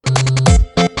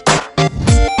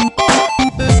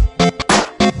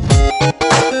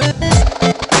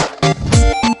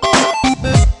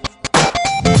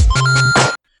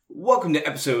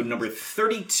episode number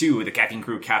 32 of the Caffeine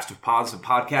Crew Cast of Pods, a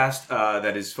podcast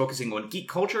that is focusing on geek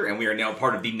culture, and we are now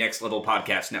part of the Next Level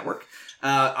Podcast Network.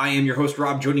 I am your host,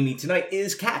 Rob. Joining me tonight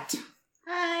is Kat.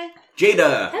 Hi.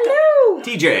 Jada. Hello.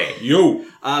 TJ. Yo.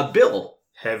 Bill.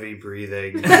 Heavy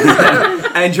breathing.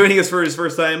 And joining us for his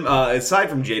first time, aside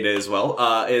from Jada as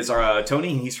well, is our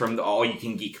Tony. He's from the All You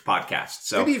Can Geek podcast.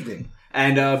 So, good evening.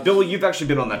 And Bill, you've actually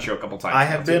been on that show a couple times. I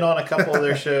have been on a couple of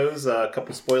their shows, a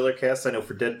couple spoiler casts. I know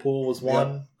for Deadpool was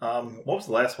one. Yep. What was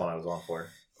the last one I was on for?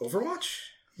 Overwatch?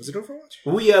 Was it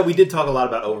Overwatch? We did talk a lot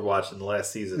about Overwatch in the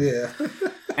last season. Yeah.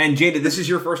 And Jada, this is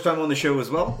your first time on the show as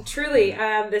well? Truly,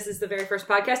 this is the very first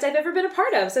podcast I've ever been a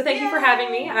part of, so thank you for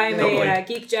having me. I'm a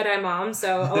geek Jedi mom,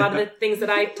 so a lot of the things that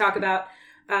I talk about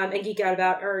and geek out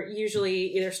about are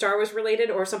usually either Star Wars related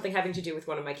or something having to do with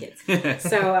one of my kids.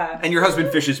 So, and your husband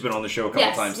Fish has been on the show a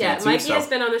couple times. Yeah, too, Mikey has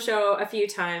been on the show a few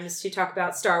times to talk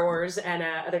about Star Wars and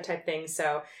other type things.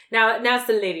 So now it's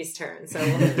the ladies' turn. So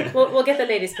we'll get the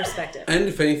ladies' perspective. And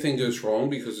if anything goes wrong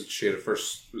because it's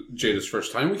Jada's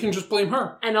first time, we can just blame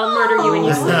her. And I'll murder you when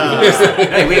you sleep.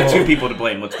 Hey, we have two people to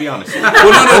blame. Let's be honest.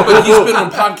 Well, no, but he's been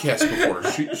on podcasts before.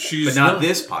 She's but not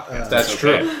this podcast. That's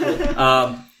true.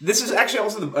 This is actually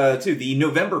also the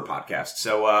November podcast.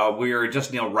 So we're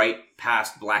just right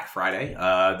past Black Friday.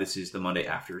 This is the Monday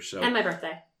after. So and my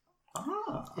birthday.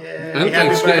 And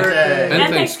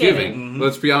Thanksgiving. Mm-hmm.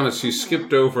 Let's be honest, you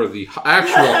skipped over the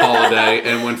actual holiday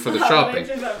and went for the shopping.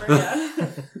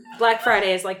 Black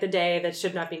Friday is like the day that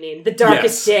should not be named. The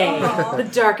darkest day. The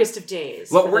darkest of days.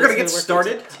 Well, we're going to get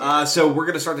started. So we're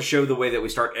going to start the show the way that we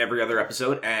start every other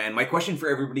episode. And my question for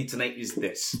everybody tonight is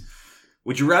this.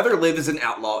 Would you rather live as an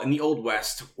outlaw in the Old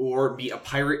West or be a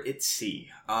pirate at sea?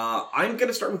 I'm going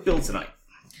to start with Bill tonight.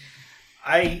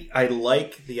 I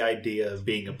like the idea of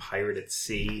being a pirate at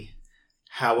sea.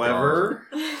 However,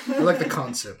 I like the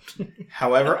concept.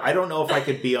 However, I don't know if I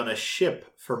could be on a ship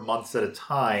for months at a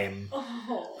time.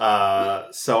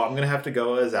 So I'm going to have to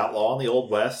go as outlaw in the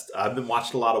Old West. I've been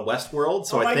watching a lot of Westworld,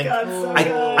 so I think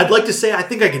I'd like to say I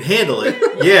think I can handle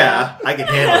it. Yeah, I can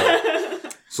handle it.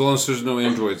 So long as there's no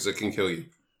androids that can kill you.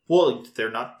 Well,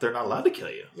 they're not allowed to kill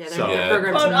you. Yeah, they're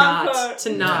programmed to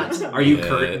not. Are you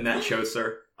current in that show,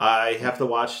 sir? I have to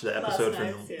watch the episode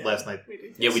from last night.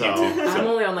 Yeah, we do too. I'm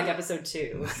only on episode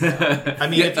 2. So. I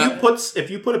mean, if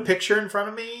you put a picture in front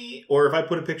of me, or if I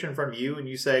put a picture in front of you and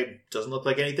you say doesn't look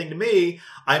like anything to me,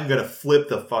 I'm gonna flip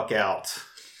the fuck out.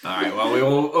 All right. Well, we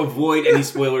will avoid any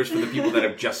spoilers for the people that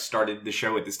have just started the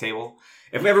show at this table.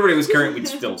 If everybody was current, we'd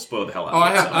still spoil the hell out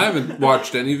of it. I haven't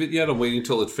watched any of it yet. I'm waiting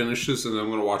until it finishes, and then I'm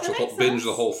going to watch binge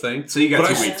the whole thing. So you got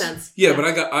 2 weeks. Yeah, but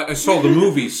I saw the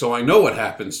movie, so I know what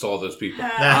happens to all those people.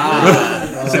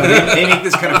 So they make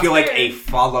this kind of feel like a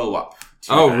follow-up.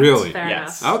 Oh, really? Fair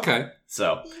yes. enough. Okay.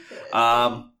 So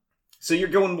you're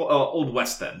going Old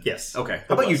West then? Yes. Okay.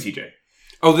 How about you, TJ?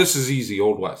 Oh, this is easy.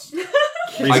 Old West.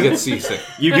 I get seasick.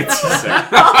 You get seasick.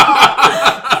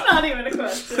 Not even a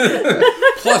question.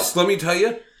 Plus, let me tell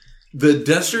you, the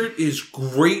desert is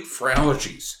great for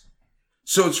allergies.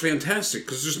 So it's fantastic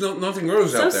because there's nothing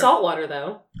grows out there. Saltwater,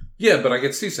 though. Yeah, but I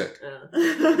get seasick.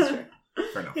 Fair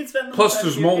enough. Plus,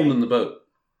 there's mold in the boat.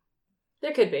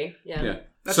 There could be, yeah.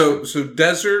 So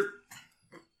desert,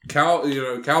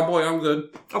 cowboy, I'm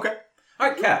good. Okay. All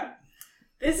right, Kat.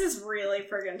 This is really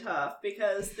friggin' tough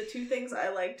because the two things I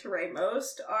like to write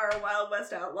most are Wild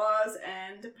West Outlaws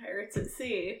and Pirates at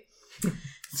Sea.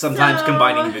 Sometimes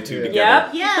combining the two together.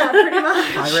 Yep. Yeah, pretty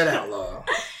much. Pirate outlaw.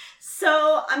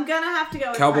 So I'm gonna have to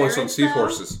go with Cowboys Pirates, on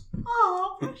seahorses.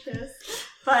 Oh, precious.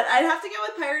 But I'd have to go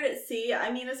with Pirate at Sea.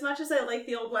 I mean, as much as I like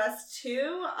the Old West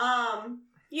too,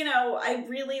 I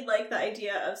really like the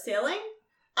idea of sailing.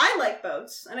 I like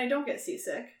boats, and I don't get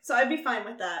seasick, so I'd be fine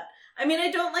with that. I mean,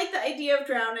 I don't like the idea of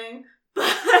drowning,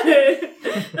 but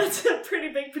that's a pretty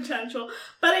big potential.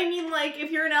 But I mean, like,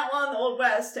 if you're an outlaw in the Old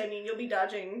West, I mean, you'll be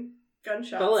dodging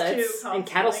gunshots bullets too, and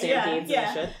cattle stampedes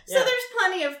and shit. So there's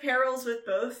plenty of perils with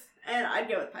both, and I'd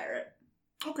go with pirate.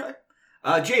 Okay.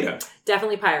 Jada.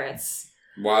 Definitely pirates.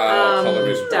 Wow, color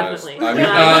me surprised. Definitely.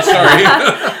 Sorry.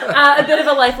 A bit of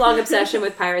a lifelong obsession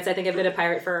with pirates. I think I've been a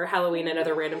pirate for Halloween and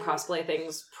other random cosplay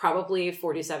things probably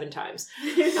 47 times.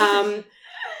 The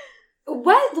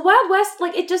Wild West,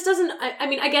 like, it just doesn't... I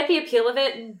mean, I get the appeal of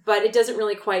it, but it doesn't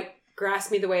really quite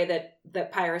grasp me the way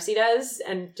that piracy does.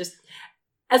 And just...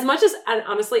 as much as, and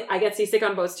honestly, I get seasick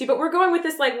on boats too, but we're going with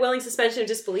this like willing suspension of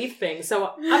disbelief thing.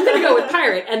 So I'm going to go with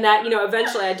pirate, and that,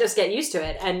 eventually I just get used to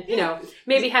it, and,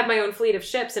 maybe have my own fleet of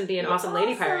ships and be an awesome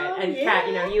lady pirate. And Kat,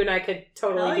 you and I could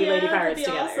totally be lady pirates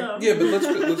together. Awesome. Yeah, but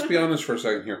let's be honest for a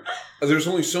second here. There's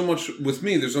only so much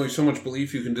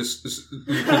belief you can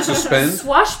suspend.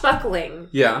 Swashbuckling.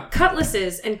 Yeah.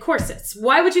 Cutlasses and corsets.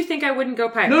 Why would you think I wouldn't go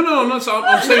pirate? No, I'm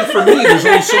saying for me, there's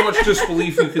only so much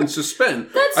disbelief you can suspend.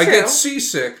 That's I true. get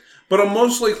seasick, but I'm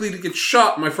most likely to get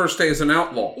shot my first day as an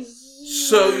outlaw.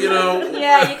 So,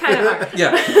 Yeah, you kind of are.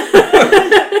 Yeah.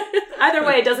 Either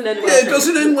way, it doesn't end well. Yeah, it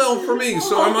doesn't end well for me,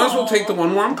 so I might as well take the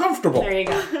one where I'm comfortable. There you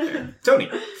go. Tony.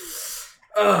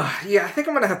 Yeah, I think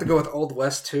I'm gonna have to go with Old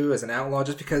West too as an outlaw,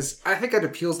 just because I think it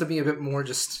appeals to me a bit more.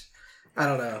 Just I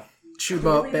don't know, shoot 'em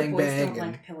up, bang bang,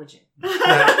 and pillaging. no.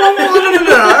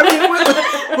 I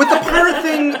mean, with the pirate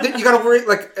thing, you got to worry.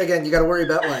 Like again, you got to worry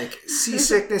about like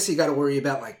seasickness. You got to worry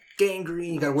about like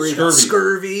gangrene. You got to worry about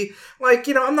scurvy. Like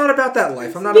I'm not about that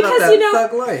life. I'm not about that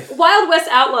thug life. Wild West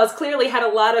outlaws clearly had a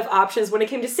lot of options when it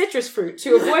came to citrus fruit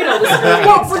to avoid all the scurvy.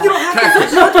 Well, you don't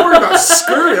have to worry about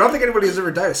scurvy. I don't think anybody has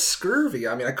ever died of scurvy.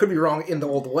 I mean, I could be wrong in the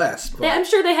Old West. But... Yeah, I'm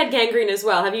sure they had gangrene as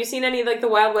well. Have you seen any like the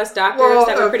Wild West doctors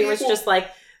that were pretty much just like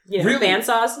really?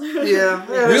 bandsaws? Yeah.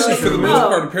 Really, for the most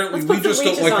part, apparently we just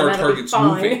don't like our targets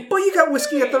moving. Well, you got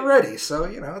whiskey at the ready, so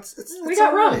it's we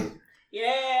got rum.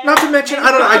 Yeah. Not to mention,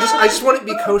 I don't know. I just want it to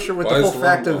be kosher with the whole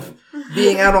fact of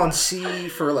being out on sea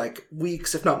for like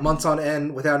weeks, if not months on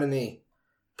end, without any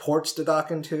ports to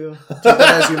dock into. Take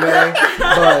that as you may,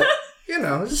 but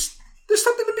there's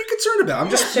something to be concerned about. I'm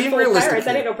just being realistic. Pirates,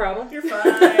 that ain't no problem. You're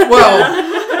fine. Well,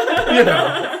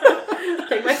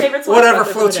 Take my favorite. Whatever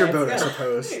floats your boat, I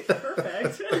suppose.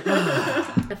 Perfect.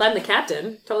 If I'm the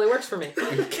captain, totally works for me.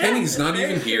 And Kenny's not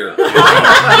even here.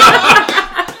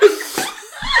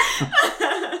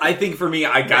 I think for me,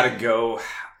 I gotta go.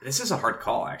 This is a hard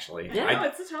call, actually. Yeah,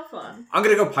 it's a tough one. I'm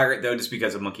gonna go pirate though, just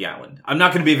because of Monkey Island. I'm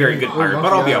not gonna be a very good pirate,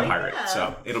 but I'll be a pirate,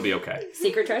 so it'll be okay.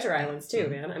 Secret treasure islands too,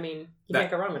 man. I mean, you can't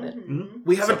go wrong with it. Mm-hmm.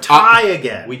 We have a tie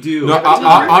again. We do. No,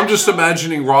 I'm just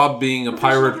imagining Rob being a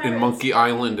pirate in Monkey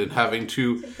Island and having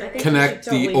to connect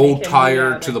the old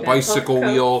tire to the bicycle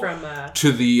wheel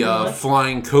to the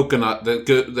flying coconut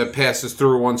that passes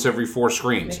through once every 4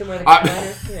 screens.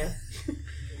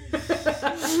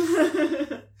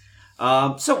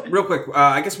 So real quick,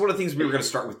 I guess one of the things we were going to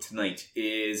start with tonight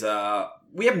is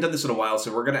we haven't done this in a while,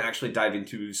 so we're going to actually dive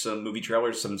into some movie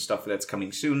trailers, some stuff that's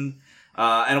coming soon,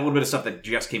 and a little bit of stuff that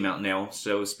just came out now.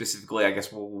 So specifically, I guess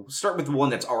we'll start with the one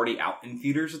that's already out in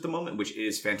theaters at the moment, which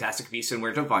is Fantastic Beasts and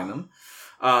Where to Find Them.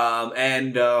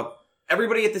 And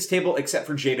everybody at this table except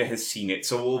for Jada has seen it,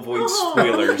 so we'll avoid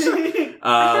spoilers.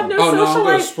 I'm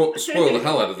going to spoil the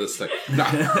hell out of this thing.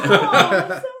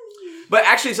 No. But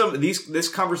actually, this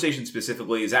conversation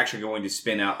specifically is actually going to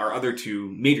spin out our other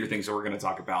 2 major things that we're going to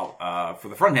talk about for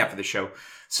the front half of the show.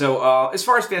 So, as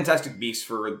far as Fantastic Beasts,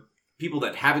 for people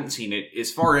that haven't seen it,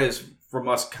 as far as from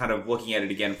us kind of looking at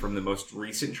it again from the most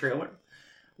recent trailer,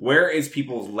 where is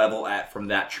people's level at from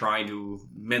that, trying to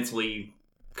mentally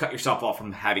cut yourself off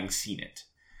from having seen it?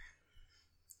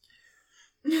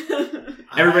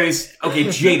 Everybody's... Okay,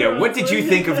 Jada, what did you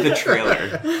think of the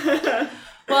trailer?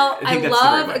 Well, I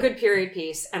love a good period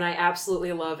piece, and I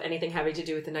absolutely love anything having to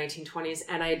do with the 1920s,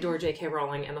 and I adore J.K.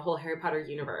 Rowling and the whole Harry Potter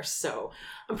universe, so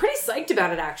I'm pretty psyched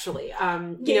about it, actually.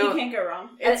 You can't go wrong.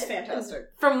 It's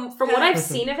fantastic. From what I've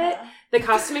seen of it, the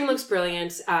costuming looks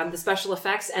brilliant, the special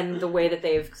effects and the way that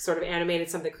they've sort of animated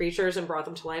some of the creatures and brought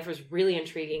them to life was really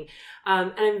intriguing.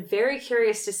 And I'm very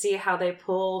curious to see how they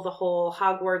pull the whole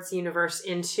Hogwarts universe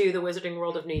into the Wizarding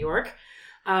World of New York.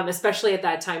 Especially at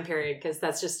that time period, because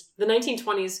that's just the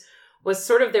 1920s was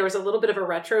sort of, there was a little bit of a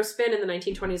retro spin in the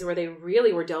 1920s where they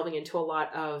really were delving into a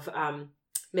lot of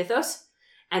mythos,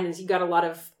 and you got a lot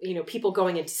of people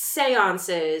going into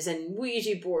seances and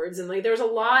Ouija boards, and like there was a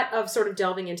lot of sort of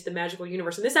delving into the magical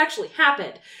universe, and this actually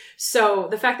happened. So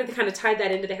the fact that they kind of tied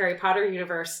that into the Harry Potter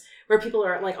universe, where people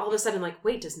are like all of a sudden like,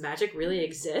 wait, does magic really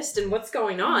exist? And what's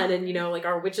going on? And like,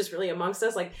 are witches really amongst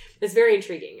us? Like, it's very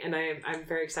intriguing, and I'm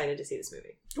very excited to see this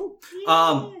movie. Cool.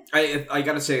 I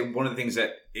gotta say, one of the things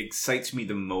that excites me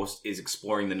the most is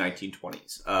exploring the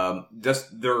 1920s.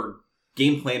 Just their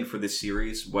game plan for this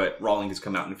series, what Rowling has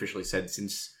come out and officially said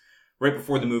since right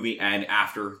before the movie and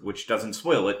after, which doesn't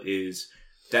spoil it, is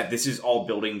that this is all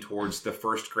building towards the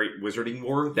first great wizarding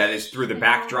war that is through the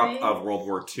backdrop of World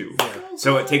War II. Yeah.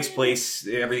 So it takes place,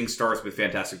 everything starts with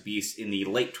Fantastic Beasts in the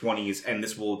late 20s, and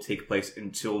this will take place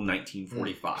until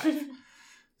 1945.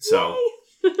 So...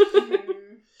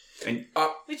 And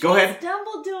go ahead.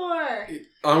 Dumbledore.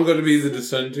 I'm going to be the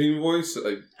dissenting voice.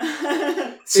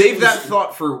 Save that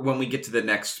thought for when we get to the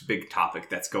next big topic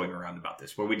that's going around about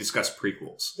this, where we discuss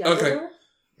prequels. Okay.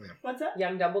 What's that?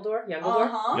 Young Dumbledore?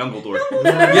 Youngledore.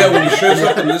 Yeah, when he shows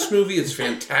up in this movie, it's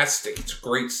fantastic. It's a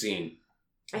great scene.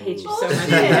 I hate you so much.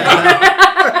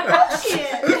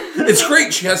 It's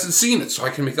great. She hasn't seen it, so I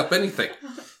can make up anything.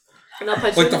 And I'll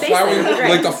punch you in the face.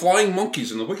 Like the flying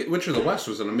monkeys in the Wicked Witch of the West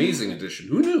was an amazing addition.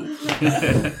 Who knew?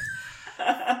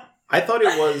 I thought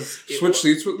it was... Switch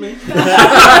seats with me?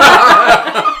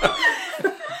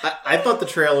 I thought the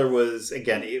trailer was,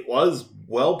 again, it was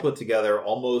well put together,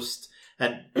 almost...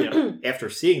 And after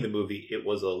seeing the movie, it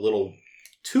was a little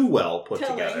too well put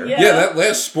together. Yeah, that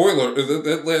last spoiler,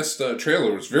 that last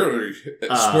trailer was very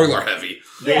spoiler heavy.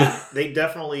 They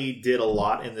definitely did a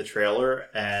lot in the trailer,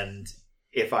 and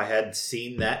if I had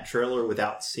seen that trailer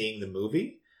without seeing the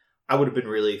movie, I would have been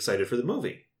really excited for the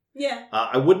movie. Yeah.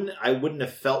 I wouldn't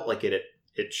have felt like it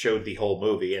showed the whole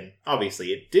movie, and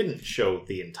obviously it didn't show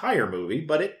the entire movie,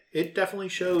 but it definitely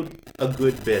showed a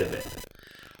good bit of it.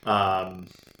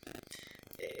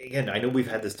 Again, I know we've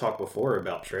had this talk before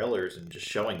about trailers and just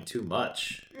showing too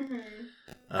much. Mm-hmm.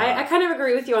 I kind of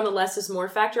agree with you on the less is more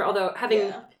factor, although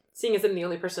seeing as I'm the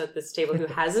only person at this table who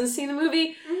hasn't seen the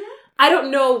movie, I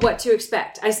don't know what to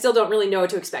expect. I still don't really know what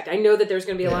to expect. I know that there's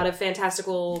going to be a lot of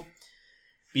fantastical...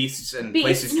 Beasts and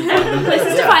places to find them.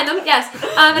 Places to find them, yes.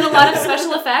 And a lot of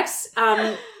special effects,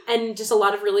 and just a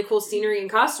lot of really cool scenery and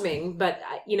costuming. But,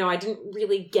 I didn't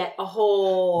really get a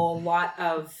whole lot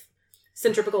of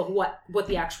centripetal of what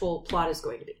the actual plot is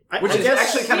going to be. Which is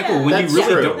actually kind of cool when you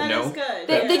really don't know.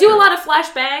 They do a lot of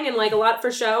flashbang and a lot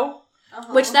for show,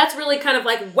 which that's really kind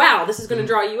of wow, this is going to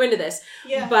draw you into this.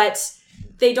 Yeah. But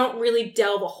they don't really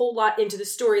delve a whole lot into the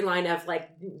storyline of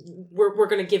we're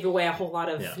going to give away a whole lot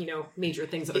of major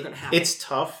things that are going to happen. It's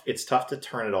tough to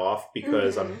turn it off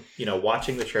because I'm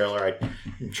watching the trailer.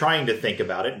 I'm trying to think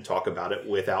about it and talk about it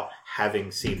without having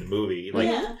seen the movie.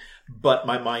 But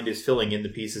my mind is filling in the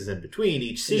pieces in between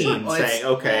each scene, saying,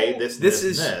 "Okay, this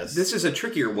is a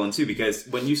trickier one too because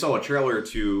when you saw a trailer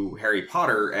to Harry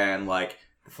Potter and the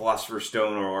Philosopher's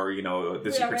Stone or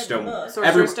the Secret Stone,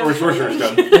 Sorcerer's Stone, Secret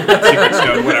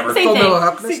Stone, whatever. Same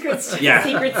thing. Secret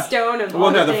Stone of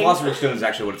the Philosopher's Stone is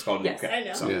actually what it's called. Yes, I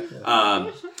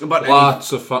know. So, but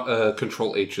lots of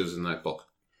Control H's in that book.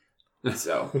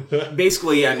 So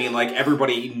basically,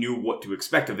 everybody knew what to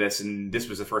expect of this, and this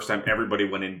was the first time everybody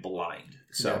went in blind.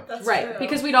 So that's right, true.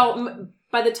 because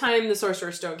by the time the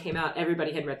Sorcerer's Stone came out,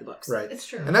 everybody had read the books. Right, it's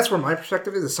true, and that's where my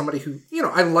perspective is. As somebody who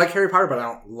I like Harry Potter, but I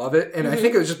don't love it, and I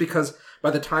think it was just because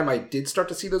by the time I did start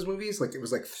to see those movies, it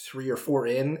was 3 or 4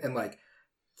 in, and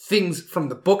things from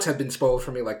the books had been spoiled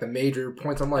for me, the major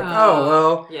points. I'm like,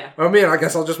 oh man, I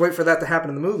guess I'll just wait for that to happen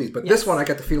in the movies. But this one, I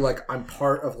get to feel like I'm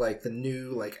part of the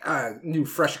new, new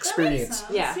fresh experience.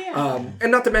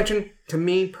 And not to mention, to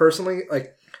me personally, I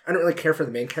don't really care for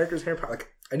the main characters in Harry Potter.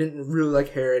 I didn't really like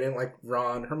Harry. I didn't like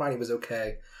Ron. Hermione was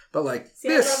okay. But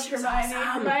this, I loved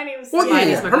Hermione.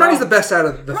 Hermione was Hermione's the best out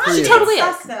of the Ron, three. She of totally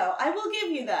them. is. Though I will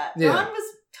give you that. Yeah. Ron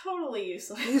was totally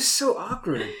useless. He's so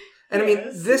awkward. And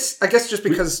this, I guess just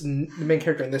because the main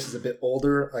character in this is a bit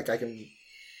older, I can...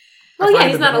 Well,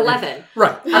 he's not 11.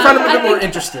 Right. I find him a bit more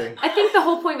interesting. I think the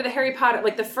whole point with the Harry Potter,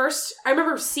 I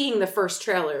remember seeing the first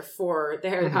trailer for the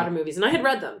Harry Potter movies, and I had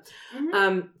read them.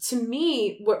 To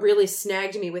me, what really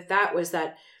snagged me with that was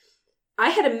that I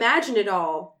had imagined it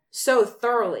all so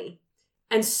thoroughly,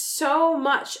 and so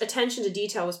much attention to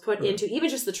detail was put into even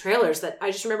just the trailers that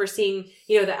I just remember seeing,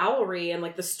 the Owlry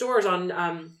and the stores on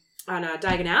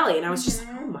Diagon Alley, and I was just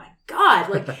oh my god,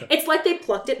 it's like they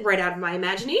plucked it right out of my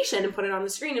imagination and put it on the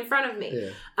screen in front of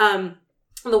me.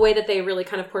 The way that they really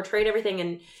kind of portrayed everything,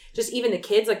 and just even the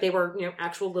kids, they were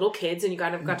actual little kids, and you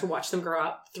kind of got to watch them grow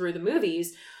up through the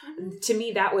movies. To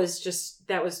me, that was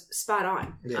spot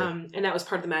on, and that was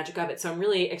part of the magic of it. So I'm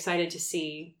really excited to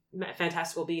see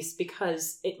Fantastical Beasts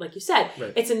because it, like you said,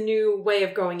 it's a new way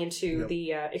of going into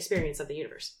the experience of the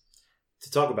universe.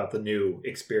 To talk about the new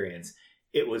experience,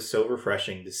 it was so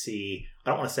refreshing to see, I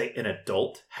don't want to say an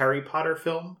adult Harry Potter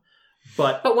film,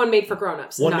 but one made for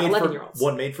grown-ups, not 11-year-olds.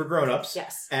 One made for grown-ups,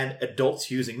 yes. And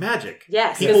adults using magic.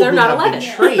 Yes, because they're not 11.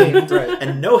 Been trained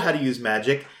and know how to use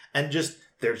magic, and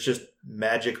there's just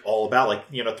magic all about,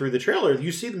 through the trailer,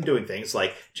 you see them doing things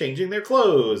like changing their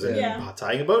clothes and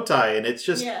tying a bow tie, and it's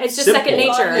just it's just simple. Second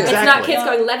nature. Exactly. It's not kids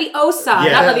going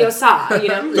Leviosa, not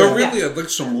Leviosa, There really are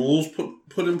some rules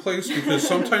put in place because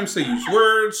sometimes they use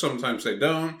words, sometimes they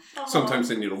don't, sometimes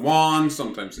they need a wand,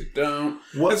 sometimes they don't.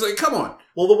 It's come on.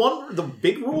 Well, the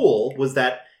big rule was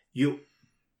that you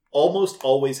almost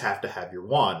always have to have your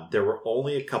wand. There were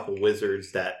only a couple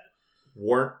wizards that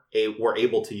were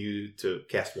able to use to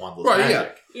cast wandless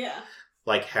magic. Yeah.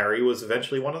 Like Harry was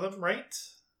eventually one of them, right?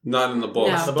 Not in the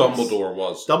books. No. Dumbledore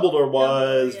was. Dumbledore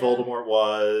was. Yeah. Voldemort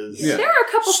was. Yeah. There are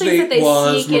a couple Snape things that they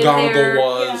was. sneak in McGonagall there.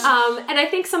 was. And I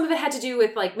think some of it had to do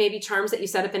with like maybe charms that you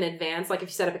set up in advance, like if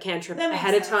you set up a cantrip That makes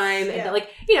ahead of sense. time, Yeah. and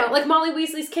like you know, like Molly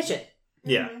Weasley's kitchen.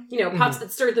 Yeah. You know, pots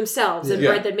that stirred themselves and Yeah.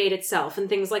 bread that made itself and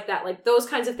things like that. Like those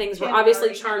kinds of things were Canterbury,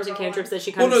 obviously charms and cantrips that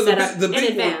she kind of set up in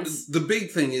advance. The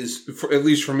big thing is, at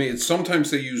least for me, it's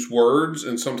sometimes they use words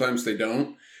and sometimes they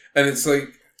don't. And it's like...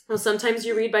 Well, sometimes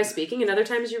you read by speaking and other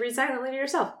times you read silently to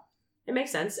yourself. It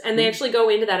makes sense. And they actually go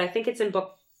into that. I think it's in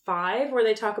book 5 where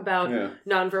they talk about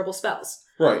nonverbal spells.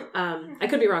 Right. I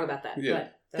could be wrong about that. Yeah.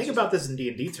 But Think about this in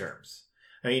D&D terms.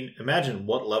 I mean, imagine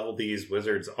what level these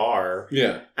wizards are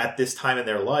at this time in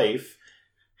their life.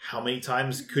 How many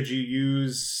times could you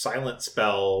use silent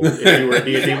spell if you were a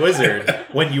D&D wizard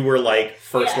when you were like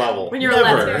first level? When you're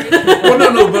Never. 11.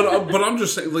 Well, no, but I'm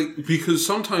just saying, like, because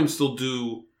sometimes they'll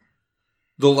do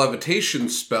the levitation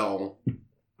spell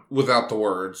without the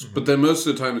words, but then most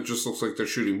of the time it just looks like they're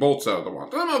shooting bolts out of the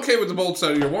wand. I'm okay with the bolts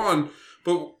out of your wand,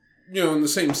 but, you know, in the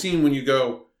same scene when you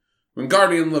go,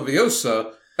 Wingardium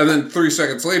Leviosa, and then 3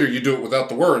 seconds later you do it without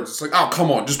the words, it's like, oh, come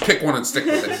on, just pick one and stick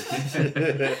with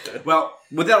it. Well,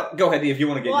 go ahead, if you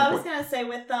want to get Well, your I was point. going to say,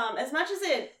 with as much as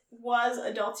it was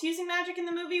adults using magic in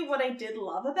the movie, what I did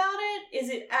love about it is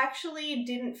it actually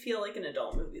didn't feel like an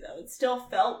adult movie, though. It still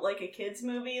felt like a kid's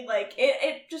movie. Like,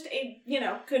 it just,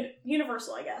 could,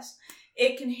 universal, I guess.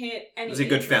 It can hit any It was a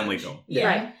good age family range. film. Yeah.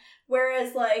 Right.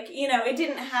 Whereas, like, it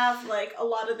didn't have, like, a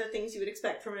lot of the things you would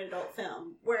expect from an adult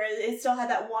film. Whereas it still had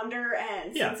that wonder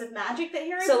and sense of magic that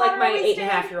Harry So, Potter like, my always did.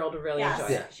 8.5-year-old would really enjoy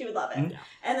it. She would love it. Mm-hmm.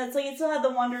 And it's like, it still had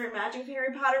the wonder and magic of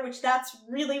Harry Potter, which that's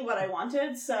really what I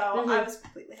wanted, so I was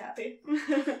completely happy.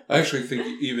 I actually think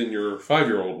even your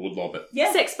 5-year-old would love it.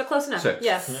 Yeah. 6, but close enough. 6.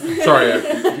 Yeah. Sorry,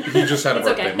 he just had a It's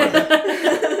birthday. okay. My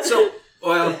bad.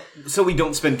 So we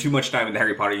don't spend too much time in the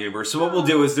Harry Potter universe. So what we'll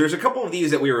do is there's a couple of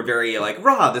these that we were very like,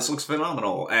 rah, this looks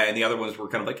phenomenal. And the other ones were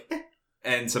kind of like, eh.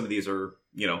 And some of these are,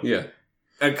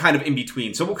 kind of in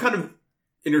between. So we'll kind of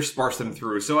intersperse them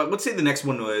through. So let's say the next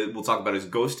one we'll talk about is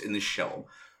Ghost in the Shell.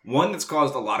 One that's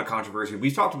caused a lot of controversy.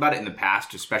 We've talked about it in the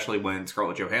past, especially when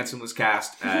Scarlett Johansson was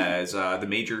cast as the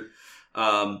Major.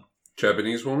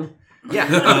 Japanese woman?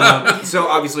 Yeah. So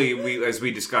obviously, as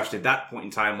we discussed at that point in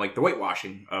time, like the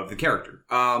whitewashing of the character.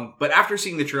 But after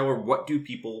seeing the trailer, what do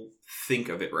people think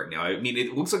of it right now? I mean,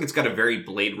 it looks like it's got a very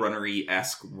Blade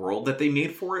Runner-y-esque world that they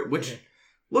made for it, which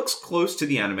looks close to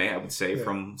the anime, I would say,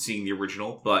 from seeing the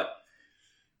original. But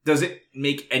does it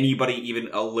make anybody even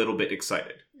a little bit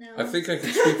excited? No. I think I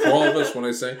can speak for all of us when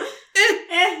I say,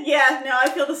 I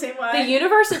feel the same way. The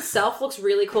universe itself looks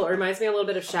really cool. It reminds me a little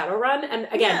bit of Shadowrun. And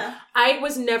again, I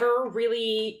was never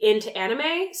really into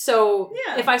anime. So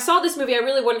if I saw this movie, I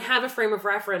really wouldn't have a frame of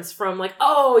reference from like,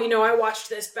 I watched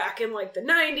this back in like the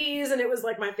 90s and it was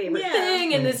like my favorite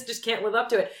thing and this just can't live up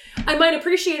to it. I might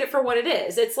appreciate it for what it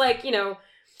is. It's like,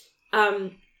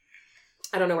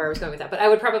 I don't know where I was going with that, but I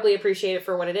would probably appreciate it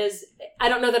for what it is. I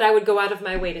don't know that I would go out of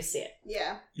my way to see it.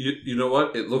 Yeah. You know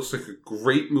what? It looks like a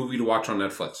great movie to watch on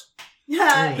Netflix.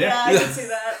 I can see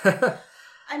that.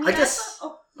 I guess...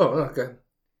 Okay.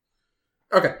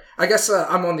 Okay. I guess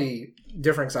I'm on the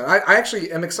differing side. I actually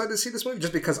am excited to see this movie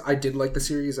just because I did like the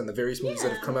series and the various movies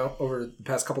that have come out over the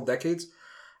past couple decades.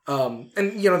 And,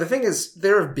 the thing is,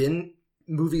 there have been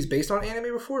movies based on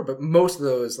anime before, but most of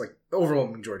those, like the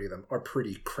overwhelming majority of them, are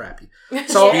pretty crappy.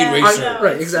 So,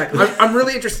 right, exactly. I'm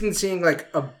really interested in seeing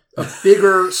like a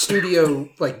bigger studio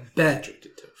like bet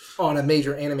on a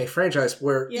major anime franchise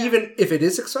where even if it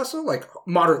is successful, like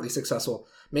moderately successful,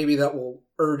 maybe that will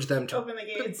urge them to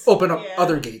open up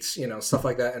other gates, stuff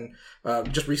like that. And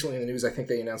just recently in the news, I think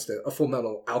they announced a Full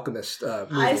Metal Alchemist movie.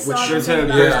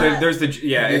 There's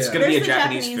it's going to be a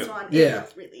Japanese film. One. Yeah.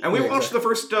 And we watched the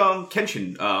first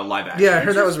Kenshin live action. Yeah, I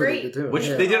heard that was really good too. Which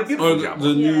they did a beautiful job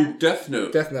the new Death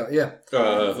Note. Death Note, yeah.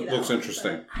 Looks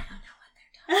interesting.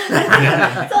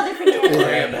 It's all different. Don't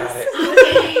worry about it.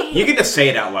 You can just say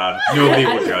it out loud. Nobody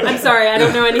will judge. I'm sorry, I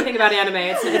don't know anything about anime.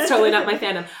 It's totally not my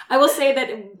fandom. I will say that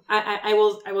I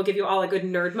will give you all a good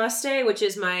nerd must say, which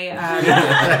is my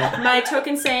my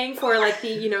token saying for like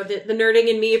the nerding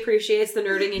in me appreciates the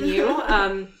nerding in you.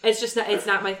 It's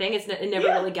not my thing. It never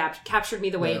really captured me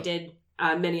the way it did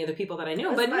many of the people that I knew.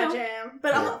 It was but my jam.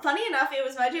 But funny enough, it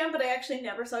was my jam. But I actually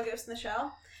never saw Ghost in the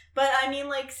Shell. But I mean,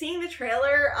 like seeing the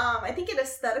trailer, I think it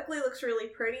aesthetically looks really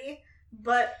pretty.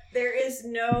 But there is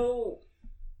no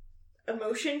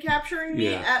emotion capturing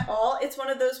me at all. It's one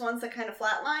of those ones that kind of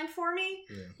flatlined for me.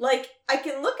 Yeah. Like, I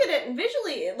can look at it and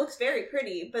visually it looks very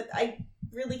pretty, but I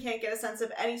really can't get a sense of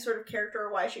any sort of character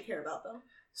or why I should care about them.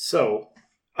 So,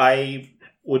 I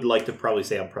would like to probably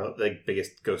say I'm the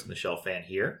biggest Ghost in the Shell fan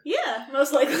here. Yeah,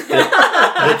 most likely. The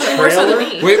trailer.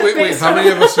 Wait. How many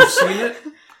of us have seen it?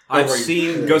 I've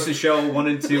seen Ghost in the Shell 1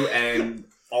 and 2 and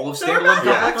all of standalone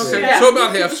comics. Okay, so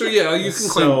about half. So yeah, you can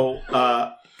claim.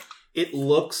 So it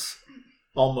looks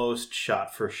almost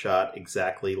shot for shot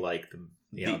exactly like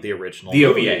the original, the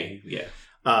movie. OVA.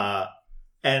 Yeah.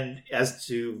 And as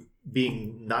to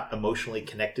being not emotionally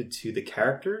connected to the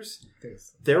characters,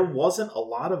 there wasn't a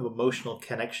lot of emotional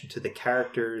connection to the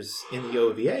characters in the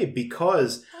OVA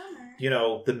because,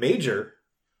 the Major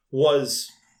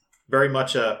was very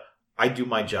much I do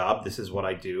my job, this is what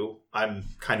I do, I'm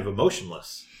kind of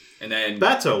emotionless. And then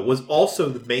Bato was also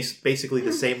basically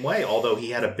the same way, although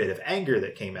he had a bit of anger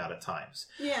that came out at times.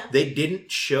 Yeah. They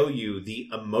didn't show you the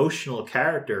emotional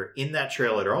character in that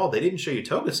trailer at all. They didn't show you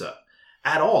Togusa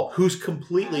at all, who's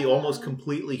almost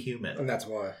completely human. And that's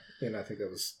why, I think that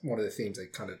was one of the themes they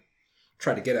kind of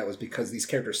tried to get at, was because these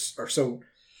characters are so,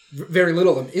 very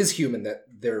little of them is human, that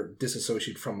they're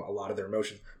disassociated from a lot of their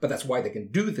emotions. But that's why they can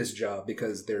do this job,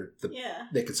 because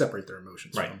they can separate their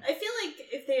emotions. Right. I feel like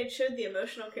if they had showed the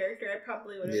emotional character, I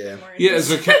probably would have been more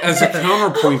interested. Yeah, as a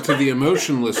counterpoint to the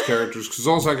emotionless characters, because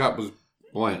all I got was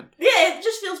bland. Yeah, it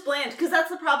just feels bland, because that's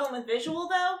the problem with visual,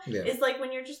 though, Yeah. is like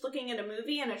when you're just looking at a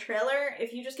movie and a trailer,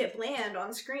 if you just get bland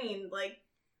on screen, like,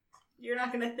 you're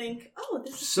not going to think, oh,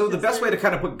 this is... So the best way to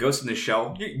kind of put Ghost in the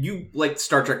Shell, you like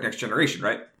Star Trek Next Generation,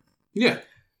 right? Yeah.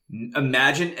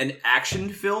 Imagine an action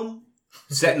film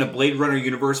set in a Blade Runner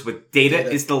universe with Data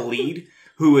is the lead,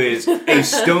 who is a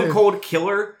stone cold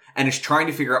killer and is trying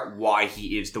to figure out why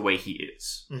he is the way he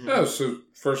is. Mm-hmm. Oh, so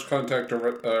First Contact, or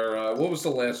what was the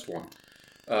last one?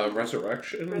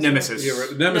 Resurrection? Nemesis. Yeah,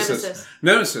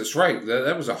 Nemesis, right.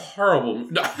 That was a horrible...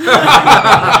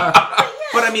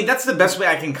 But I mean, that's the best way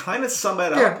I can kind of sum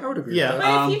it up. Yeah, I would agree with that.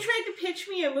 But if you tried to pitch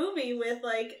me a movie with,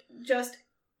 like, just...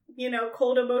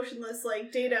 cold, emotionless,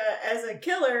 like, Data as a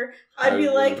killer, I'd be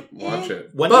like, watch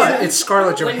it. But it's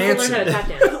Scarlett Johansson.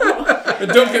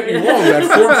 And don't get me wrong, that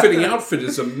form-fitting outfit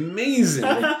is amazing.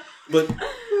 But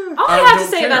all I have to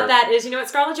say about that is,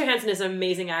 Scarlett Johansson is an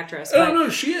amazing actress. Oh, no,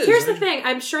 she is. Here's the thing.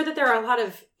 I'm sure that there are a lot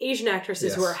of Asian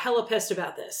actresses who are hella pissed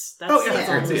about this. That's all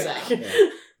I'm saying.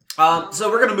 So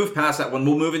we're going to move past that one.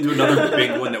 We'll move into another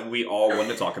big one that we all want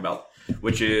to talk about,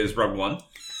 which is Rogue One.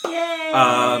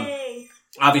 Yay!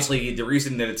 Obviously, the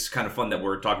reason that it's kind of fun that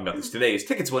we're talking about this today is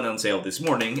tickets went on sale this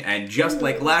morning, and just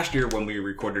like last year when we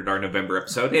recorded our November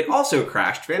episode, it also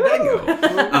crashed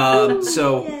Fandango.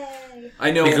 So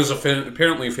I know because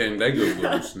apparently Fandango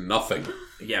was nothing.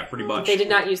 Yeah, pretty much. They did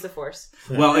not use the Force.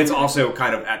 Well, it's also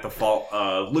kind of at the fault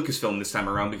of Lucasfilm this time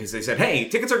around, because they said, hey,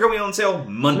 tickets are going on sale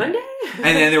Monday?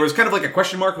 And then there was kind of like a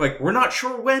question mark, like, we're not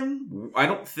sure when. I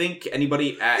don't think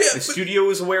anybody at the studio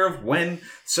is aware of when.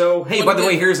 So, hey, by the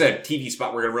way, here's a TV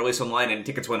spot we're going to release online, and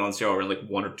tickets went on sale around like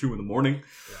 1 or 2 in the morning.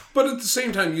 Yeah. But at the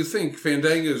same time, you think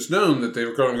Fandango's known that they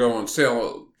were going to go on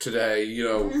sale today,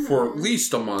 for at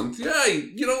least a month. Yeah,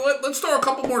 let's throw a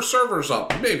couple more servers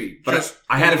up, maybe. But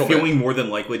I had a feeling more than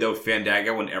likely, though,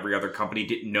 Fandango and every other company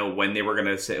didn't know when they were going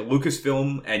to say,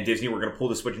 Lucasfilm and Disney were going to pull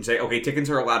the switch and say, okay, tickets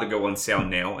are allowed to go on sale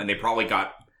now, and they probably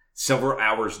got several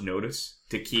hours notice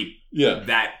to keep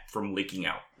that from leaking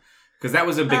out. Because that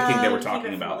was a big thing they were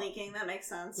talking about. Leaking, that makes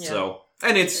sense. Yeah. So,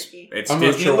 and it's I'm Disney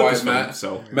not sure why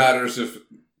it matters if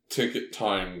ticket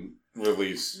time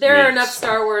release. There are enough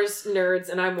Star Wars nerds,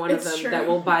 and I'm one of them, that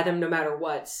will buy them no matter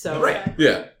what. So right,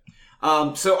 yeah.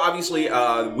 So obviously,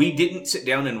 we didn't sit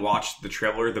down and watch the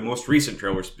trailer, the most recent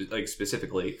trailer,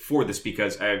 specifically for this,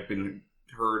 because I've been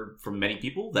heard from many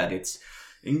people that it's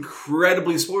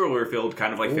incredibly spoiler filled,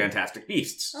 kind of like Fantastic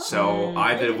Beasts. So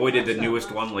I've avoided the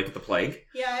newest one like the plague.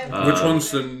 Yeah. Which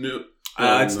one's the new?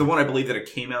 It's the one I believe that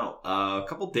it came out a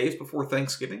couple days before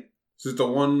Thanksgiving. Is it the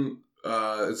one?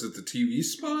 Is it the TV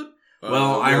spot?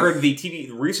 Well, I heard the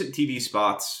recent TV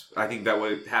spots, I think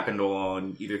that happened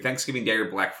on either Thanksgiving Day or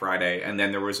Black Friday, and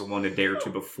then there was one a day or two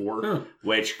before,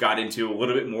 which got into a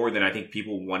little bit more than I think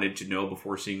people wanted to know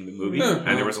before seeing the movie,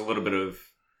 and there was a little bit of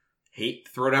hate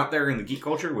thrown out there in the geek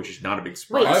culture, which is not a big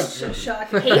surprise. Wait,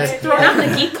 hate thrown out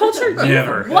in the geek culture?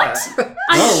 Never. What?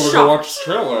 I'm we're shocked. going to watch the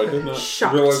trailer. I did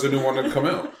not realize a new one had come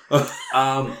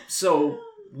out. So...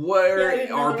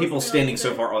 Where are people standing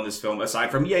so far on this film,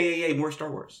 aside from yay, more Star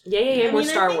Wars? More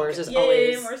Star Wars is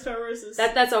always... more Star Wars is...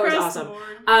 That's always awesome.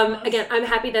 Again, I'm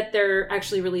happy that they're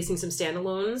actually releasing some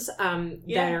standalones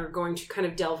that are going to kind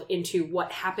of delve into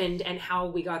what happened and how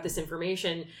we got this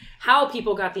information, how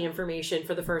people got the information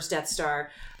for the first Death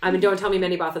Star. I mean, don't tell me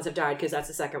many Bothans have died, because that's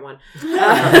the second one. People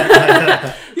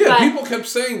kept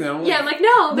saying that. I'm like,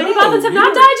 no, many Bothans have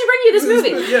not died to bring you this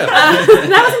movie. Yeah. That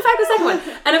was in fact the second one.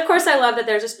 And of course I love that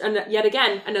there's just yet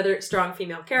again another strong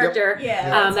female character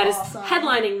that is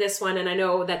headlining this one. And I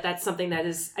know that that's something that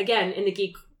is, again, in the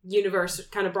geek universe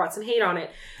kind of brought some hate on it.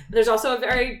 There's also a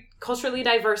very culturally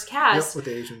diverse cast. With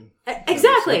Asian.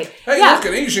 Exactly. Hey, look,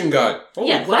 an Asian guy. Holy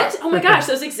crap. What? Oh my gosh,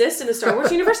 those exist in the Star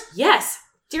Wars universe? Yes.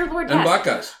 Dear Lord, yes. And black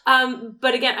guys.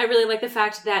 But again, I really like the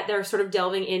fact that they're sort of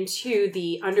delving into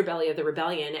the underbelly of the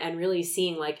rebellion and really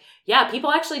seeing like, yeah,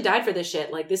 people actually died for this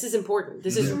shit. Like, this is important.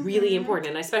 This is really important.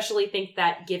 And I especially think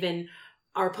that given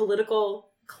our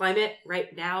political climate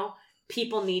right now,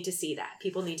 people need to see that.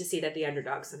 People need to see that the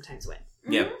underdogs sometimes win.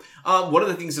 Yeah. One of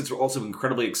the things that's also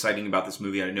incredibly exciting about this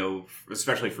movie, I know,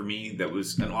 especially for me, that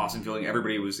was an awesome feeling.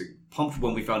 Everybody was pumped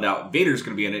when we found out Vader's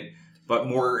going to be in it. But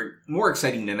more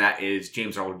exciting than that is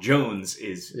James Earl Jones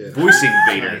is voicing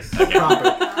Vader.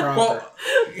 Proper. Well,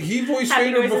 he voiced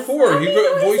Vader before. He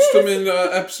voiced him in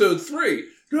episode 3.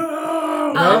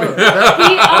 No.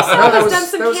 He also has done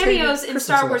some cameos in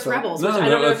Star Wars Rebels, which I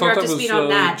don't know if you're up to speed on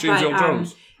that. James Earl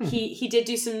Jones. He did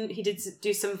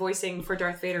do some voicing for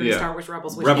Darth Vader in Star Wars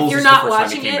Rebels, which Rebels if you're not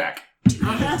watching it,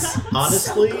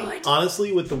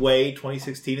 honestly, with the way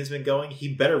 2016 has been going,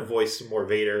 he better voice some more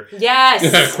Vader.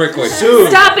 Yes. Quickly. Soon.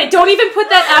 Stop it. Don't even put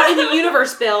that out in the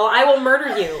universe, Bill. I will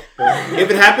murder you. If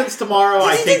it happens tomorrow,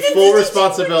 I take full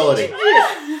responsibility.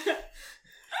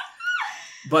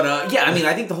 But I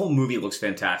think the whole movie looks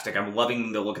fantastic. I'm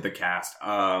loving the look of the cast.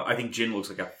 I think Jin looks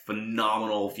like a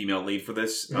phenomenal female lead for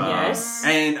this. Yes.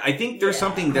 And I think there's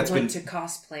something that's been to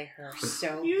cosplay her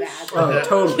so bad. Oh,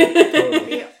 totally.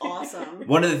 Be awesome.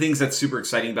 One of the things that's super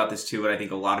exciting about this too, and I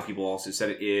think a lot of people also said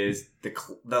it, is the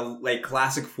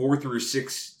classic 4 through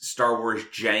 6 Star Wars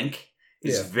jank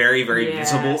is very, very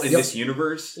visible in this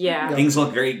universe. Yeah. Things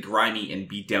look very grimy and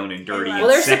beat down and dirty. Well,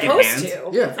 they're secondhand. supposed to.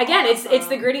 Yeah. Again, it's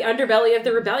the gritty underbelly of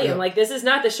the rebellion. Like, this is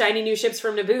not the shiny new ships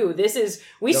from Naboo. This is,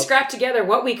 we scrapped together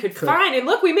what we could find, and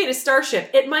look, we made a starship.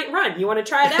 It might run. You want to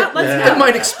try it out? Let's go. It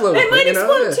might explode. It might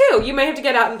explode too. You may have to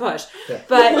get out and push. Yeah.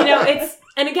 But, it's,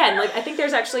 and again, like, I think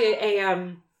there's actually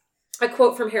a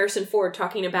quote from Harrison Ford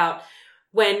talking about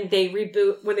when they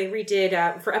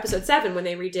redid, for episode 7, when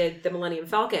they redid the Millennium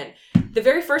Falcon. The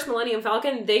very first Millennium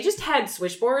Falcon, they just had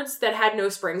switchboards that had no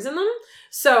springs in them.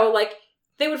 So, like,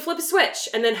 they would flip a switch,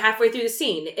 and then halfway through the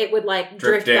scene, it would, like,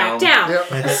 drift back down.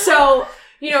 Yep. So,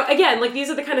 again, like, these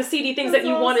are the kind of seedy things that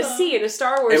you want to see in a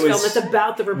Star Wars film that's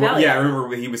about the rebellion. Well, yeah, I remember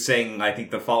what he was saying. I think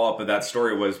the follow-up of that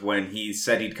story was when he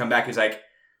said he'd come back, he's like,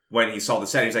 when he saw the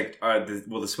set, he's like,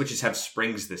 will the switches have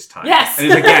springs this time? Yes! And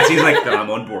he's like, yes. He's like, then I'm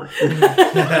on board.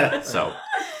 So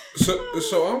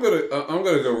I'm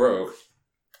gonna go rogue.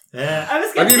 Yeah. I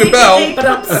need a bell. I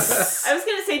was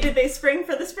gonna say, did they spring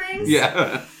for the springs?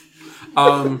 Yeah.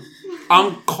 I'm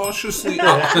cautiously.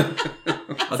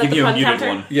 I'll give you a muted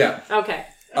one. Yeah. Okay.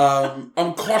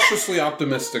 I'm cautiously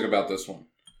optimistic about this one,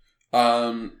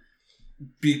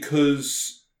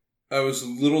 because I was a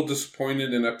little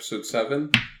disappointed in episode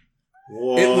 7.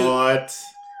 What?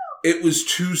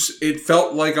 It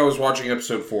felt like I was watching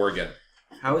episode 4 again.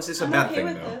 How is this a bad thing,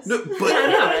 though? No,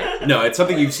 but no, it's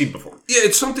something you've seen before. Yeah,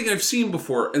 it's something I've seen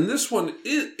before, and this one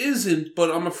isn't. But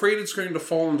I'm afraid it's going to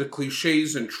fall into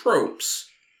cliches and tropes,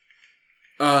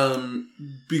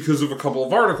 because of a couple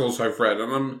of articles I've read,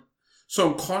 and I'm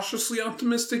cautiously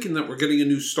optimistic in that we're getting a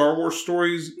new Star Wars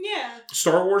story.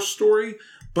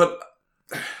 But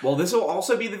well, this will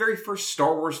also be the very first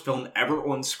Star Wars film ever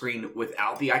on screen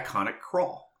without the iconic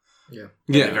crawl. Yeah. At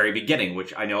the very beginning,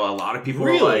 which I know a lot of people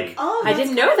are like... Oh, I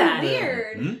didn't know that.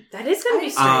 Weird. Hmm? That is going to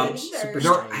be strange.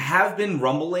 There have been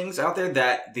rumblings out there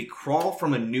that the crawl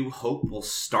from A New Hope will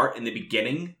start in the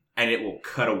beginning and it will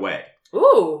cut away.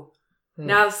 Ooh.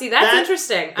 Now, see, that's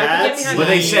interesting. I can get behind that.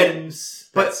 They said,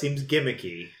 that seems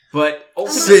gimmicky. But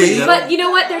ultimately, but you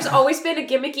know what? There's always been a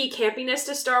gimmicky campiness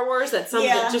to Star Wars that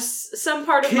just some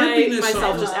part of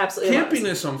myself just absolutely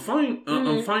campiness. loves.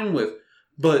 I'm fine with,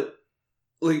 but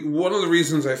like one of the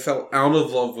reasons I fell out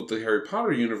of love with the Harry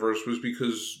Potter universe was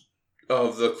because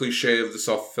of the cliche of the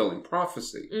self-fulfilling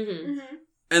prophecy,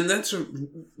 and that's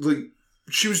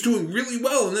she was doing really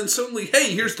well, and then suddenly,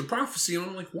 hey, here's the prophecy, and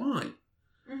I'm like, why?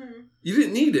 You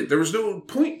didn't need it. There was no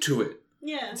point to it.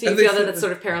 Yeah. So you feel that that's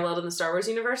sort of paralleled in the Star Wars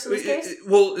universe in this case?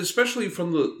 Well, especially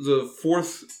from the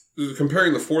fourth,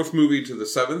 comparing the 4th movie to the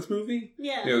 7th movie.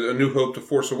 Yeah. A New Hope to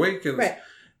Force Awakens. Right.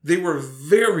 They were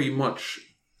very much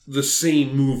the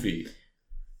same movie.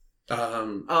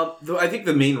 I think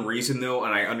the main reason, though,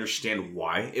 and I understand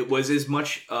why, it was as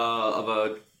much of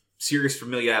a serious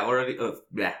familiarity.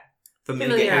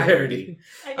 Familiarity.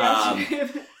 I got you.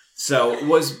 So it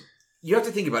was you have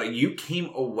to think about it. You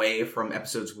came away from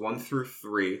episodes 1 through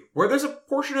 3, where there's a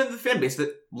portion of the fan base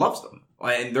that loves them.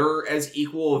 And they're as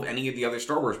equal of any of the other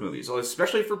Star Wars movies,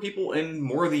 especially for people in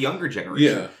more of the younger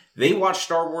generation. Yeah. They watched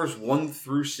Star Wars 1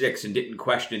 through 6 and didn't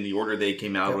question the order they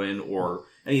came out in or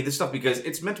any of this stuff because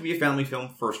it's meant to be a family film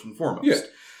first and foremost. Yeah.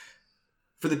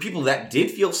 For the people that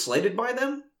did feel slighted by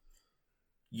them,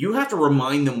 you have to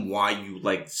remind them why you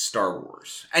like Star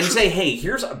Wars. And say, hey,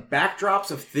 here's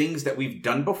backdrops of things that we've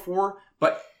done before,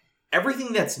 but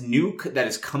everything that's new that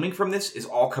is coming from this is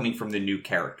all coming from the new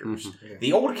characters. Mm-hmm. Yeah.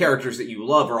 The old characters that you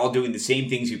love are all doing the same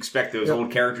things you expect those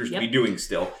old characters to be doing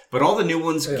still, but all the new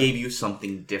ones gave you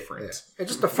something different. Yeah. And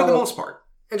just to follow, for the most part.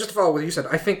 And just to follow what you said,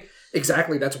 I think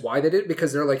exactly that's why they did it,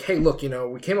 because they're like, hey, look,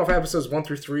 we came off episodes 1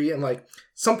 through 3, and like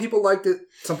some people liked it,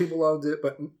 some people loved it,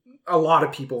 but a lot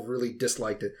of people really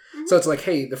disliked it. Mm-hmm. So it's like,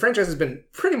 hey, the franchise has been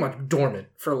pretty much dormant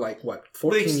for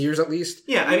 14 years at least.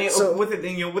 Yeah, I mean, with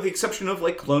the exception of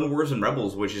like Clone Wars and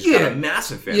Rebels, which is got a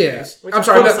massive fan base. I'm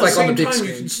sorry, that's like on the big screen.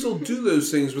 You can still do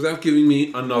those things without giving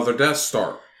me another Death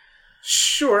Star.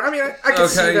 Sure, I mean, I can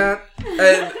see that.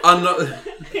 And another,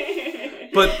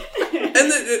 but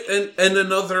and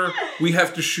another, we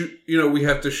have to shoot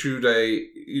a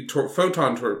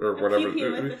photon or whatever.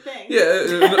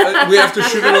 Yeah, we have to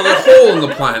shoot another hole in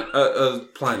the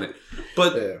planet.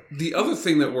 But the other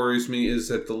thing that worries me is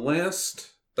that the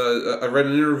last I read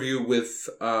an interview with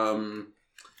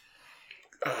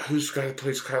who's the guy that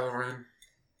plays Kylo Ren?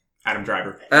 Adam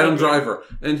Driver.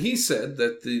 And he said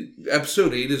that the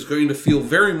episode 8 is going to feel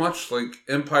very much like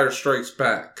Empire Strikes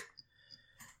Back.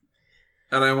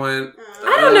 And I went...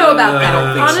 I don't know about that.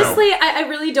 Honestly, so. I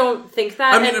really don't think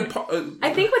that. I mean...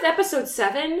 I think with episode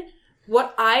 7,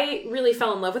 what I really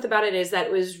fell in love with about it is that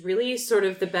it was really sort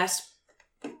of the best,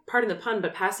 pardon the pun,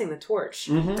 but passing the torch.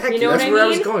 Mm-hmm. You know what I mean? That's where I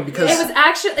was going, because... It was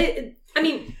actually...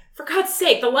 for God's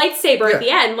sake, the lightsaber at the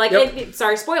end,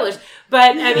 sorry, spoilers,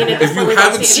 but I mean, if you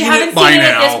haven't seen it by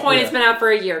now, at this point, it's been out for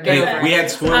a year. We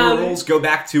had spoiler rules. Go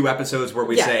back 2 episodes where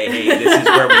we say, hey, this is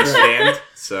where we stand.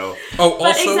 So,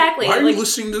 also, why are you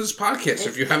listening to this podcast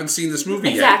if you haven't seen this movie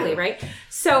yet? Exactly, right?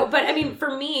 So, but I mean,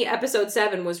 for me, episode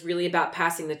 7 was really about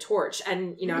passing the torch.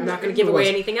 And, I'm not going to give away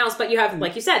anything else, but you have,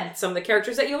 like you said, some of the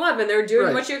characters that you love, and they're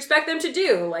doing what you expect them to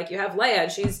do. Like, you have Leia,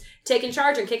 and she's taking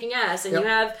charge and kicking ass. And you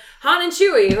have Han and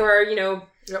Chewie, who are,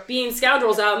 being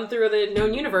scoundrels out through the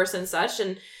known universe and such.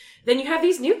 And then you have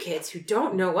these new kids who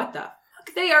don't know what the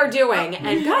fuck they are doing.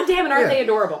 And goddamn it, aren't they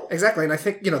adorable? Exactly. And I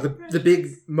think, the big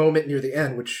moment near the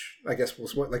end, which I guess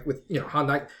was what, like with, Han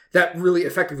Knight, that really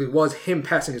effectively was him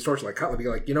passing his torch, like Cutler be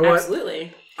like, you know what?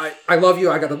 Absolutely. I love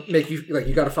you. I got to make you, like,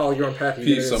 you got to follow your own path.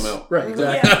 Peace somehow. Right,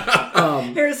 exactly.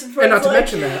 Harrison Ford. And not to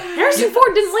mention that. Harrison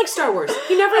Ford didn't like Star Wars.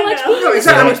 He never liked being in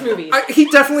Star Wars movies. He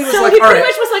definitely was so like, he pretty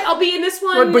much was like, I'll be in this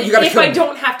one but you gotta if I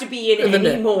don't have to be in it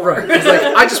anymore. Right. It's like,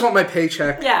 I just want my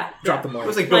paycheck. Drop the money. It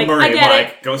was like Bill Murray in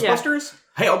like Ghostbusters.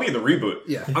 Hey, I'll be in the reboot.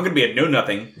 Yeah. I'm going to be a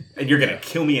know-nothing, and you're going to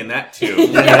kill me in that, too.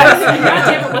 God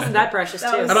damn, it wasn't that precious, too.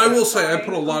 And I will say, I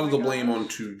put a lot of the blame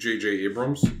onto J.J.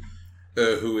 Abrams,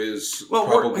 who is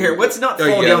probably... let's not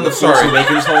fall down the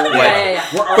filmmaker's hole.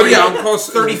 We're already on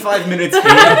 35 minutes in,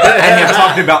 and have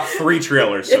talked about 3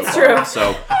 trailers so far. True.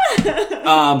 So,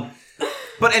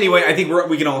 but anyway, I think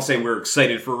we can all say we're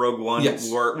excited for Rogue One.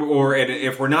 Yes. Or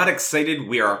if we're not excited,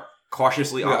 we are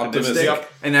cautiously optimistic.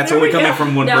 And that's only coming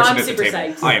from one person at the table.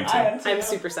 Psyched. I am too. I'm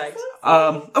super psyched.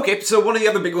 Okay, so one of the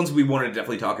other big ones we wanted to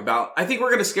definitely talk about. I think we're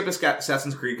going to skip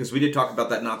Assassin's Creed because we did talk about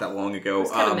that not that long ago.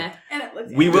 It's kind of meh. And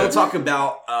it we will talk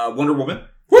about Wonder Woman.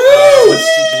 Woo!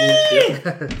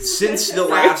 Since the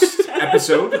last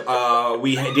episode,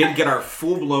 we did get our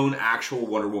full-blown actual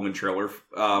Wonder Woman trailer,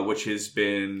 which has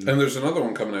been... And there's another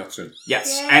one coming out soon.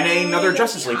 Yes, and another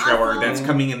Justice League trailer that's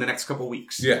coming in the next couple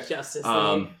weeks. Yeah. Justice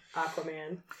League.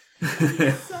 Aquaman.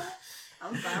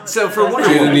 So for Wonder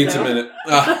Woman... Woman... needs a minute.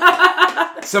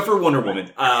 So for Wonder Woman...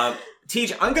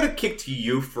 Teej, I'm going to kick to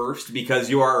you first because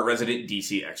you are a resident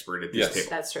DC expert at this table.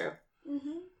 That's true.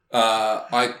 Mm-hmm.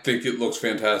 I think it looks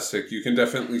fantastic. You can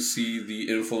definitely see the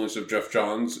influence of Jeff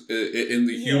Johns in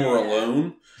the humor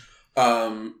alone.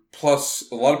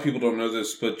 Plus, a lot of people don't know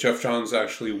this, but Jeff Johns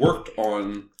actually worked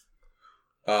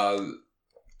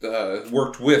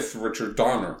with Richard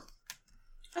Donner.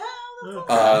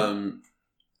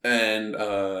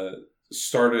 And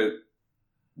started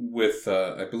with,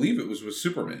 I believe it was with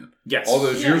Superman. Yes. All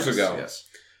those years ago. Yes.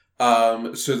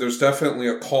 So there's definitely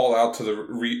a call out to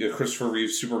the Christopher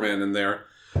Reeve Superman in there.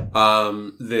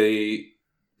 They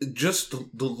just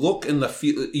the look and the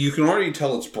feel. You can already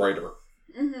tell it's brighter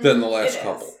than the last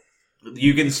couple.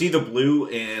 You can see the blue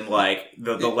in like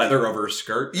the leather of her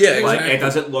skirt. Yeah, exactly. Like, it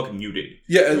doesn't look muted.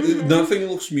 Yeah, nothing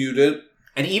looks muted.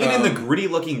 And even in the gritty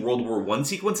looking World War I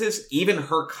sequences, even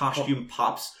her costume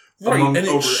pops over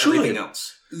everything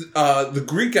else. The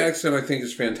Greek accent, I think,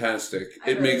 is fantastic.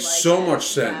 It makes so much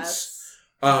sense.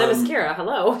 Themyscira,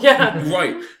 hello. Yeah.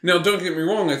 Right. Now, don't get me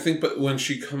wrong, I think but when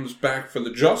she comes back for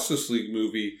the Justice League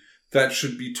movie, that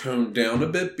should be toned down a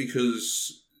bit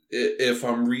because if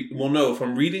I'm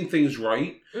reading things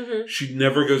right, she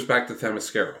never goes back to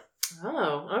Themyscira.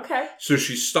 Oh, okay. So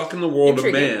she's stuck in the world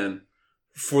of man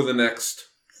for the next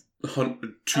 2,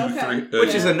 3...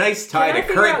 Which is a nice tie to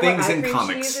current things in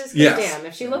comics. Yes. Damn,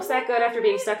 if she looks that good after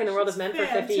being stuck in the world of men for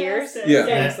 50 years... Yeah.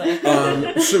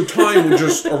 Seriously. So time will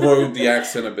just erode the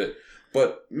accent a bit.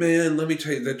 But, man, let me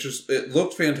tell you, it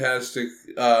looked fantastic.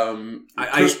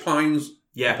 Chris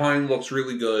Pine looks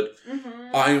really good.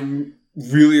 I'm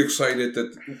really excited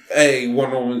that,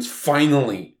 Wonder Woman's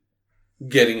finally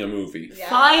getting a movie. Yes.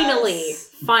 Finally.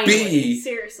 B,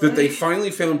 seriously. that they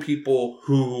finally found people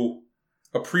who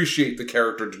appreciate the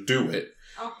character to do it.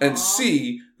 And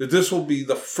C, that this will be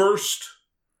the first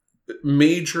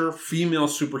major female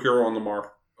superhero on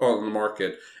the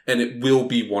market, and it will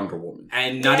be Wonder Woman.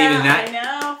 And not even that, I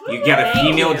know. you get a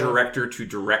female director to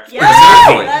direct. Yeah,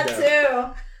 that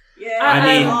too. Yeah,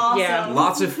 I mean, awesome.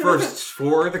 lots of firsts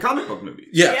for the comic book movies.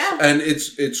 Yes, Yeah. and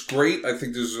it's great. I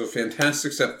think this is a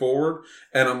fantastic step forward.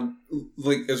 And I'm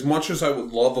like, as much as I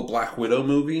would love a Black Widow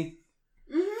movie,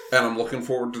 and I'm looking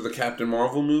forward to the Captain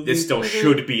Marvel movie, This still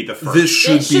should be the first. This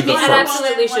should be the It first.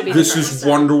 absolutely should be This the first. is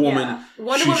Wonder Woman. Yeah.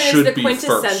 Wonder She Woman should is the be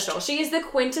quintessential. first. She is the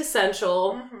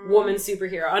quintessential woman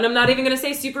superhero. And I'm not even going to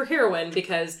say superheroine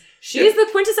because she is the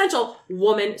quintessential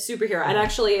woman superhero. And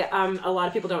actually, a lot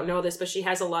of people don't know this, but she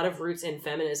has a lot of roots in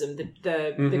feminism.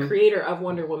 The creator of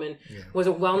Wonder Woman was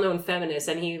a well-known feminist,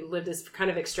 and he lived this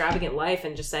kind of extravagant life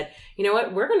and just said, you know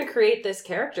what, we're going to create this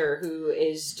character who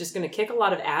is just going to kick a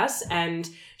lot of ass, and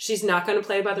she's not going to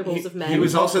play by the rules of men. He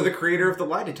was also the creator of the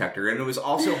lie detector, and it was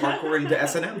also hardcore into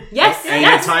S&M. Yes, And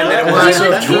yes. the time that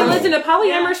it He was. lived in a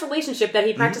polyamorous relationship that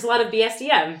he practiced a lot of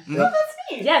BSDM. Oh, that's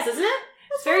neat. Yes, isn't it?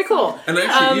 It's very cool. And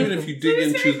actually, even if you dig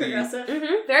into very the...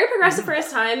 progressive. Very progressive for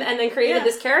his time, and then created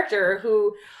this character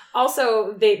who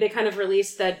also, they kind of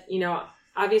released that, you know,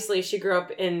 obviously she grew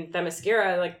up in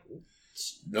Themyscira, like,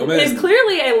 is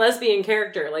clearly a lesbian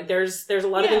character. Like, there's a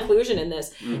lot of inclusion in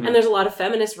this, and there's a lot of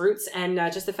feminist roots, and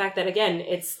just the fact that, again,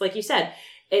 it's, like you said,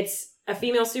 it's a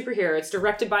female superhero, it's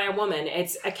directed by a woman,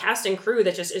 it's a cast and crew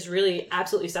that just is really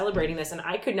absolutely celebrating this, and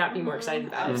I could not be more excited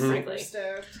about it, frankly.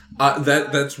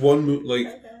 That's one like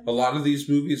a lot of these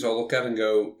movies I'll look at and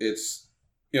go, it's,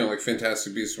 you know, like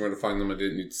Fantastic Beasts, where to find them. I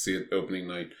didn't need to see it opening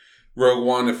night. Rogue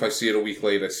One, if I see it a week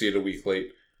late, I see it a week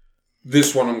late.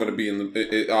 This one, I'm going to be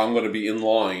I'm going to be in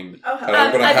line, and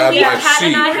I'm going to have my Kat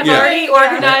seat. and I have already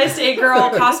organized a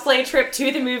girl cosplay trip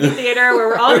to the movie theater where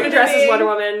we're all going to dress as Wonder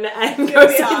Woman and go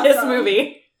see this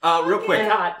movie. Real quick,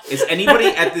 is anybody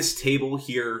at this table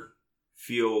here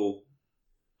feel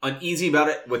uneasy about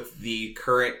it with the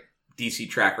current DC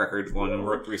track record on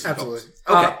recent films?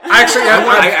 Absolutely. Okay.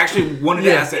 I actually wanted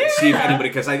to ask that, see if anybody,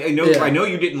 because I know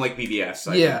you didn't like BBS.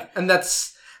 I think. And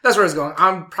that's where I was going.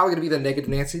 I'm probably going to be the negative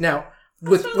Nancy. Now,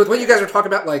 with what you guys are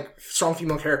talking about, like, strong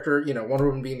female character, you know, Wonder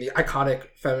Woman being the iconic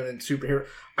feminine superhero,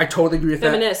 I totally agree with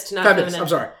Feminist, that. not Feminist, feminine. I'm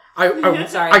sorry.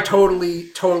 Sorry. I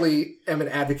totally am an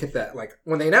advocate that, like,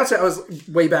 when they announced it, I was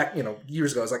way back, you know,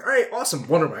 years ago, I was like, all right, awesome,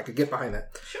 Wonder Woman, I could get behind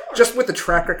that. Sure. Just with the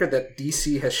track record that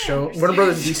DC has shown, Warner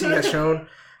Brothers DC has shown,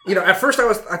 you know, at first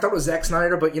I thought it was Zack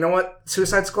Snyder, but you know what?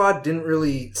 Suicide Squad didn't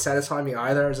really satisfy me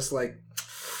either. I was just like,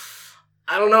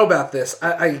 I don't know about this.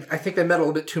 I think they met a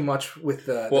little bit too much with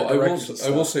the directors. I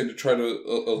will say, to try to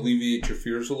alleviate your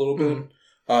fears a little bit,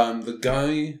 the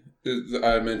guy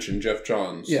I mentioned, Jeff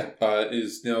Johns,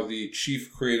 is now the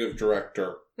chief creative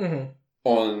director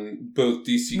on both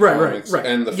DC Comics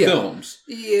and the films.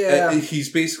 Yeah.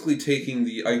 He's basically taking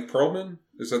the Ike Perlman.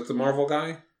 Is that the Marvel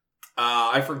guy?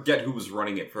 I forget who was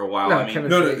running it for a while.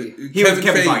 Kevin Feige. He was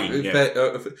Kevin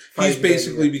Feige. He's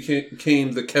basically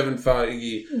became the Kevin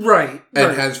Feige,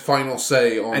 and has final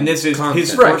say on. And this is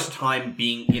his first time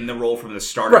being in the role from the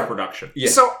start of production. Yeah.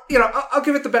 So I'll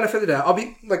give it the benefit of the doubt. I'll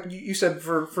be like you said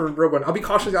for Rogue One. I'll be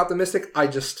cautiously optimistic. I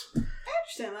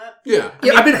understand that. Yeah.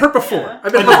 I've been hurt before.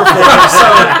 So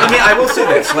I mean, I will say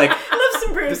this: like, I love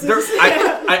some bruises.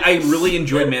 I really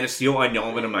enjoyed Man of Steel. I know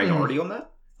I'm in a minority on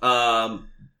that.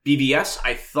 BBS,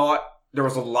 I thought there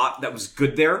was a lot that was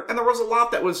good there, and there was a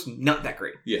lot that was not that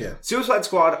great. Yeah. Suicide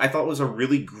Squad, I thought was a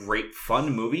really great,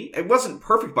 fun movie. It wasn't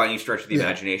perfect by any stretch of the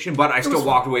imagination, but I still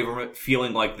walked away from it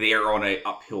feeling like they are on an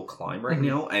uphill climb right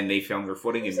now, and they found their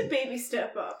footing. It's a baby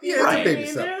step up. Yeah, right. it's a baby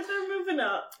step. They're moving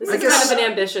up. This is kind of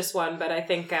an ambitious one, but I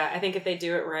think if they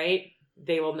do it right,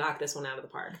 they will knock this one out of the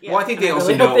park. Yeah. Well, I think they also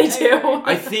really know. Hope they do.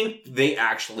 I think they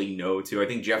actually know too. I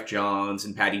think Jeff Johns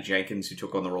and Patty Jenkins, who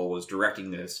took on the role as directing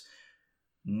this,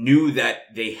 knew that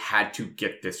they had to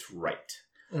get this right.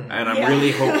 And I'm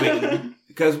really hoping,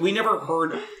 because we never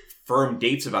heard firm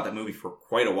dates about that movie for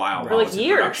quite a while. For like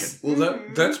years. Well,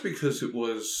 that's because it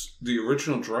was the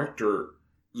original director.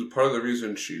 Part of the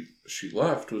reason she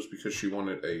left was because she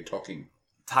wanted a talking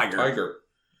tiger.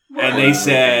 And they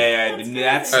said,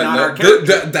 that's not our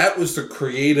character. That was the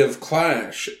creative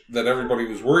clash that everybody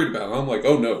was worried about. I'm like,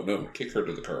 oh, no, kick her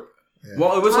to the curb. Yeah.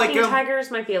 Well, it was talking like tigers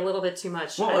might be a little bit too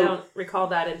much. I don't recall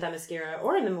that in Themyscira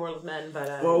or in The World of Men, but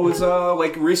well, it was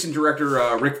like recent director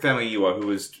Rick Famuyiwa, who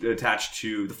was attached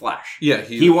to The Flash. Yeah,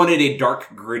 he wanted a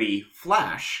dark, gritty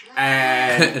Flash,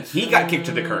 and he got kicked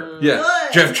to the curb. Yeah,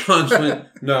 Jeff Johns went,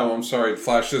 no, I'm sorry,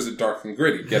 Flash isn't dark and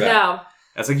gritty. Get out. No.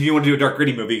 That's like, if you want to do a dark,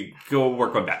 gritty movie, go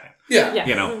work on Batman. Yeah.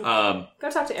 You know. Go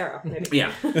talk to Arrow, maybe.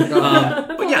 Yeah.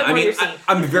 But yeah, I mean,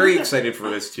 I'm very excited for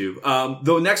this too.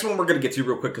 The next one we're going to get to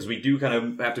real quick, because we do kind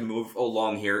of have to move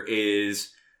along here,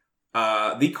 is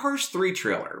the Cars 3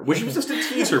 trailer, which was just a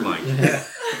teaser, mind you.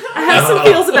 I have some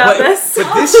feels about this.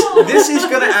 But this is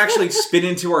going to actually spin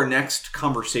into our next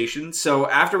conversation. So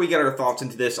after we get our thoughts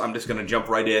into this, I'm just going to jump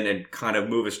right in and kind of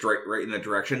move us right in that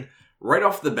direction. Right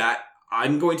off the bat,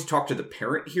 I'm going to talk to the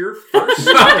parent here first.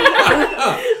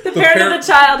 the parent of the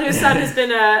child whose son has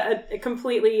been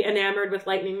completely enamored with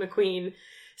Lightning McQueen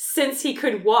since he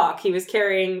could walk. He was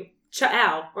carrying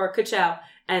Ka-Chow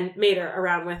and Mater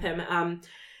around with him.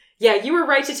 Yeah, you were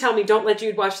right to tell me don't let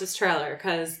Jude watch this trailer,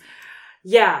 because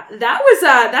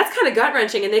that's kind of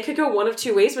gut-wrenching, and they could go one of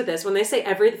two ways with this. When they say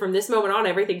from this moment on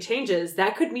everything changes,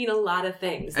 that could mean a lot of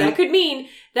things. That could mean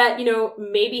that,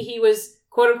 maybe he was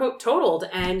quote-unquote totaled,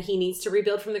 and he needs to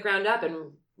rebuild from the ground up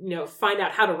and, find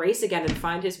out how to race again and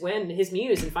find his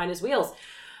muse, and find his wheels.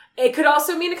 It could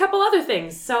also mean a couple other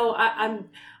things. So I'm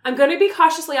going to be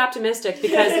cautiously optimistic,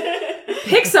 because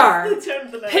Pixar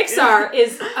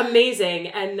is amazing,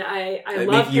 and I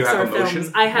love Pixar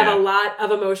films. I have a lot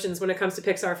of emotions when it comes to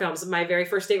Pixar films. My very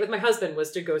first date with my husband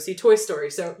was to go see Toy Story,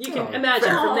 so you can imagine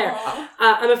from there.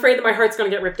 I'm afraid that my heart's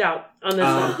going to get ripped out on this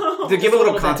one. To give a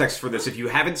little context for this, if you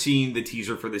haven't seen the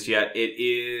teaser for this yet, it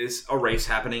is a race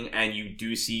happening, and you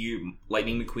do see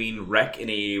Lightning McQueen wreck in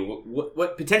a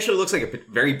what potentially looks like a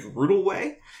very brutal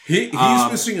way. He's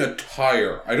missing a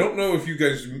tire. I don't know if you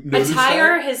guys noticed a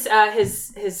tire. That.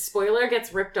 His spoiler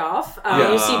gets ripped off.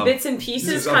 You see bits and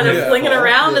pieces kind of flinging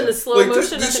around in the slow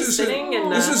motion of him spinning.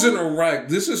 This isn't a wreck.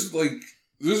 This is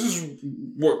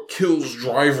what kills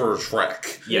drivers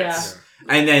wreck. Yes.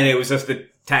 Yeah. And then it was just the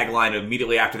tagline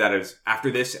immediately after that is,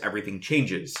 after this, everything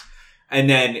changes. And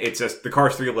then it's just the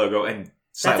Cars 3 logo and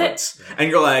silence. That's it. And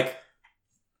you're like,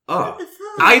 oh.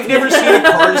 I've never seen a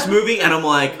Cars movie, and I'm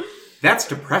like, that's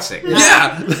depressing.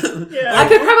 Yeah. I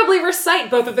could probably recite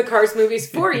both of the Cars movies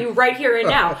for you right here and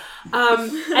now.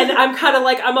 And I'm kind of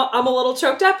like, I'm a little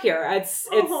choked up here. It's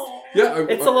a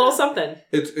little something.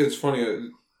 It's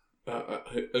funny.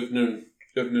 I've known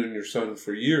your son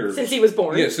for years. Since he was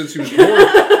born. Yeah, since he was born.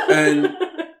 And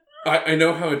I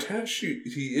know how attached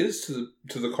he is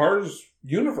to the Cars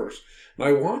universe. And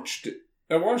I watched it.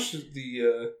 I watched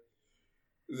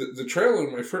the trailer,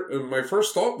 and my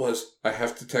first thought was, I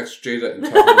have to text Jada and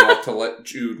tell her not to let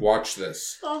Jude watch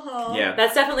this. Yeah,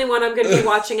 that's definitely one I'm going to be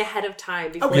watching ahead of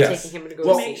time before taking him to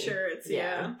go see. Make sure it's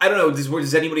I don't know.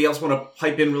 Does anybody else want to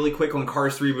pipe in really quick on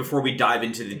Cars 3 before we dive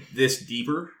into this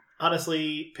deeper?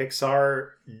 Honestly,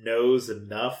 Pixar knows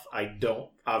enough. I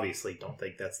obviously don't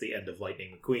think that's the end of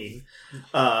Lightning McQueen.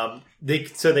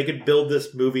 They could build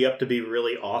this movie up to be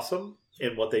really awesome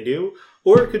in what they do,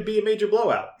 or it could be a major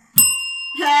blowout.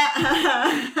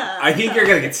 I think you're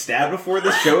gonna get stabbed before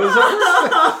this show is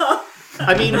over.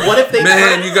 I mean, what if they...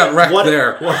 Man, you got wrecked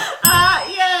there.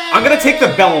 I'm gonna take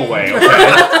the bell away, okay?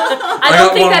 I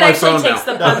don't think that actually takes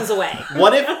the buns away.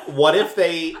 What if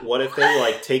they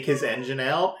like take his engine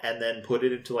out and then put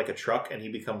it into like a truck and he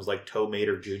becomes like Tow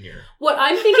Mater Jr.? What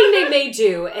I'm thinking they may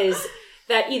do is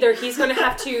that either he's going to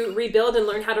have to rebuild and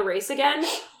learn how to race again,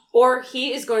 or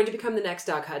he is going to become the next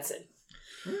Doc Hudson.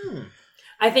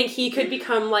 I think he could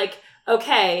become like,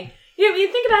 okay,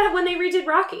 you think about it when they redid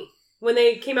Rocky, when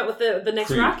they came out with the next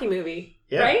Creed. Rocky movie.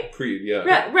 Yeah. Right? Creed,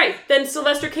 yeah. Right. Then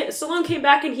Stallone came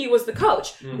back and he was the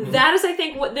coach. Mm-hmm. That is, I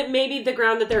think, that maybe the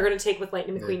ground that they're going to take with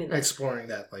Lightning McQueen in this. Exploring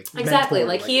that, exactly.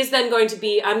 Like he's then going to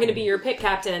be, I'm going to be your pit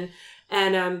captain,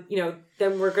 and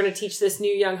then we're going to teach this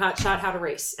new young hotshot how to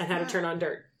race and how to turn on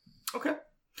dirt. Okay.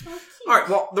 All right.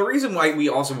 Well, the reason why we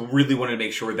also really wanted to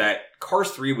make sure that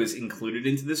Cars 3 was included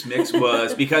into this mix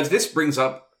was because this brings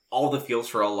up all the feels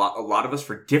for a lot of us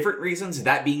for different reasons.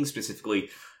 That being specifically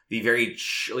the very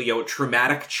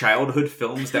traumatic childhood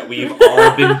films that we've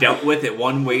all been dealt with in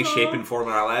one way, shape, and form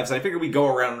in our lives. And I figured we'd go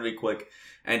around really quick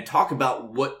and talk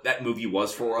about what that movie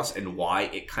was for us and why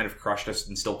it kind of crushed us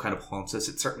and still kind of haunts us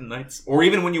at certain nights. Or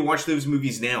even when you watch those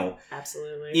movies now.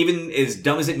 Absolutely. Even as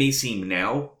dumb as it may seem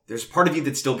now, there's part of you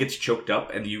that still gets choked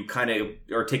up and you kind of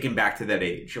are taken back to that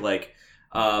age. Like,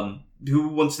 who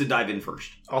wants to dive in first?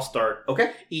 I'll start.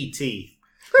 Okay. E.T.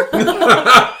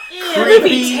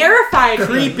 Creepy, terrified.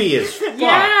 Creepy as fuck.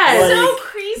 Yeah, so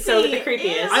creepy. So the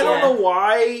creepiest. I don't know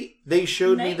why they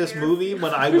showed me this movie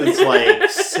when I was like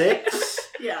 6.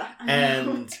 Yeah.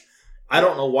 And I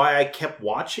don't know why I kept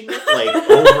watching it like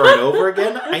over and over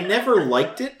again. I never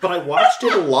liked it, but I watched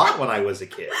it a lot when I was a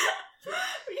kid.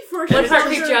 What part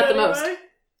creeped you out the most?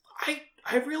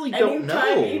 I really don't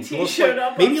know.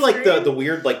 Up maybe like the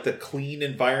weird, like the clean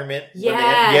environment.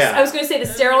 Yes. I was going to say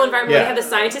the sterile environment where they had the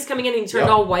scientists coming in and he turned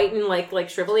all white and like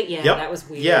shrivelly. Yeah, that was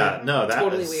weird. Yeah, no, that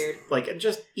totally was weird. Like,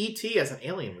 just E.T. as an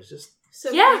alien was just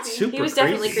super he was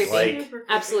definitely creepy. Like,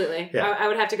 absolutely. Yeah. I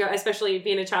would have to go, especially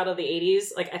being a child of the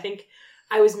 80s. Like, I think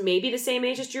I was maybe the same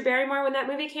age as Drew Barrymore when that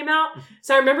movie came out.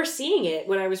 So I remember seeing it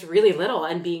when I was really little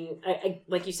and being,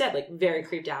 like you said, like very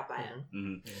creeped out by it.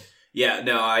 Mm-hmm. Yeah,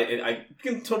 no, I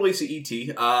can totally see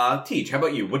E.T. Teach, how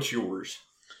about you? What's yours?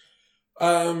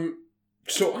 So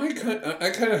I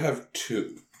kind of have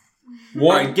two. One,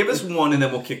 all right, give us one, and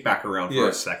then we'll kick back around for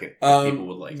a second. People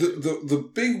would like the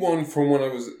big one from when I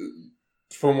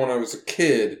was a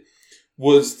kid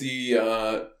was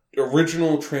the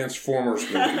original Transformers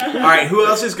movie. All right, who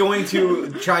else is going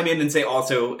to chime in and say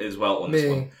also as well on this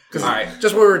one? All right,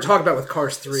 just what we were talking about with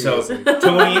Cars 3. So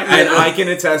Tony and I can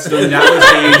attest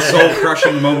that was a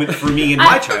soul-crushing moment for me in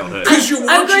my childhood.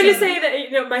 I'm going to say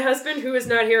that my husband, who is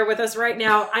not here with us right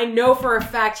now, I know for a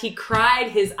fact he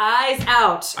cried his eyes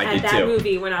out at that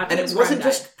movie when Optimus Prime and it wasn't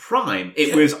just Prime;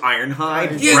 it was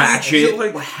Ironhide, Ratchet,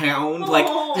 Hound,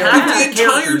 the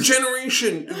entire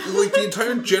generation, like the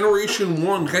entire Generation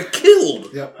 1 got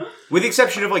killed. Yep. With the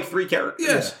exception of 3 characters.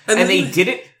 Yes. And they did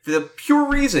it for the pure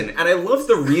reason, and I love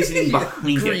the reasoning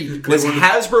behind it. Was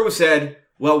Hasbro said,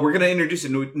 well, we're going to introduce a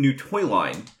new toy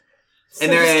line. So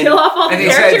and then kill off all the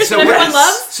characters that everyone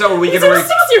loves? So we got to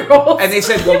 6-year-olds. And they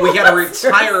said, well, we got to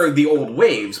retire the old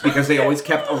waves, because they always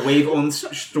kept a wave on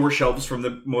store shelves from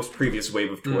the most previous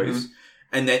wave of toys. Mm-hmm.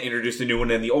 And then introduced a new one,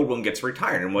 and the old one gets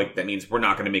retired. And that means we're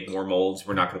not going to make more molds.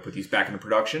 We're not going to put these back into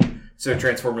production. So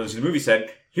Transformers, the movie,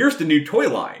 said, here's the new toy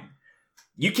line.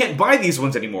 You can't buy these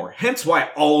ones anymore. Hence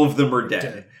why all of them are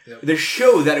dead. Yep. The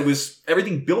show that it was,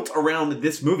 everything built around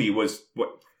this movie was,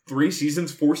 4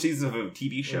 seasons of a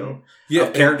TV show? Mm-hmm.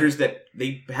 Of characters that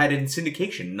they had in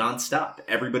syndication nonstop.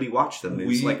 Everybody watched them. It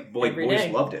was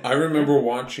boys loved it. I remember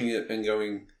watching it and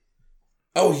going,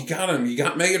 oh, he got him. He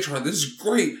got Megatron. This is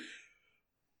great.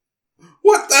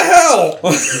 What the hell?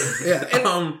 Yeah.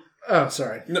 Oh,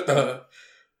 sorry.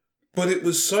 But it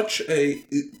was such a...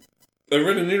 I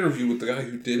read an interview with the guy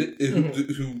who did it,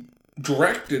 who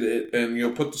directed it,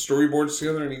 and put the storyboards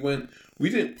together, and he went, we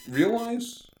didn't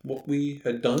realize what we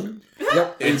had done.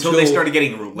 Yep. Until they started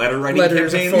getting letter writing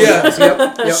campaigns.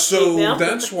 Yeah. Yep. So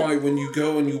that's why when you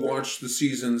go and you watch the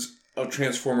seasons of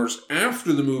Transformers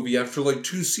after the movie, after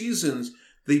 2 seasons,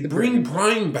 they bring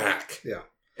Prime back. Yeah.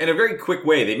 In a very quick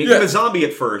way. They make him a zombie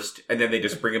at first, and then they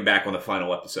just bring him back on the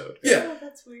final episode. Yeah. Oh,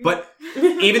 that's weird. But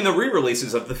even the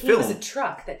re-releases of the film... He was a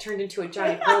truck that turned into a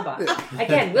giant robot.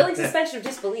 Again, willing suspension of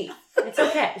disbelief. It's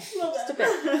okay. Just a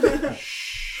bit.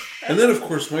 And then, of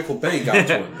course, Michael Bay got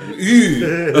to him.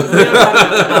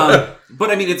 But,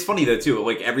 I mean, it's funny, though, too.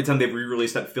 Every time they've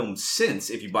re-released that film since,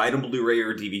 if you buy it on Blu-ray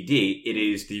or DVD, it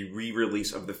is the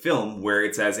re-release of the film where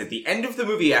it says, at the end of the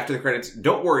movie, after the credits,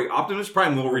 don't worry, Optimus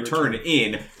Prime will return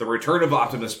in The Return of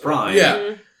Optimus Prime.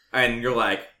 Yeah. And you're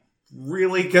like,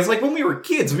 really? Because, when we were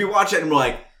kids, we watch it and we're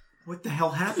like, what the hell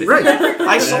happened? Right.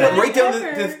 I saw it right down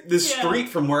the street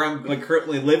from where I'm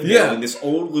currently live now in this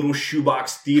old little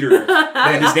shoebox theater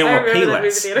that is now a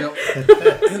Payless.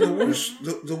 And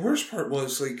the worst part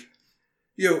was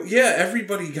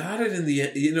everybody got it in the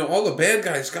end. All the bad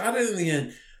guys got it in the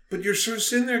end, but you're sort of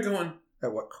sitting there going,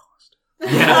 at what cost?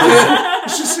 Yeah.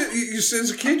 It's just,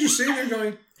 as a kid, you're sitting there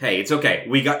going, Hey, it's okay.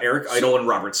 We got Eric Idle and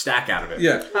Robert Stack out of it.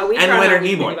 Yeah. And Leonard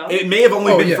Nimoy. It may have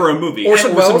only been for a movie.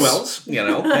 Orson Welles. You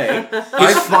know, hey.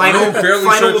 His final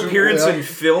appearance in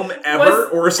film ever,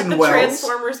 Orson Welles.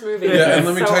 Transformers movie. Yeah, and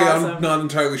let me tell you, I'm not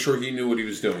entirely sure he knew what he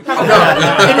was doing. In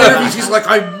interviews, he's like,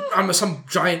 I'm some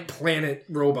giant planet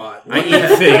robot. I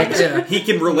eat things. He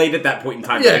can relate at that point in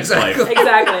time in his life.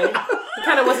 Exactly. He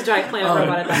kind of was a giant planet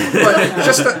robot at that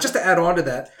point. But just to add on to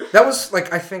that was,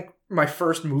 like, I think my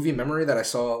first movie memory that I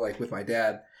saw, like, with my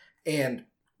dad. And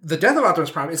the death of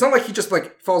Optimus Prime, it's not like he just,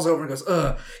 like, falls over and goes,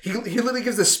 ugh. He literally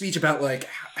gives this speech about, like,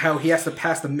 how he has to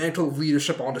pass the mantle of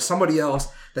leadership on to somebody else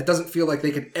that doesn't feel like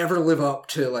they could ever live up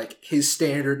to, like, his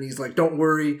standard. And he's like, don't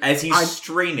worry. As he's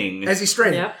straining.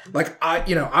 Yeah. Like, I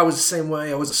was the same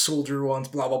way. I was a soldier once,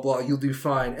 blah, blah, blah. You'll do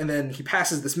fine. And then he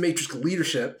passes this matrix of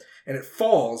leadership and it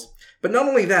falls. But not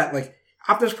only that, like,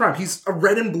 Optimus Prime, he's a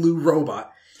red and blue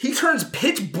robot. He turns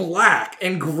pitch black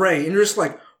and gray, and you're just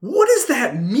like, what does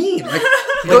that mean? Like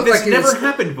this never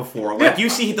happened before. Like, you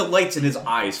see the lights in his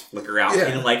eyes flicker out,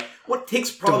 and like, what takes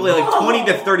probably like 20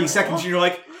 to 30 seconds, you're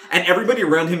like, and everybody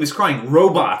around him is crying.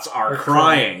 Robots are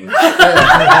crying.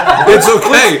 It's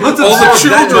okay. All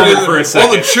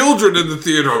the children in the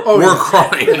theater were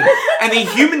crying. And the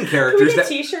human characters that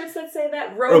t-shirts that say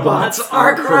that robots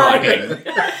are crying.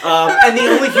 And the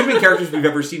only human characters we've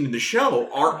ever seen in the show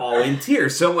are all in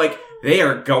tears. So like, they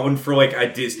are going for like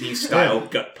a Disney style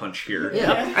gut punch here.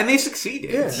 Yeah. And they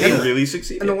succeeded. Yeah. They really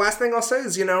succeeded. And the last thing I'll say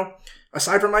is,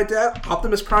 aside from my dad,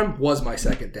 Optimus Prime was my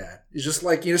second dad. It's just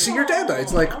like, see your dad die.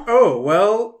 It's like, oh,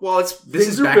 well. Well, this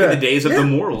is back in the days of the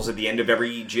morals at the end of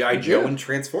every G.I. Joe and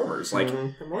Transformers. Like,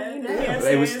 the more you know.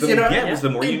 It was the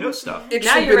more you know stuff.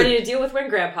 Now you're ready to deal with when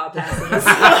Grandpa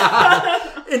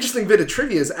passes. Interesting bit of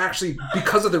trivia is actually,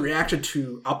 because of the reaction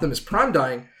to Optimus Prime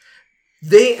dying,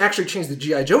 they actually changed the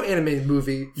G.I. Joe animated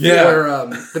movie where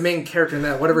the main character in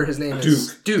that, whatever his name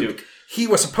is, Duke. He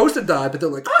was supposed to die, but they're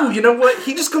like, oh, you know what?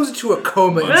 He just goes into a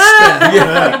coma instead.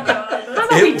 How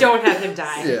about we don't have him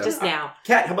die just now?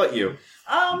 Kat, how about you?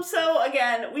 So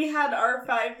again, we had our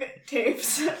 5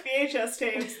 tapes, VHS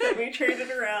tapes that we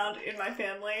traded around in my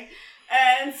family.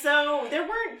 And so there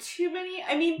weren't too many.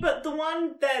 I mean, but the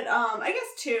one that, I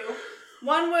guess 2.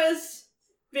 One was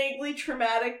vaguely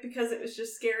traumatic because it was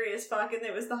just scary as fuck, and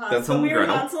it was the Hansel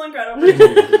and Gretel.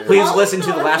 Please listen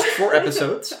to the last 4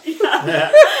 episodes.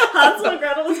 Hansel and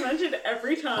Gretel is mentioned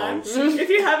every time. If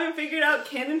you haven't figured out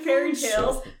canon fairy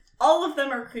tales, all of them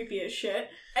are creepy as shit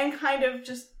and kind of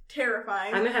just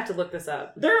terrifying. I'm gonna have to look this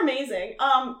up. They're amazing.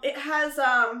 It has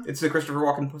it's the Christopher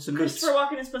Walken Puss in Boots. Christopher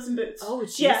Walken is Puss in Boots. Oh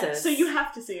Jesus! Yeah, so you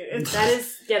have to see it.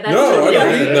 That's I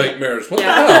don't need nightmares. What the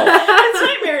hell? It's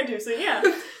nightmare-inducing. Yeah.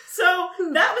 So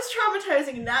that was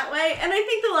traumatizing in that way, and I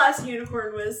think The Last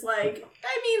Unicorn was like,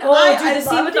 I the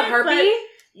scene with the harpy.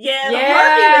 The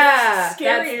harpy was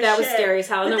scary as that was shit. scary as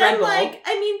hell in but the then, Red Bull.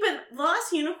 But The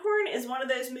Last Unicorn is one of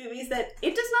those movies that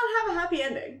it does not have a happy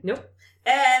ending. Nope.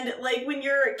 And like when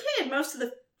you're a kid, most of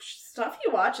the stuff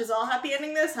you watch is all happy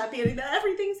ending this, happy ending that,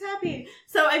 everything's happy.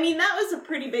 So that was a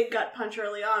pretty big gut punch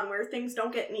early on where things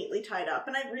don't get neatly tied up,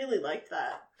 and I really liked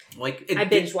that. I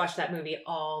binge watch that movie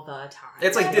all the time.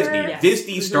 It's like Disney. Yes.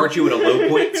 Disney starts you at a low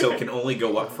point, so it can only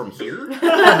go up from here. Like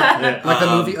the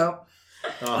movie Up.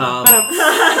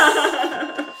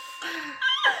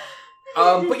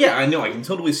 But yeah, I know I can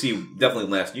totally see definitely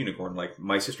Last Unicorn. Like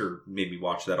my sister made me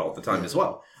watch that all the time as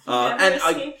well.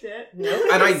 Escaped it.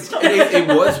 It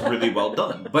was really well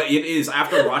done. But it is,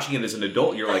 after watching it as an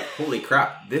adult, you're like, holy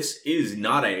crap, this is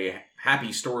not a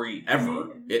happy story ever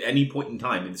at any point in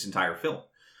time in this entire film.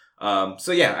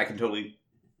 So yeah, I can totally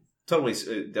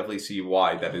definitely see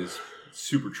why that is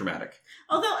super traumatic.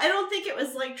 Although I don't think it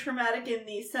was like traumatic in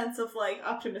the sense of like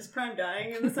Optimus Prime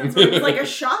dying, in the sense where it was like a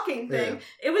shocking thing.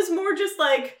 Yeah. It was more just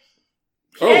like,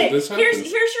 hey, here's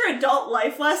your adult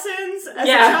life lessons as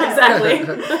a child. Exactly.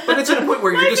 But it's at a point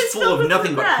where you're just full of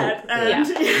nothing but hope.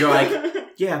 You're like,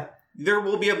 yeah, there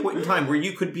will be a point in time where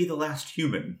you could be the last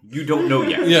human. You don't know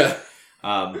yet. Yeah.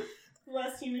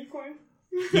 Last unicorn.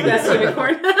 Last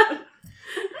unicorn.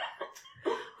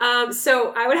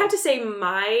 So I would have to say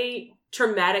my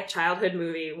traumatic childhood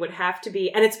movie would have to be,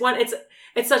 and it's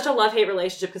such a love-hate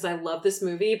relationship because I love this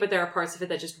movie, but there are parts of it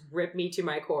that just rip me to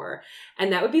my core,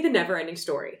 and that would be The Never-Ending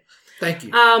Story. Thank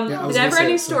you. The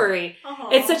Never-Ending Story. Uh-huh.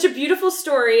 It's such a beautiful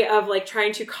story of like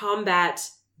trying to combat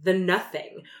the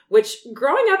nothing, which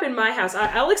growing up in my house,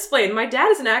 I'll explain. My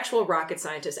dad is an actual rocket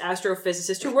scientist,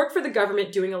 astrophysicist who worked for the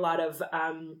government doing a lot of,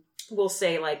 we'll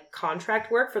say like contract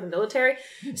work for the military.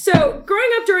 So growing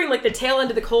up during like the tail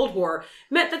end of the Cold War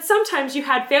meant that sometimes you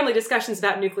had family discussions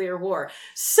about nuclear war.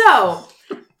 So,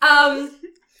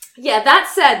 Yeah,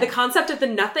 that said, the concept of the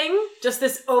nothing, just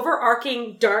this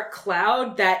overarching dark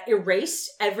cloud that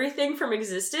erased everything from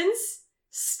existence,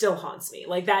 still haunts me.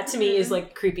 Like, that to me is,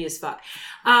 like, creepy as fuck.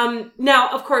 Now,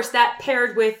 of course, that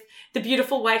paired with the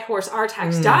beautiful white horse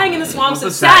Artax dying in the swamps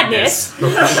of sadness.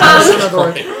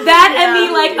 That and me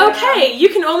like, okay, you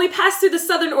can only pass through the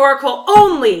Southern Oracle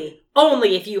only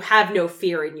if you have no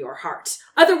fear in your heart.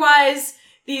 Otherwise,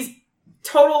 these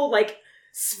total, like,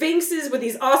 sphinxes with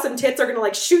these awesome tits are gonna,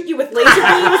 like, shoot you with laser beams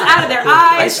out of their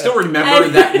eyes. I still remember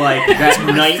that, like, that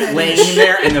knight laying in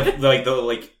there and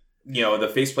the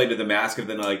faceplate of the mask of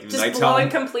the, like, just knight's blowing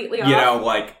helm, completely off. you know,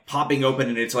 like, popping open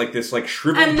and it's like this, like,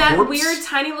 shriveled and that corpse. weird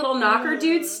tiny little knocker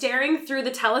dude staring through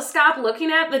the telescope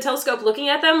looking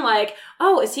at them like,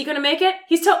 oh, is he gonna make it?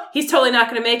 He's totally not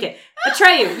gonna make it.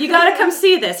 Atreyu, you gotta come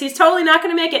see this. He's totally not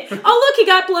gonna make it. Oh, look, he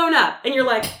got blown up. And you're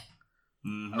like,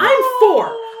 I'm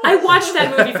 4. I watched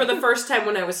that movie for the first time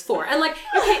when I was 4. And, like,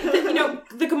 okay,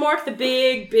 the Gamork, the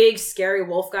big, scary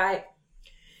wolf guy,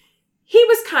 he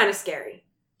was kind of scary.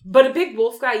 But a big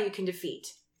wolf guy you can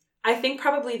defeat. I think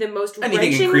probably the most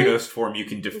anything in Kratos form you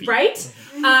can defeat. Right?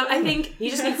 I think you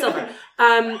just need silver.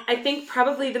 I think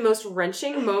probably the most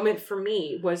wrenching moment for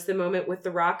me was the moment with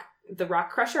the rock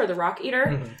crusher or the rock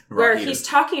eater, where he's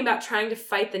talking about trying to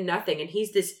fight the nothing, and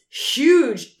he's this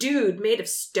huge dude made of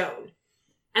stone.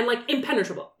 And, like,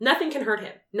 impenetrable. Nothing can hurt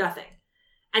him. Nothing.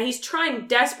 And he's trying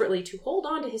desperately to hold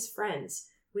on to his friends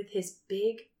with his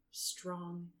big,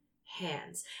 strong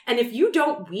hands. And if you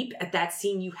don't weep at that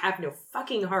scene, you have no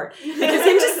fucking heart. Because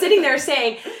him just sitting there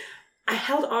saying, I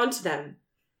held on to them.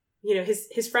 You know,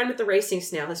 his friend with the racing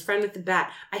snail, his friend with the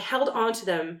bat. I held on to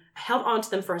them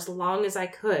for as long as I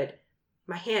could.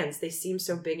 My hands, they seem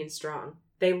so big and strong.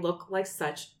 They look like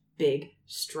such big,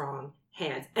 strong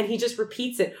hands. And he just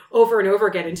repeats it over and over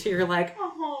again until you're like,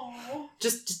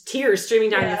 just tears streaming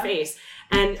down your face.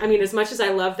 And I mean, as much as I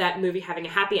love that movie having a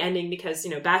happy ending because,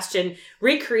 you know, Bastian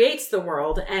recreates the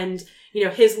world and, you know,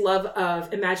 his love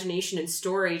of imagination and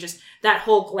story, just that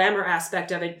whole glamour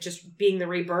aspect of it, just being the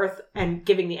rebirth and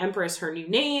giving the Empress her new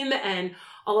name and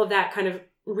all of that kind of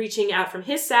reaching out from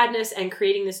his sadness and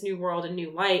creating this new world and new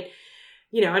light.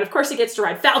 You know, and of course he gets to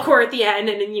ride Falcor at the end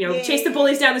and you know, chase the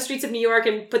bullies down the streets of New York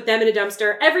and put them in a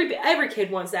dumpster. Every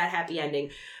kid wants that happy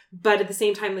ending. But at the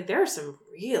same time, like, there are some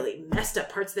really messed up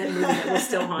parts of that movie that will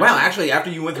still haunt Wow, me. actually, after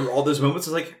you went through all those moments,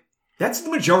 it's like, that's the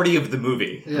majority of the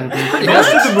movie. Yeah.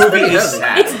 Most of the movie is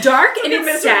sad. It's dark and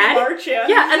it's sad. March,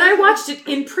 yeah, and I watched it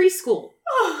in preschool.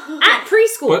 At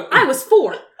preschool. I was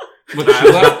 4. But she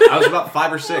left, I was about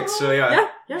 5 or 6, so yeah.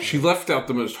 She left out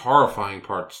the most horrifying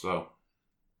parts, though.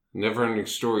 Never-ending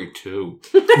Story 2.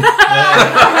 We don't talk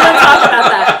about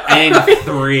that. And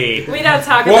 3. We don't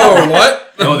talk about that. Whoa, what?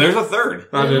 No, there's a 3rd.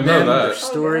 I didn't know that.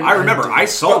 Story. I remember, I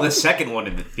saw the 2nd one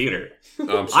in the theater.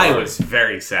 I'm sorry. I was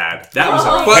very sad. That was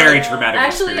a very traumatic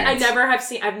Actually,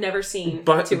 experience. I've never seen.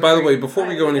 By the way, before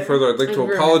we go any further, I'd like to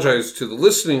apologize to the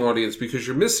listening audience because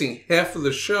you're missing half of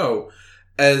the show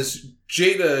as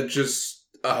Jada just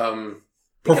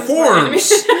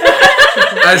performs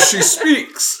as she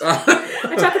speaks.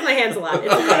 I talk with my hands a lot.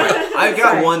 I've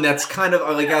got one that's kind of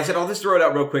like I said. I'll just throw it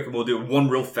out real quick, and we'll do one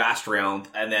real fast round,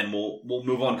 and then we'll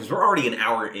move on because we're already an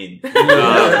hour in.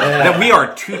 That we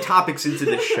are 2 topics into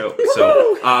this show,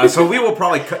 so we will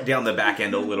probably cut down the back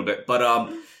end a little bit. But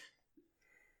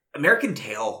American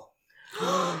Tail.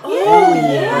 Oh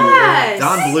yes,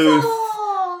 Don Bluth.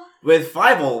 With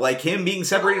Fievel, like him being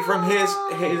separated from his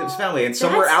family and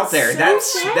somewhere out there. So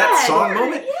that song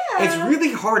moment, Yeah. it's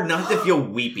really hard not to feel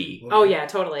weepy. Oh yeah,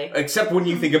 totally. Except when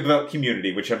you think about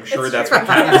Community, which I'm sure that's what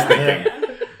Kat was thinking.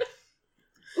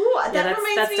 Ooh, that that's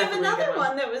reminds me of definitely a another good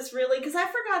one that was really, because I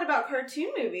forgot about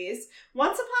cartoon movies.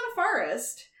 Once Upon a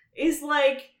Forest is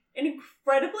like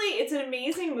it's an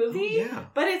amazing movie,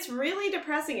 but it's really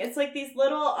depressing. It's like these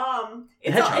little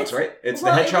hedgehogs, right? It's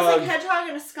the hedgehog. It's like a hedgehog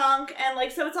and a skunk, and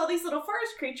like so it's all these little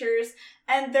forest creatures,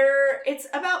 and it's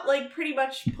about like pretty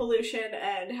much pollution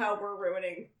and how we're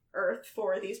ruining Earth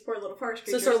for these poor little forest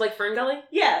creatures. So sort of like Ferngully?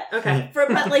 Yeah. Okay. But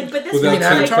this Without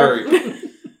one's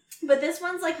Tim but this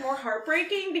one's like more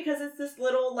heartbreaking because it's this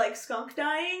little like skunk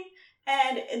dying.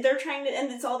 And they're trying to,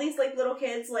 and it's all these like little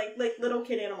kids, like little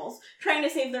kid animals, trying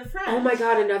to save their friend. Oh my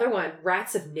god, another one.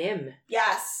 Rats of Nim.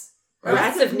 Yes.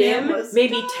 Rats of Nim made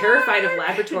me terrified of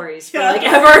laboratories for like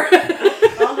Yeah.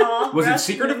 ever. Was it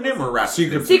Secret of Nim or Rats?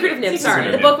 Secret of Nim, sorry.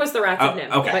 of The Nim. book was The Rats of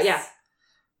Nim. Okay. But yeah.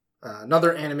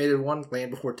 Another animated one,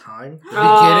 Land Before Time. Oh,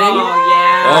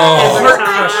 yeah. Oh. Every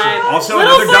time. Also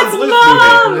Little another Don Fred's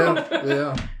Bluth movie.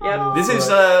 Yeah. Yep. This is,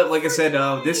 like I said,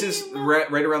 this is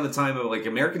right around the time of like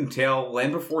American Tail,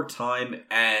 Land Before Time,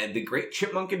 and The Great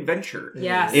Chipmunk Adventure.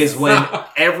 Yes. Is when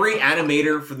every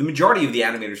animator, for the majority of the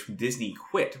animators from Disney,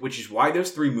 quit, which is why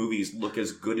those three movies look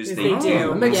as good as they do.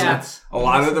 That makes sense. A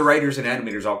lot of the writers and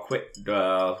animators all quit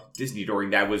Disney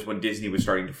during that was when Disney was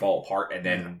starting to fall apart, and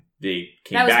then they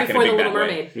came back in a big bad way. That was before The Little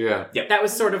Mermaid. Yeah. Yep. That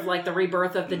was sort of like the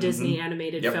rebirth of the Disney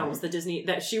animated films.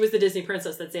 She was the Disney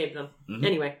princess that saved them.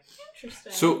 Anyway.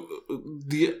 Interesting. So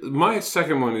my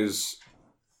second one is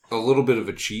a little bit of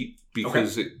a cheat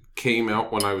because it came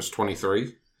out when I was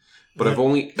 23. But I've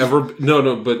only ever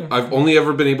I've only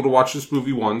ever been able to watch this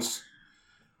movie once.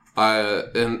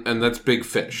 And that's Big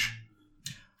Fish.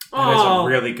 That is a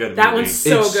really good movie. That one's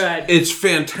so good. It's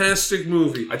fantastic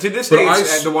movie. To this day,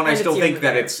 it's the one I still think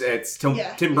that it's Tim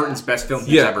Burton's best film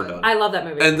he's ever done. I love that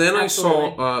movie. And then I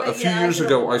saw, a few years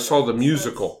ago, I saw the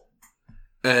musical.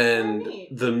 And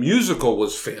the musical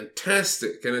was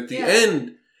fantastic. And at the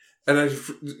end, and it'd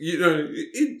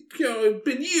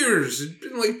been years. It'd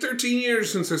been like 13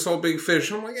 years since I saw Big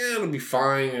Fish. I'm like, it'll be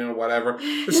fine, whatever.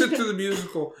 I sit through the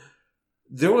musical.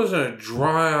 There was a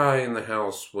dry eye in the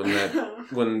house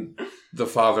when the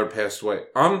father passed away.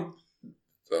 I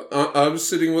was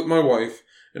sitting with my wife,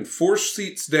 and 4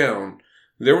 seats down,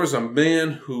 there was a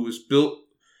man who was built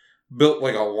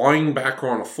like a linebacker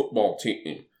on a football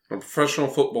team, a professional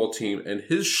football team, and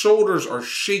his shoulders are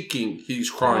shaking. He's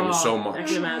crying so much. I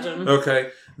can imagine.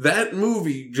 Okay, that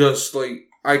movie just like.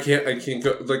 I can't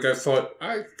go, like I thought,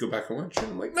 I could go back and watch it.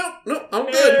 I'm like, no, I'm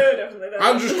good. Definitely not.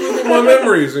 I'll just Google my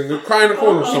memories and go cry in a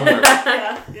corner somewhere.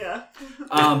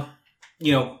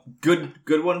 Yeah.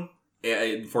 Good one. Yeah,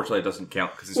 unfortunately, it doesn't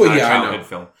count because it's not a childhood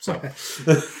film. So.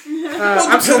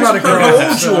 I'm still not a girl. How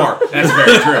old you are. That's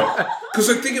very true. Because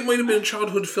I think it might have been a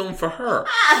childhood film for her.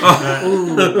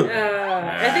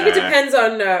 I think it depends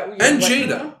on... and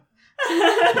Jada.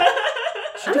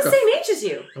 I'm the same age as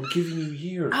you. I'm giving you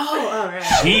years. Oh, all right.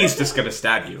 She's just going to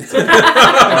stab you.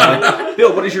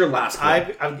 Bill, what is your last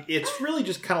one? It's really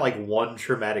just kind of like one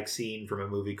traumatic scene from a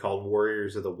movie called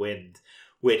Warriors of the Wind,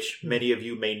 which many of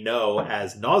you may know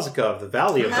as Nausicaa of the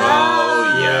Valley of Wind.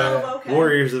 Oh, yeah. Okay.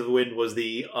 Warriors of the Wind was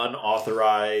the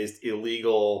unauthorized,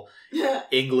 illegal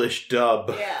English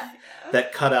dub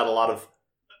that cut out a lot of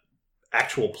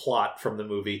actual plot from the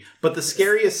movie. But the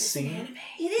scariest scene...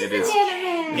 It is an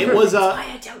anime. It was That's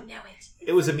why I don't know it.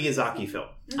 It was a Miyazaki film.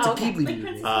 It's a Ghibli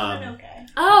movie.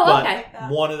 But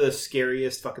one of the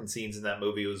scariest fucking scenes in that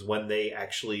movie was when they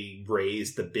actually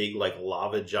raised the big like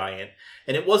lava giant,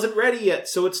 and it wasn't ready yet,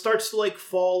 so it starts to like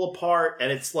fall apart,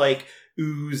 and it's like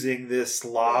oozing this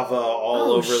lava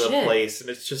all over the place, and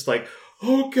it's just like,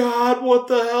 oh god, what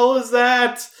the hell is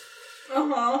that?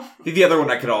 The other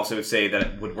one I could also say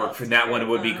that would work for that one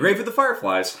would be Grave of the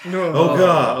Fireflies. Oh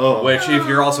god. Which, if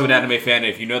you're also an anime fan,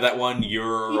 if you know that one,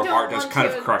 your heart is kind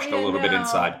of crushed a little bit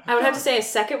inside. I would have to say a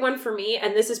second one for me,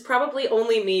 and this is probably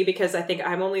only me because I think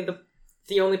I'm only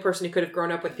the only person who could have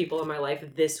grown up with people in my life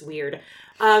this weird.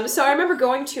 So I remember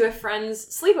going to a friend's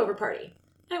sleepover party.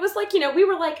 And it was like, we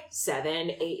were like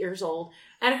 7, 8 years old.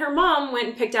 And her mom went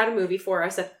and picked out a movie for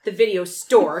us at the video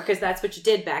store, because that's what you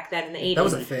did back then in the 80s. That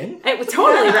was a thing? It was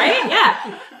totally, right?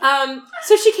 Yeah.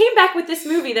 So she came back with this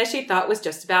movie that she thought was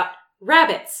just about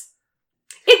rabbits.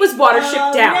 It was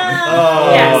Watership Down.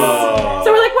 No. Yes.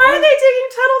 So we're like, why are they digging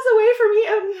tunnels away from me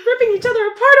and ripping each other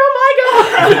apart? Oh my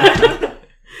god!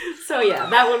 So yeah,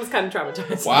 that one was kind of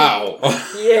traumatizing. Wow.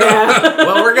 Yeah.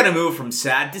 Well, we're going to move from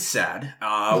sad to sad.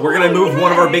 We're going to move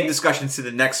one of our big discussions to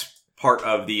the next part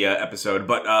of the episode.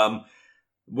 But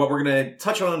what we're going to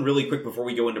touch on really quick before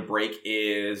we go into break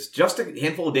is just a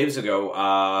handful of days ago,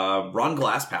 Ron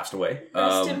Glass passed away.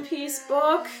 Rest in peace,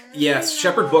 Book. Yes,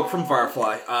 Shepherd Book from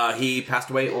Firefly. He passed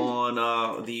away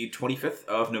on the 25th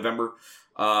of November.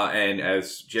 And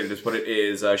as Janet has put it,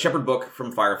 is Shepherd Book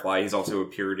from Firefly. He's also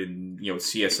appeared in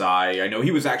CSI. I know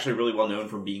he was actually really well known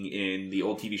from being in the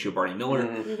old TV show Barney Miller.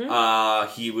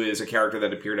 Mm-hmm. He was a character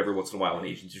that appeared every once in a while in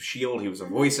Agents of S.H.I.E.L.D. He was a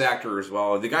voice actor as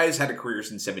well. The guy has had a career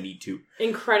since 1972.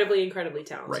 Incredibly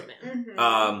talented man.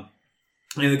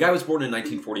 Mm-hmm. And the guy was born in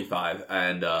 1945,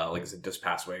 and like I said, just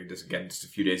passed away just a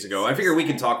few days ago. I figure we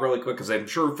can talk really quick, because I'm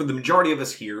sure for the majority of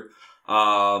us here,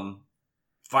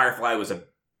 Firefly was a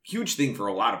huge thing for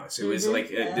a lot of us. It was like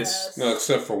this... No,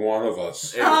 except for one of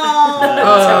us.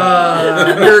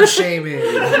 Nerd shaming.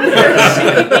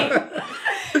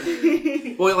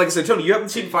 Well, like I said, Tony, you haven't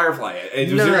seen Firefly yet.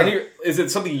 No. Is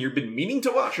it something you've been meaning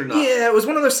to watch or not? Yeah, it was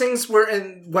one of those things where,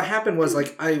 and what happened was,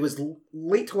 like, I was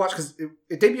late to watch because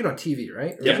it debuted on TV,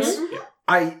 right? Yes. Mm-hmm. Yeah.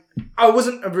 I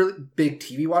wasn't a really big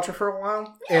TV watcher for a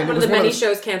while. And one of the many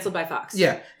shows canceled by Fox.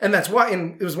 Yeah, and that's why.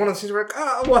 And it was one of those things where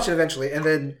I'll watch it eventually. And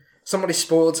then somebody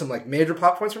spoiled some like major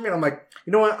plot points for me, and I'm like,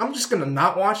 you know what? I'm just gonna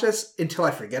not watch this until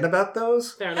I forget about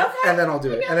those. Fair enough. And then I'll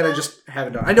do it. And then I just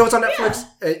haven't done it. I know it's on Netflix.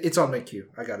 Yeah. It's on my queue.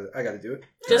 I gotta do it.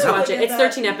 Just watch it. It's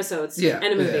 13 episodes. Yeah,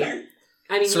 and a movie. Yeah.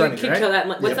 I mean, Serenity, you could kill that.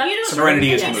 What's that?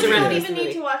 Serenity is the movie. You don't even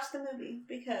need to watch the movie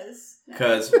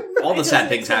because all the sad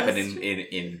things happen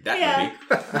in that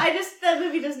movie. That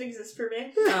movie doesn't exist for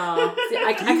me.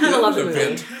 I kind of love the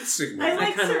movie. Fantastic movie. I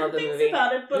like certain things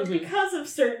about it, but because of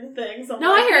certain things, I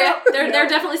hear you. There are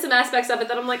definitely some aspects of it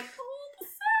that I'm like,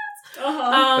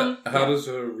 how does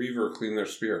a Reaver clean their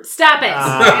spirit? Stop it!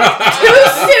 Too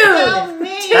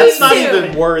soon. That's not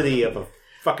even worthy of a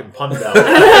fucking pun bell.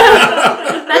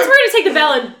 That's where to take the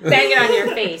bell and bang it on your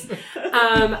face.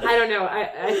 I don't know.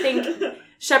 I think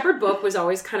Shepherd Book was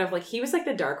always kind of like, he was like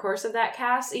the dark horse of that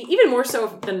cast, even more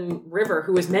so than River,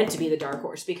 who was meant to be the dark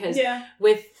horse, because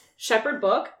with Shepherd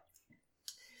Book,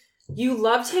 you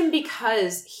loved him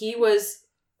because he was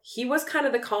kind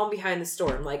of the calm behind the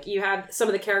storm. Like, you have some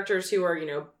of the characters who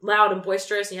are, loud and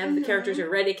boisterous, and you have the characters who are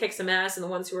ready to kick some ass, and the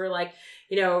ones who are like,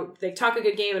 they talk a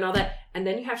good game and all that. And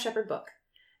then you have Shepherd Book.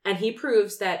 And he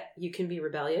proves that you can be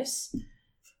rebellious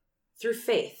through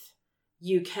faith.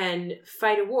 You can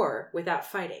fight a war without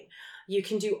fighting. You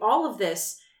can do all of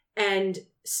this and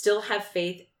still have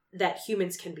faith that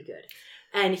humans can be good.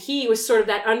 And he was sort of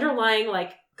that underlying,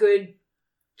 like, good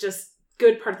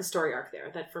part of the story arc there.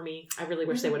 That for me, I really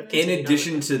wish they would have continued. In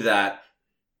addition to that,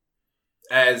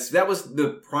 as that was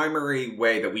the primary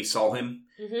way that we saw him,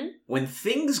 when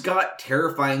things got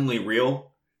terrifyingly real,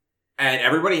 and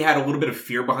everybody had a little bit of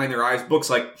fear behind their eyes, Book's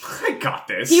like, I got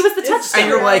this. He was the touchstone.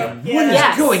 And you're like, what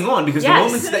is going on? Because the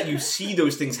moments that you see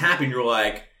those things happen, you're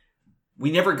like,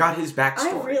 we never got his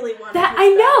backstory. I really want that. I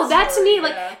know, that to me,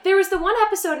 like, there was the one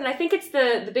episode, and I think it's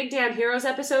the Big Damn Heroes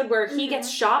episode, where he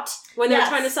gets shot when they're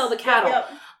trying to sell the cattle.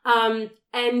 And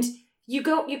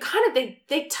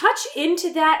they touch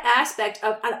into that aspect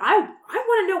of, and I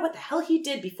want to know what the hell he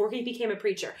did before he became a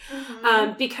preacher.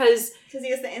 Because he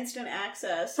has the instant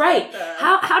access. Right.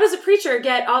 How does a preacher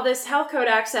get all this health code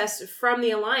access from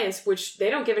the Alliance, which they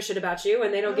don't give a shit about you,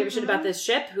 and they don't give a shit about this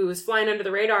ship who's flying under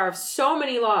the radar of so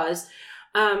many laws.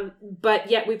 But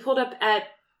yet we pulled up at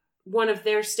one of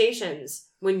their stations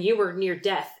when you were near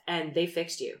death and they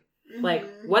fixed you. Like,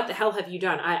 what the hell have you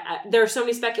done? There are so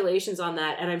many speculations on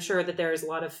that, and I'm sure that there is a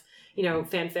lot of,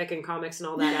 fanfic and comics and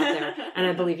all that out there. And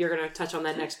I believe you're going to touch on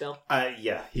that next, Bill.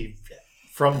 He,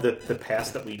 from the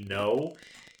past that we know,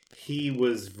 he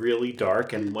was really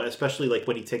dark, and especially like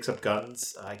when he takes up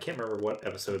guns. I can't remember what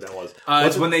episode that was.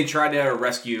 It's when they try to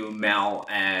rescue Mal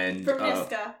and from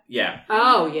Niska. Yeah.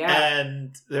 Oh yeah.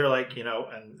 And they're like,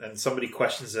 and somebody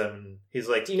questions him. And he's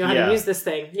like, "Do you know how to use this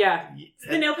thing?" Yeah.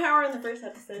 The no power in the first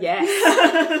episode.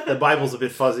 Yes. The Bible's a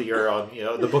bit fuzzier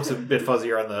on, the book's a bit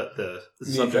fuzzier on the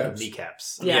subject of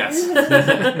kneecaps. Yes.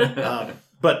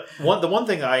 But the one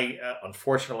thing I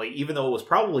unfortunately, even though it was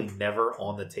probably never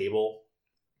on the table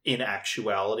in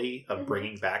actuality of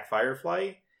bringing back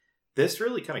Firefly, this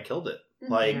really kind of killed it.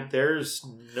 Like, there's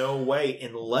no way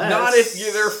unless... Not if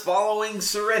they're following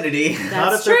Serenity.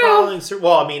 Not if they're following...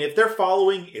 Well, I mean, if they're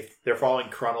following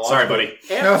chronologically... Sorry, buddy.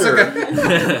 No,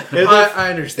 it's okay. I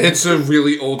understand. It's a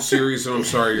really old series, and I'm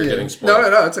sorry you're getting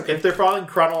spoiled. No, it's okay. If they're following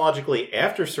chronologically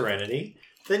after Serenity,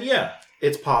 then yeah,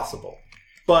 it's possible.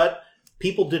 But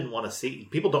people don't want to see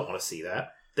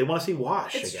that. They want to see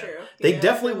Wash again. True. They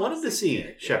definitely wanted to see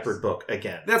Shepherd Book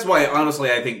again. That's why,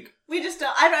 honestly, I think... We just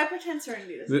don't... I pretend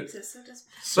Serenity doesn't exist. So just...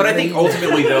 But I think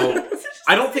ultimately, though,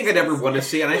 I don't think I'd ever want to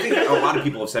see it. And I think a lot of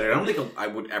people have said it. I don't think I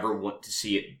would ever want to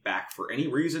see it back for any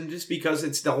reason, just because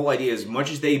it's the whole idea. As much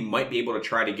as they might be able to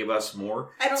try to give us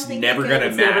more, it's never going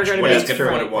to match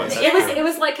what it was. It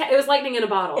was lightning in a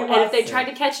bottle. And if they tried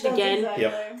to catch it again,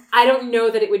 I don't know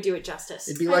that it would do it justice.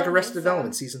 It'd be like Arrested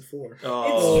Development season 4.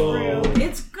 Oh. It's true.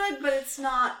 It's good, but it's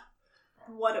not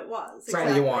what it was. It's not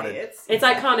what you wanted. It's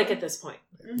iconic at this point.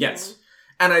 Yes.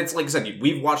 And it's like I said,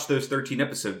 we've watched those 13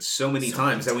 episodes so many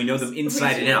times that we know them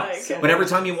inside and out. But every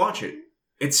time you watch it,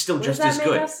 it's still just as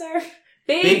good.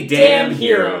 Big Damn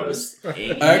Heroes.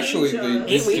 Actually,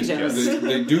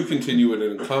 they do continue it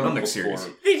in a comic series.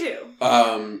 Form. They do.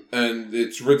 And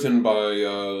it's written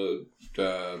by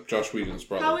Joss Whedon's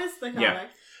brother. How is the comic? Yeah.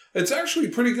 It's actually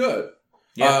pretty good.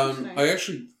 Yeah. Nice. I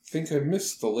actually think I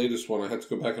missed the latest one. I had to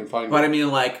go back and find it. But I mean,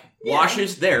 like, Wash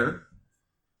is there.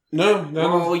 No.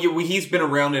 Well, he's been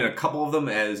around in a couple of them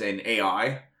as an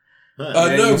AI.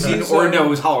 It was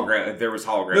hologram. There was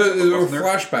holograms. No, there were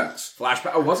flashbacks.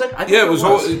 Flashback? Oh, was it? It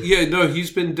was.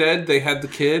 He's been dead. They had the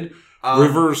kid,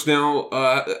 River's now,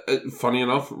 funny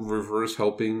enough, River's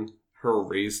helping her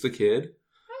raise the kid.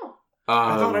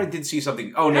 I thought I did see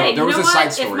something. Oh no, there was a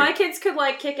side story. If my kids could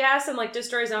like kick ass and like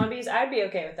destroy zombies, I'd be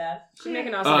okay with that. She'd make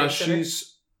an awesome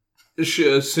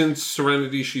since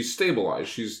Serenity, she's stabilized.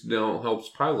 She's now helps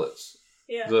pilots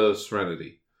the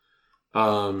Serenity.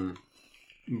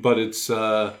 But it's.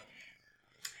 I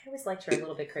always liked her a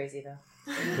little bit crazy though.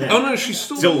 Oh no, she's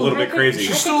still a little bit crazy.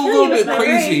 She's still a little bit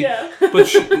crazy, but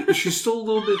she's still a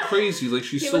little bit crazy. Like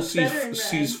she still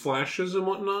sees flashes and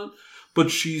whatnot, but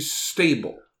she's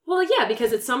stable. Well, yeah,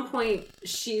 because at some point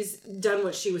she's done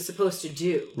what she was supposed to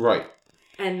do, right?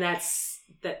 And that's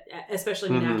that.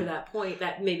 Especially after that point,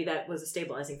 that maybe that was a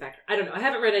stabilizing factor. I don't know. I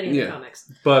haven't read any of the comics,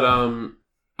 but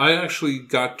I actually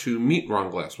got to meet Ron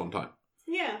Glass one time.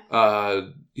 Yeah.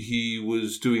 He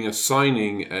was doing a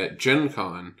signing at Gen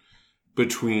Con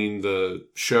between the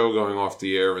show going off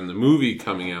the air and the movie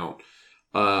coming out.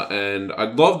 And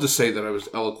I'd love to say that I was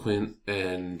eloquent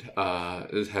and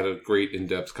had a great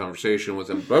in-depth conversation with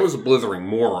him, but I was a blithering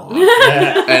moron.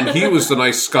 And he was the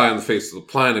nice guy on the face of the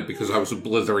planet because I was a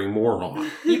blithering moron.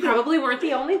 You probably weren't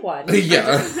the only one.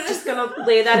 Yeah. Just gonna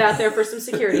lay that out there for some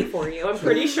security for you. I'm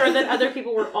pretty sure that other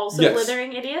people were also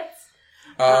blithering idiots.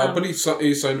 But he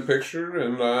signed a picture,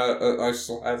 and I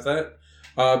still have that.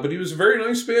 But he was a very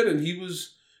nice man, and he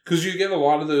was... Because you get a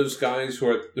lot of those guys who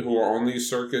are on these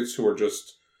circuits who are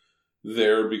just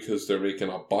there because they're making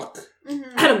a buck.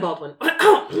 Mm-hmm. Adam Baldwin.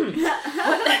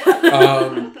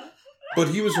 But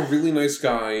he was a really nice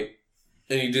guy,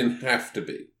 and he didn't have to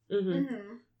be. Mm-hmm.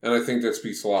 And I think that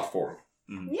speaks a lot for him.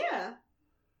 Mm-hmm. Yeah.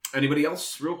 Anybody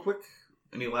else, real quick?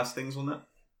 Any last things on that?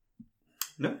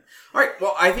 No? All right,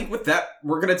 well, I think with that,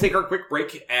 we're going to take our quick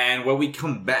break, and when we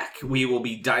come back, we will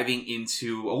be diving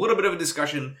into a little bit of a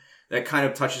discussion that kind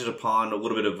of touches upon a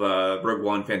little bit of Rogue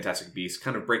One, Fantastic Beasts,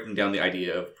 kind of breaking down the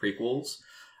idea of prequels,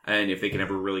 and if they can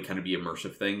ever really kind of be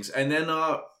immersive things. And then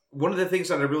one of the things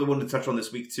that I really wanted to touch on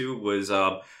this week, too, was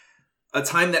a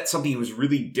time that something was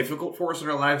really difficult for us in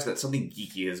our lives, that something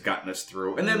geeky has gotten us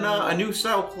through, and then a new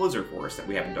style closer for us that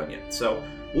we haven't done yet. So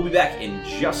we'll be back in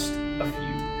just a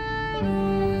few.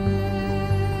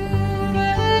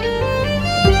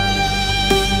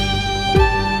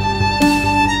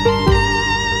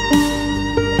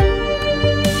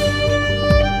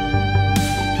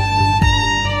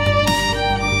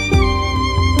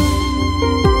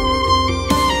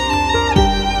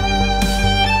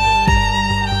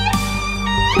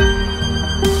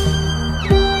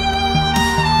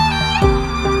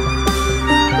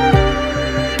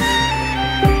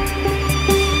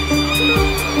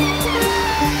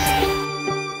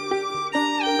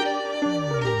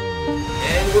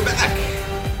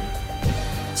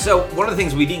 So, one of the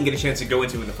things we didn't get a chance to go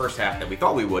into in the first half that we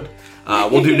thought we would,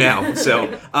 we'll do now. So,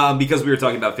 because we were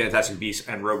talking about Fantastic Beasts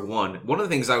and Rogue One, one of the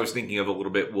things I was thinking of a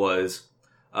little bit was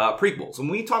prequels. And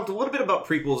we talked a little bit about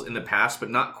prequels in the past, but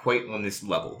not quite on this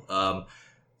level.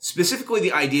 Specifically,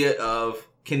 the idea of,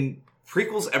 can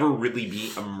prequels ever really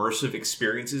be immersive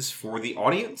experiences for the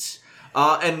audience?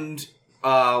 And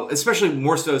especially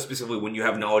more so specifically when you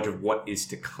have knowledge of what is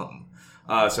to come.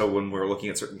 So when we're looking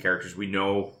at certain characters, we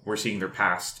know we're seeing their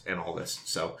past and all this.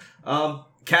 So,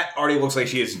 Kat already looks like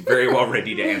she is very well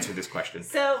ready to answer this question.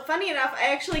 So, funny enough,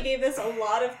 I actually gave this a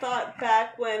lot of thought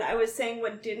back when I was saying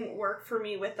what didn't work for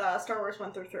me with Star Wars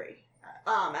 1 through 3,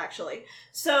 actually.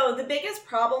 So, the biggest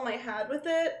problem I had with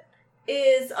it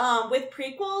is with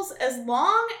prequels, as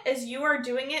long as you are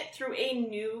doing it through a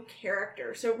new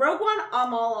character. So Rogue One,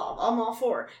 I'm all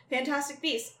for. Fantastic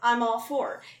Beasts, I'm all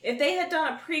for. If they had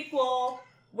done a prequel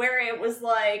where it was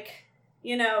like,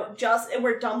 you know, just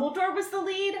where Dumbledore was the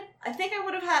lead, I think I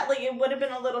would have had, like, it would have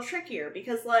been a little trickier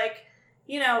because, like,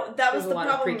 you know, that was the problem. There's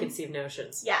a lot of preconceived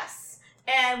notions. Yes.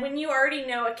 And when you already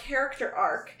know a character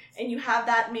arc and you have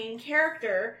that main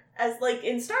character, as like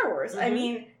in Star Wars, I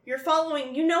mean, you're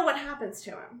following, you know what happens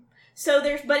to him. So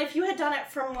but if you had done it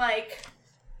from like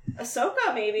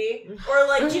Ahsoka maybe, or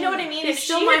like, do you know what I mean? If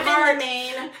she had been the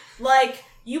main, like,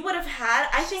 you would have had,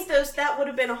 I think that would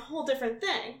have been a whole different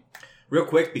thing. Real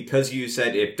quick, because you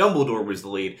said if Dumbledore was the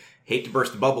lead, hate to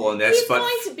burst the bubble on this, but...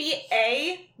 He's going to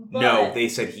be but... No, they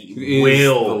said he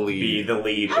will be the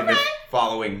lead in the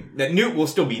following... That Newt will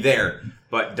still be there,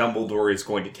 but Dumbledore is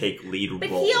going to take lead role. But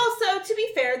he also, to be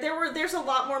fair, there's a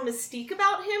lot more mystique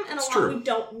about him, and a lot we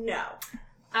don't know.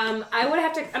 I'm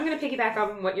going to piggyback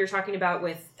on what you're talking about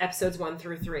with episodes 1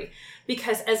 through 3.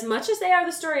 Because as much as they are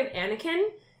the story of Anakin,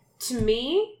 to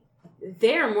me,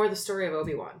 they are more the story of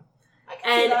Obi-Wan.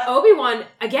 And Obi-Wan,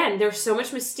 again, there's so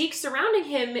much mystique surrounding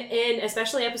him in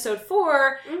especially episode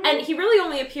 4, and he really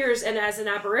only appears as an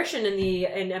apparition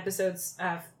in episodes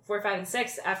 4 4, 5, and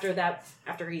 6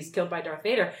 after he's killed by Darth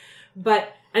Vader.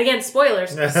 But, and again,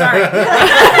 spoilers. Sorry.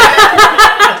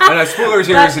 I know, spoilers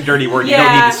here is a dirty word. You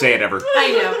don't need to say it ever.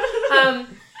 I know.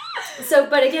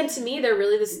 But again, to me, they're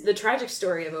really the tragic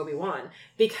story of Obi-Wan,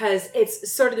 because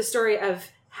it's sort of the story of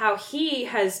how he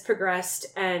has progressed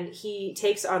and he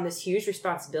takes on this huge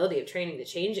responsibility of training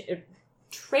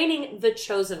the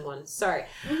chosen one. Sorry.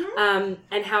 Mm-hmm.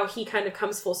 And how he kind of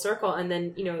comes full circle, and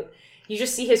then, you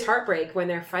just see his heartbreak when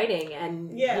they're fighting,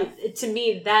 and to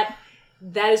me, that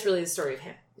is really the story of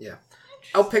him. Yeah.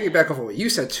 I'll piggyback off of what you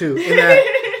said, too, in that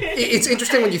it's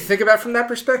interesting when you think about it from that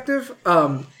perspective,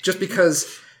 just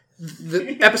because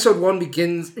the episode 1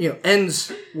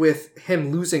 ends with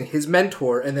him losing his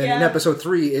mentor, and then in episode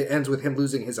 3, it ends with him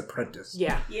losing his apprentice.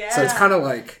 Yeah. So it's kind of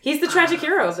like... He's the tragic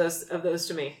hero of those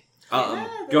to me.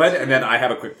 Go ahead, and then I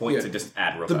have a quick point to just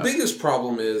add real fast. The biggest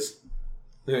problem is...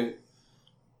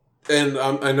 and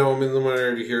I know I'm in the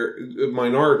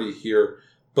minority here,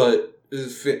 but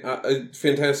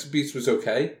Fantastic Beasts was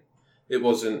okay. It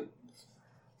wasn't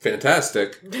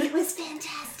fantastic. It was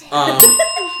fantastic.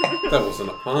 That wasn't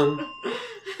a pun.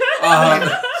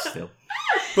 Still.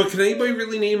 But can anybody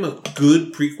really name a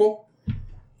good prequel?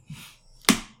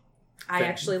 I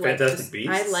actually liked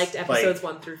episodes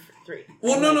 1 through 3.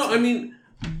 Well, no. I mean,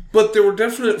 but there were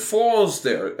definite flaws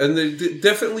there, and they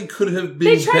definitely could have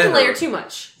been. They tried better. to layer too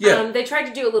much. Yeah. They tried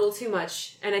to do a little too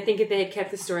much, and I think if they had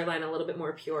kept the storyline a little bit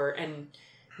more pure and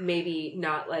maybe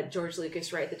not let George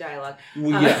Lucas write the dialogue.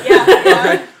 Well,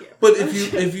 okay. But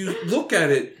if you look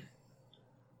at it,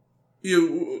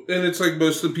 and it's like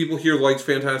most of the people here liked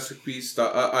Fantastic Beasts.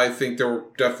 I think there were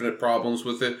definite problems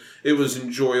with it. It was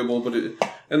enjoyable,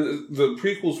 and the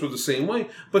prequels were the same way.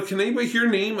 But can anybody here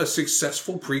name a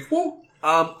successful prequel?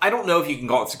 I don't know if you can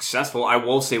call it successful. I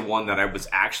will say one that I was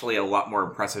actually a lot more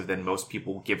impressive than most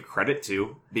people give credit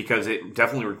to, because it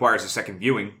definitely requires a second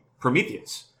viewing.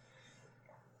 Prometheus.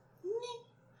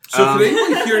 So can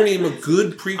anybody here name a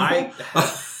good prequel?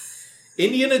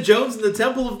 Indiana Jones and the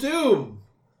Temple of Doom.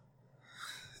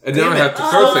 And now I have to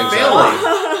throw things at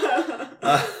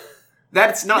you.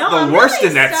 That's not the worst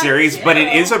in that series, but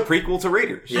it is a prequel to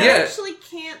Raiders. I actually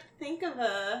can't think of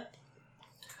a...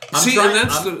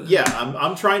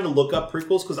 I'm trying to look up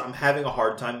prequels because I'm having a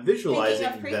hard time visualizing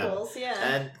them.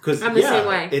 And because I'm the same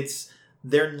way.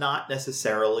 They're not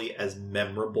necessarily as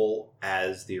memorable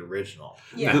as the original.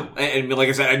 Yeah. No. And like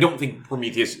I said, I don't think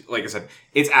Prometheus, like I said,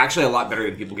 it's actually a lot better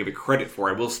than people give it credit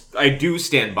for. I do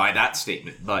stand by that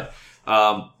statement, but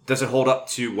does it hold up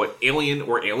to what Alien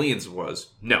or Aliens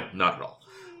was? No, not at all.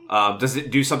 Does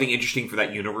it do something interesting for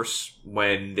that universe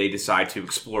when they decide to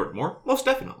explore it more? Most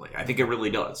definitely. I think it really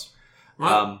does.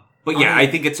 But yeah, I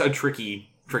think it's a tricky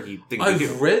thing to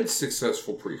do. I've read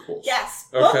successful prequels. Yes.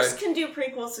 Books can do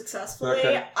prequels successfully.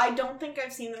 Okay. I don't think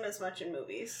I've seen them as much in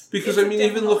movies. Because,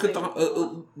 even look at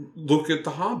The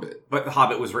Hobbit. But The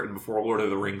Hobbit was written before Lord of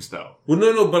the Rings, though. Well,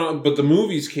 no, but the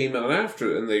movies came out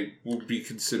after, and they would be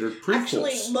considered prequels.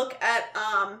 Actually, look at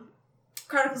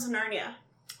Chronicles of Narnia.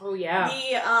 Oh, yeah.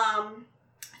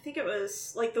 I think it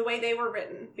was like the way they were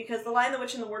written, because The Lion, the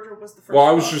Witch, and the Wardrobe was the first. Well,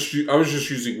 I was just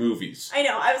using movies. I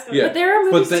know. I was going. But there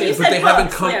are movies. But they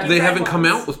haven't come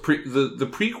out with the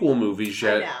prequel movies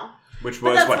yet. I know. Which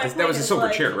was that was a Silver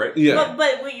Chair, right? Yeah.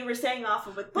 But what you were saying off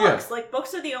of with books, like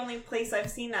books are the only place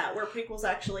I've seen that where prequels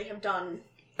actually have done.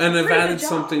 And have added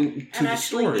something to the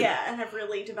story. Yeah, and have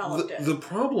really developed it. The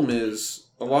problem is,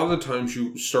 a lot of the times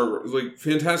you start... Like,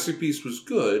 Fantastic Beasts was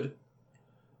good,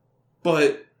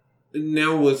 but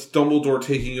now with Dumbledore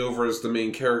taking over as the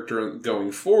main character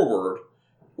going forward,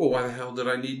 well, why the hell did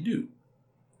I need you?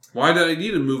 Why did I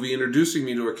need a movie introducing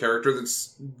me to a character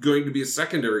that's going to be a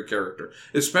secondary character?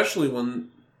 Especially when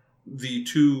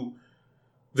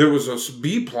there was a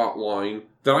B plot line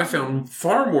that I found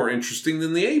far more interesting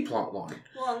than the A plot line.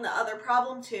 Well, and the other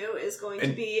problem, too, is going to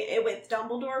be with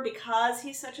Dumbledore, because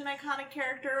he's such an iconic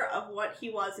character of what he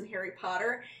was in Harry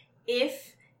Potter.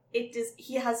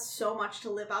 He has so much to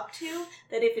live up to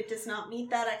that if it does not meet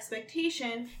that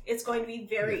expectation, it's going to be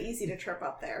very easy to trip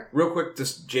up there. Real quick,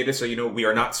 just Jada, so you know, we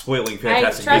are not spoiling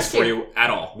Fantastic Beasts for you at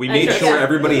all. We made sure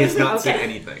everybody has not said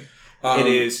anything.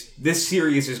 This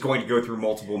series is going to go through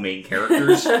multiple main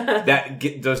characters. That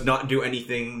does not do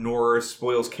anything, nor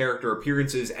spoils character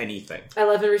appearances, anything. I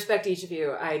love and respect each of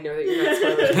you. I know that you're not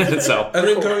spoiling. And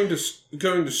then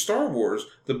going to Star Wars,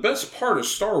 the best part of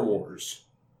Star Wars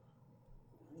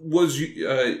was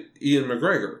Ian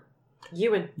McGregor.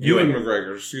 Ewan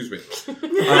McGregor, excuse me.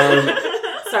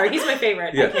 Sorry, he's my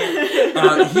favorite.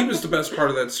 Yeah. He was the best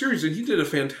part of that series, and he did a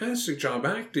fantastic job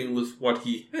acting with what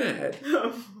he had.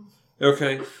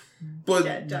 Okay.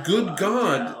 But good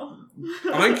God,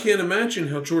 I can't imagine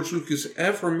how George Lucas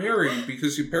ever married,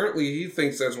 because apparently he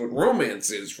thinks that's what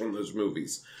romance is from those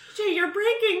movies. Jay, you're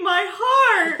breaking my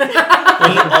heart.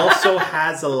 He also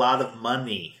has a lot of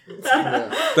money.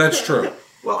 That's true.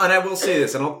 Well, and I will say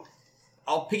this, and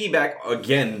I'll piggyback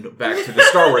again back to the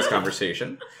Star Wars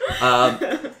conversation,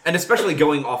 and especially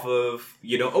going off of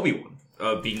Obi-Wan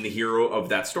being the hero of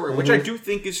that story, which I do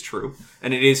think is true,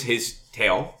 and it is his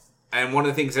tale. And one of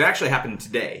the things that actually happened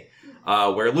today,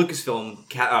 where Lucasfilm,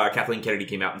 Kathleen Kennedy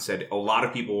came out and said a lot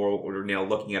of people are now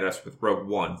looking at us with Rogue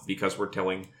One because we're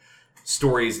telling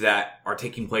stories that are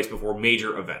taking place before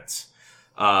major events.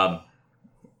 And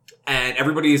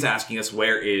everybody is asking us,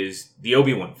 where is the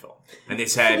Obi-Wan film? And they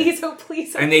said,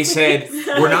 please. And they said,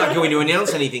 we're not going to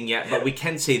announce anything yet, but we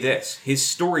can say this. His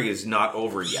story is not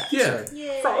over yet. Yeah.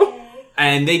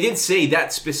 And they did say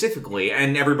that specifically,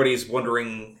 and everybody's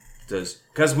wondering,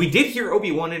 because we did hear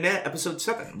Obi-Wan in episode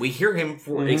 7. We hear him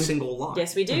for a single line.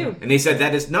 Yes, we do. And they said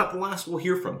that is not the last we'll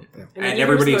hear from him. Yeah. And you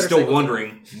everybody's still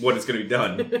wondering what is going to be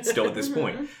done still at this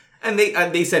point. And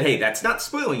they said, hey, that's not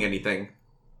spoiling anything,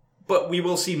 but we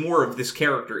will see more of this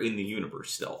character in the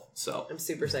universe still. So I'm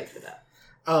super psyched for that.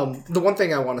 The one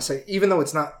thing I want to say, even though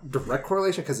it's not direct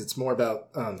correlation, because it's more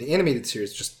about the animated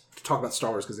series, just to talk about Star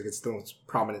Wars because it gets the most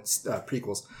prominent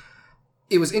prequels,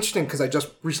 it was interesting because I just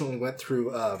recently went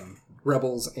through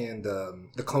Rebels and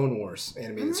the Clone Wars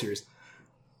animated series.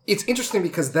 It's interesting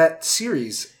because that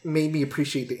series made me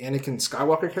appreciate the Anakin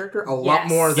Skywalker character a lot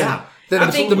more than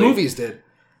the movies did.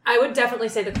 I would definitely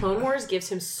say the Clone Wars gives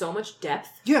him so much depth.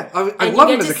 Yeah, I love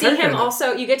him as a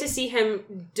character. You get to see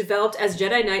him developed as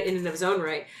Jedi Knight in and of his own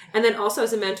right, and then also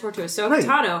as a mentor to Ahsoka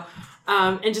Tano,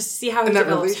 and just see how he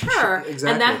develops her,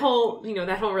 and that whole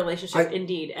relationship.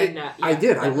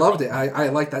 I loved it. I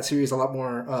liked that series a lot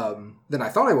more than I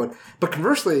thought I would. But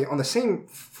conversely, on the same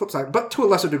flip side, but to a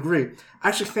lesser degree, I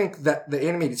actually think that the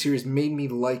animated series made me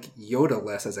like Yoda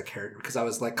less as a character because I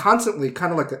was like constantly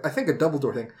kind of like I think a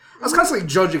Dumbledore thing. I was constantly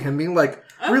judging him, being like,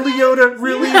 "Really, Yoda?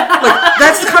 Really? Like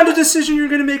that's the kind of decision you're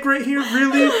going to make right here?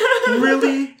 Really,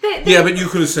 really?" Yeah, but you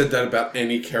could have said that about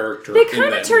any character. They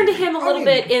kind of turned to him a little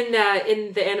bit in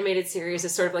the animated series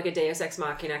as sort of like a Deus Ex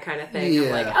Machina kind of thing.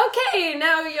 Yeah. Like, okay,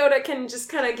 now Yoda can just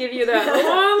kind of give you that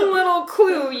one little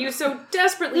clue you so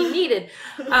desperately needed.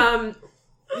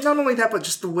 Not only that, but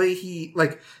just the way he,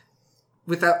 like,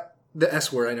 without the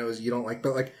S word I know is you don't like,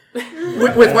 but like,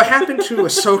 with what happened to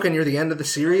Ahsoka near the end of the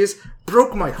series,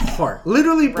 broke my heart.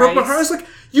 Literally broke my heart. I was like,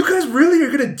 you guys really are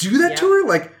going to do that to her?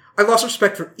 Like, I lost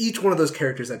respect for each one of those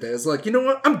characters that day. I was like, you know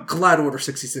what? I'm glad Order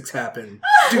 66 happened.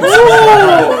 Dude,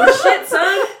 oh, shit,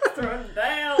 son. Throw it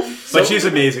down. But she's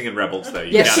amazing in Rebels, though.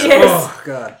 Yes, she is. Oh,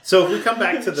 God. So if we come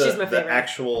back to the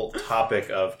actual topic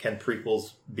of can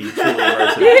prequels be truly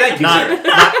immersive?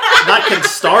 not can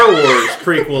Star Wars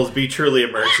prequels be truly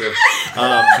immersive?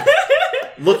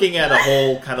 Looking at a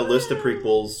whole kind of list of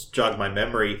prequels jogged my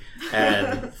memory,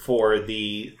 and for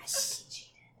the...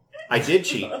 I did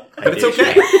cheat. But it's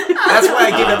okay. That's why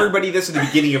I give everybody this at the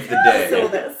beginning of the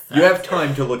day. You have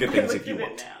time to look at things if you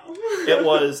want. It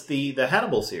was the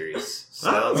Hannibal series.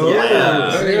 Silence of the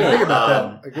Lambs. I didn't even think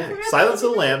about that. Silence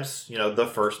of the Lambs, the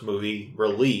first movie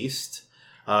released,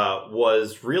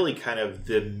 was really kind of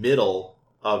the middle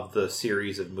of the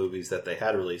series of movies that they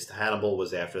had released. Hannibal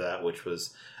was after that, which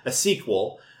was a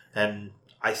sequel, and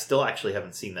I still actually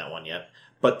haven't seen that one yet.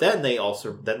 But then they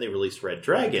released Red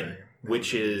Dragon,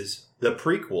 which is the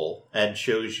prequel and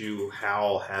shows you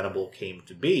how Hannibal came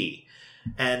to be.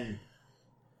 And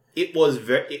it was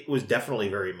definitely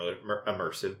very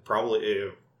immersive.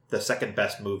 Probably the second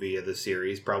best movie of the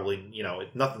series. Probably,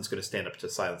 nothing's going to stand up to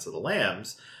Silence of the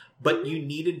Lambs. But you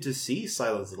needed to see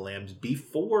Silence of the Lambs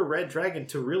before Red Dragon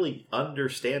to really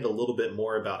understand a little bit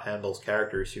more about Hannibal's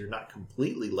character, so you're not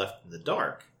completely left in the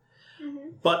dark. Mm-hmm.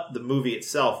 But the movie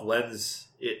itself lends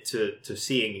it to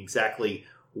seeing exactly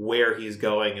where he's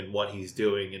going and what he's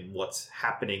doing and what's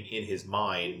happening in his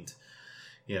mind,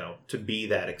 to be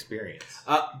that experience.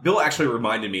 Bill actually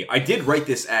reminded me, I did write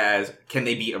this as, can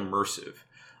they be immersive?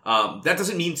 That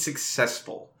doesn't mean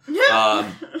successful.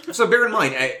 So bear in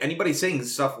mind, anybody saying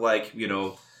stuff like,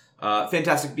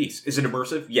 Fantastic Beasts, is it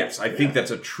immersive? Yes, I think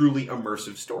that's a truly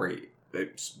immersive story.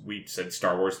 We said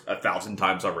Star Wars 1,000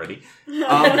 times already.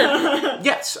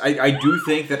 Yes, I do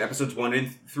think that episodes 1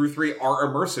 through 3 are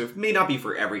immersive. May not be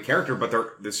for every character,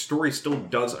 but the story still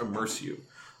does immerse you.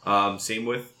 Same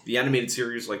with the animated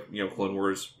series like, Clone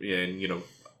Wars and,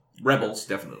 Rebels,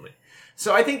 definitely.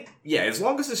 So I think, as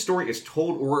long as the story is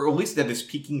told, or at least that is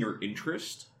piquing your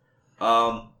interest,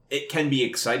 it can be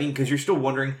exciting because you're still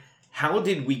wondering, how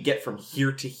did we get from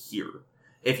here to here?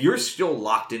 if you're still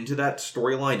locked into that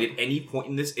storyline at any point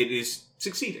in this, it is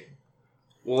succeeding.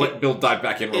 We'll let Bill dive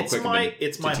back in real quick.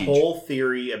 It's my whole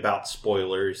theory about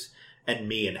spoilers and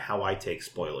me and how I take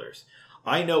spoilers.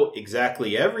 I know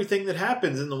exactly everything that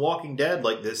happens in The Walking Dead,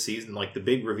 like this season, like the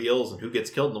big reveals and who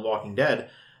gets killed in The Walking Dead,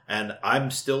 and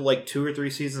I'm still like 2 or 3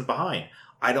 seasons behind.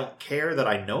 I don't care that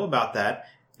I know about that,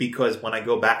 because when I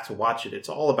go back to watch it, it's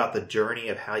all about the journey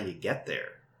of how you get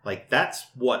there. Like, that's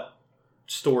what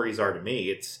stories are to me.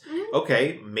 It's,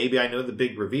 okay, maybe I know the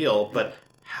big reveal, but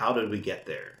how did we get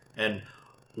there? And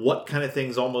what kind of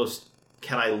things almost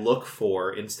can I look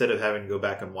for instead of having to go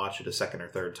back and watch it a second or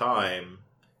third time?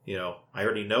 You know, I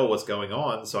already know what's going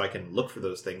on, so I can look for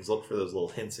those things, look for those little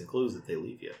hints and clues that they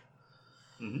leave you.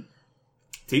 Mm-hmm.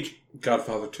 Teach?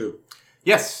 Godfather 2.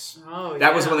 Yes. Oh,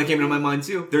 that was the one that came into my mind,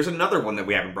 too. There's another one that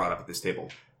we haven't brought up at this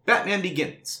table. Batman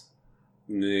Begins.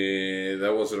 Nah,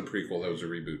 that wasn't a prequel. That was a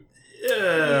reboot.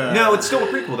 No, it's still a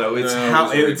prequel, though.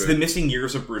 It's the missing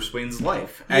years of Bruce Wayne's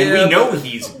life. And we know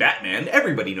he's Batman.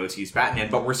 Everybody knows he's Batman,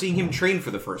 but we're seeing him train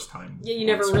for the first time. Yeah, they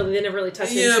never really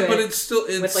touch into it. Yeah, but it's still...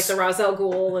 with, like, the Ra's al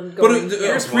Ghul and going... But the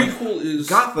prequel is...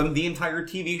 Gotham, the entire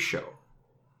TV show.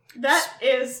 That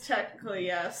is technically,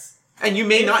 yes. And you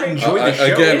may not enjoy the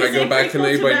show. Again, I go back to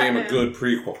anybody name a good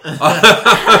prequel.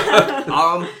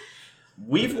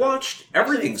 We've watched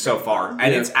everything so far,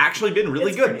 and it's actually been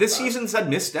really good. This season's had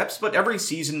missteps, but every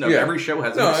season of every show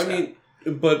has a misstep. I mean,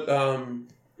 but...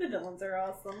 the villains are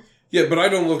awesome. Yeah, but I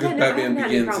don't look at Batman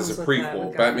Begins as a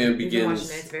prequel. Batman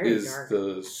Begins is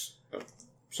the...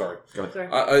 Sorry.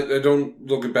 I don't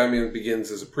look at Batman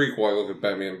Begins as a prequel. I look at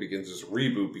Batman Begins as a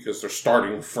reboot because they're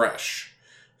starting fresh.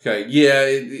 Okay, yeah,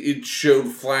 it showed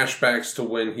flashbacks to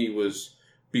when he was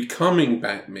becoming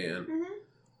Batman. Mm-hmm.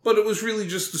 But it was really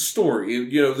just the story.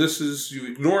 You know, you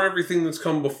ignore everything that's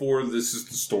come before, this is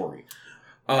the story.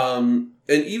 And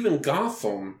even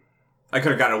Gotham... I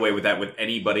could have gotten away with that with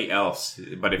anybody else,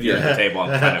 but if you're at the table,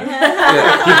 I'm kind of...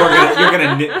 You're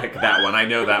going to nitpick that one, I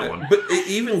know that one. But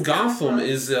even Gotham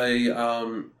is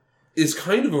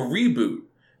kind of a reboot,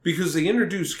 because they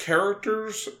introduce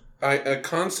characters,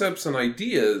 concepts, and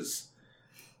ideas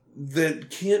that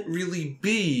can't really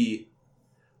be...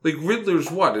 Like,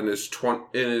 Riddler's what, in his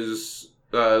 25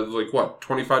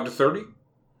 to 30?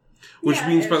 Which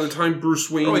means by the time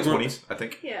Bruce Wayne 20s, I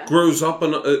think. Grows up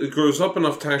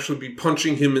enough to actually be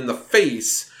punching him in the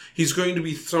face, he's going to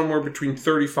be somewhere between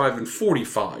 35 and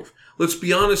 45. Let's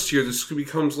be honest here, this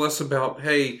becomes less about,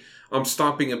 hey, I'm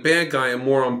stopping a bad guy, and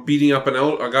more I'm beating up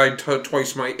a guy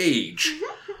twice my age.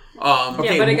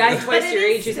 Okay, but a guy twice your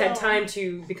age has had time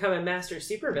to become a master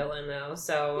supervillain, though.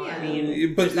 So I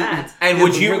mean, but that. And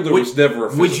would you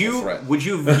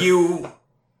view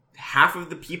half of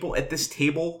the people at this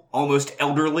table almost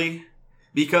elderly?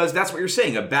 Because that's what you're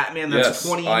saying. A Batman that's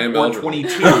 20 or 22.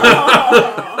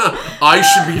 I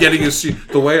should be getting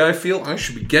the way I feel, I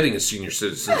should be getting a senior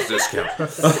citizen's discount.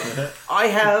 I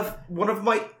have one of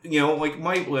my,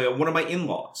 one of my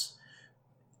in-laws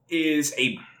is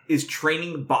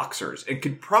training boxers and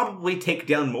could probably take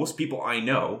down most people I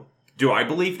know. Do I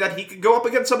believe that he could go up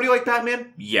against somebody like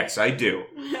Batman? Yes, I do.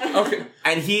 Okay.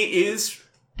 And he is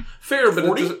fair,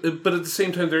 but at the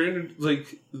same time,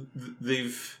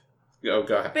 they've... Oh,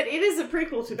 go ahead. But it is a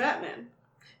prequel to Batman.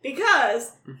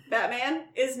 Because Batman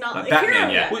is not the hero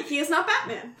yet. He is not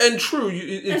Batman. And true,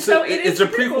 it's a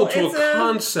prequel to a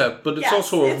concept, but it's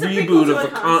also a reboot of a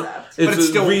concept. It's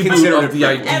a reboot of the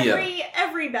idea.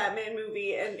 Every Batman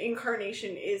movie and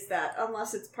incarnation is that,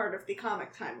 unless it's part of the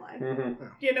comic timeline. Mm-hmm.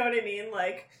 You know what I mean?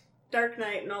 Like, Dark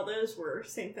Knight and all those were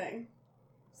same thing.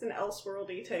 It's an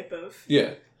Elseworldy type of...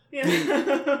 Yeah.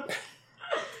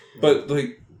 But,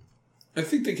 I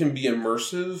think they can be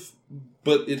immersive,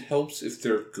 but it helps if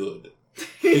they're good.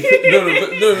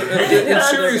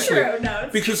 Seriously.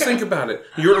 Because think about it.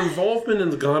 Your involvement in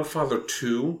The Godfather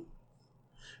 2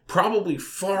 probably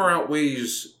far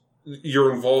outweighs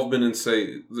your involvement in,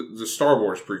 say, the Star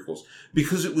Wars prequels.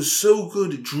 Because it was so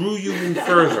good, it drew you in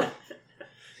further.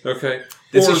 Okay?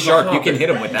 This is sharp. You can hit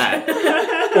him with that.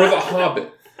 Or The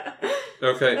Hobbit.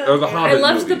 Okay, or the Hobbit I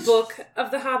loved movies. The book of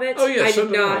The Hobbit. Oh, yeah, I so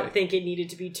did not think it needed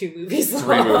to be 2 movies long.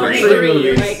 3 movies. 3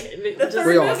 movies. The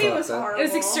third movie was horrible. It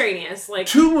was extraneous.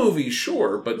 2 movies,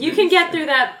 sure, but... You can get through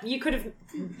that. You could have...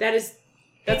 That's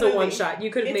a one-shot. You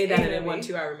could have made that in a 1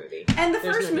 2-hour movie. And the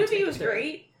first movie was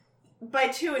great. By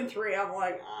 2 and 3, I'm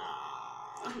like...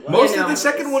 Most of the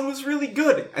second one was really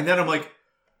good. And then I'm like...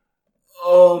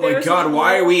 Oh my god,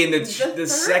 why are we in the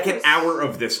second hour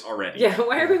of this already? Yeah,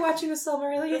 why are we watching the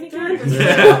Silmarillion again?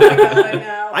 Oh my god, I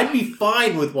know. I'd be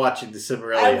fine with watching the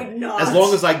Silmarillion. I would not. As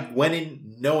long as I went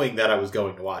in knowing that I was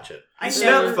going to watch it. The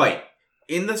snap fight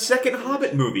in the second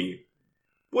Hobbit movie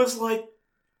was like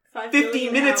 5 50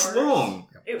 billion minutes hours. long.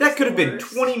 It That was could have the been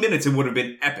worst. 20 minutes and would have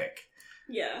been epic.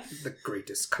 Yeah. The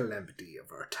greatest calamity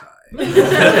of our time.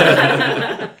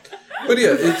 But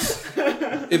yeah,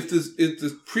 if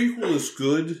the prequel is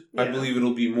good, I believe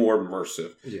it'll be more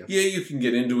immersive. Yeah, you can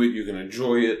get into it, you can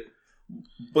enjoy it,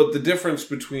 but the difference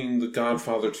between The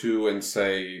Godfather 2 and,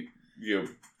 say,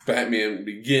 Batman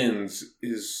Begins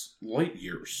is light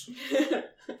years.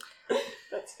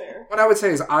 That's fair. What I would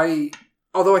say is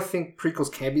although I think prequels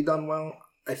can be done well,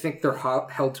 I think they're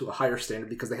held to a higher standard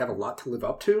because they have a lot to live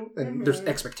up to, and there's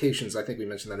expectations. I think we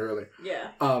mentioned that earlier. Yeah.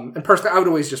 And personally, I would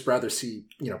always just rather see,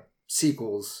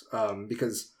 sequels,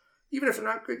 because even if they're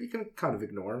not good, you can kind of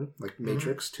ignore them, like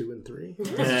Matrix 2 and 3.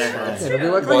 That's And true. be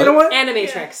like, oh, you know what?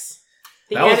 Animatrix.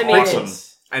 The That was animated. awesome.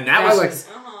 And that was like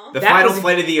the That final was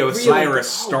flight of the Osiris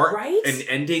start right? and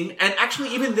ending, and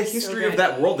actually even the history of good.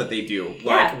 that world that they do,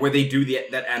 where they do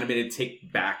that animated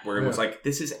take back, where it was like,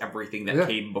 this is everything that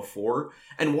came before.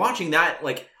 And watching that,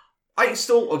 like, I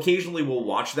still occasionally will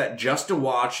watch that just to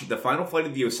watch the final flight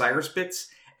of the Osiris bits,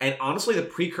 and honestly, the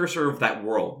precursor of that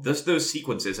world, just those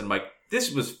sequences, and I'm like,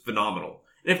 this was phenomenal.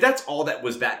 And if that's all that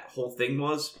whole thing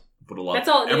was, would have loved That's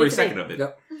all it every needed to second be. of it.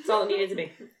 Yep. That's all it needed to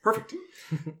be. Perfect.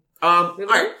 All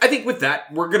right, I think with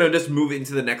that, we're going to just move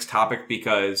into the next topic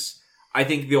because I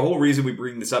think the whole reason we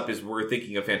bring this up is we're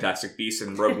thinking of Fantastic Beasts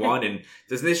and Rogue One, and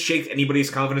does this shake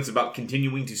anybody's confidence about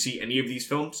continuing to see any of these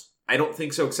films? I don't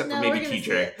think so, except for maybe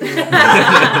TJ.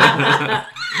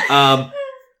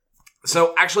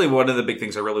 So actually, one of the big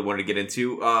things I really wanted to get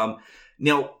into,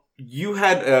 now, you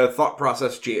had a thought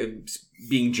process,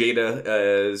 being Jada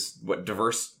as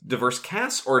diverse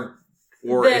cast, or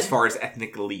as far as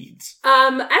ethnic leads?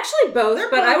 Actually both, They're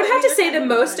but both. I would have to say They're the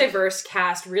most combined. diverse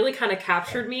cast really kind of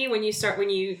captured me when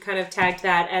you kind of tagged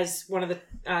that as one of the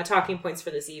talking points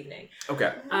for this evening.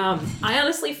 Okay. I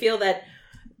honestly feel that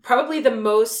probably the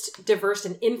most diverse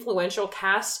and influential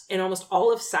cast in almost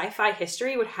all of sci-fi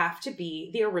history would have to be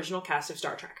the original cast of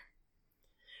Star Trek.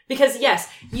 Because yes,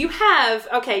 you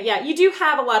do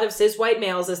have a lot of cis white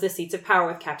males as the seats of power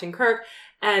with Captain Kirk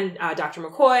and Dr.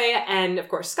 McCoy, and of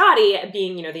course Scotty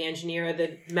being, the engineer,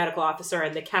 the medical officer,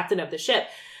 and the captain of the ship.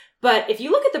 But if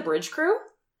you look at the bridge crew,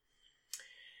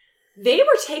 they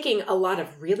were taking a lot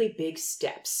of really big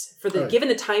steps given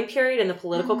the time period and the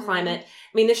political climate.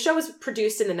 I mean, this show was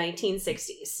produced in the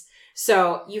 1960s.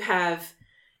 So you have,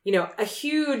 a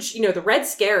huge, the Red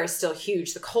Scare is still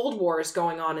huge. The Cold War is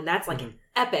going on, and that's like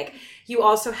epic. You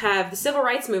also have the Civil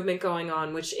Rights Movement going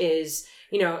on, which is,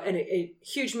 a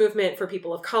huge movement for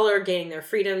people of color gaining their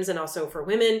freedoms, and also for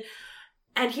women.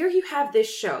 And here you have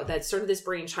this show that's sort of this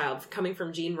brainchild coming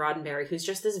from Gene Roddenberry, who's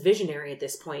just this visionary at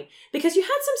this point. Because you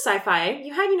had some sci-fi,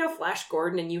 you had, Flash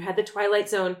Gordon, and you had the Twilight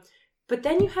Zone, but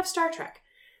then you have Star Trek.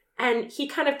 And he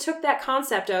kind of took that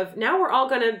concept of, now we're all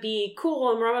going to be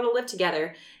cool and we're all going to live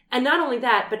together. And not only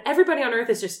that, but everybody on Earth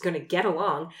is just going to get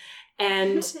along.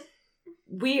 And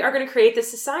we are going to create this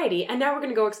society, and now we're going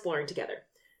to go exploring together.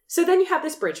 So then you have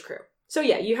this bridge crew. So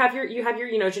yeah, you have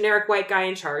your generic white guy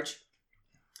in charge.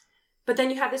 But then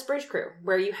you have this bridge crew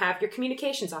where you have your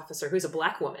communications officer, who's a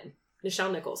black woman,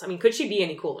 Nichelle Nichols. I mean, could she be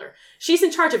any cooler? She's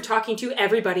in charge of talking to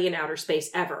everybody in outer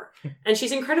space ever. And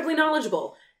she's incredibly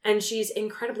knowledgeable, and she's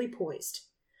incredibly poised.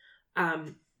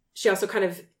 She also kind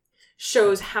of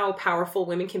shows how powerful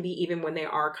women can be even when they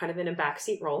are kind of in a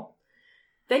backseat role.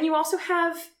 Then you also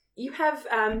have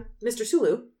Mr.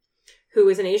 Sulu, who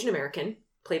is an Asian American,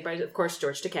 played by, of course,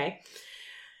 George Takei.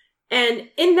 And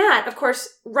in that, of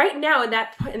course, right now in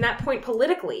that point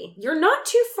politically, you're not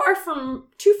too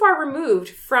far removed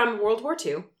from World War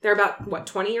II. They're about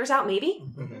 20 years out, maybe,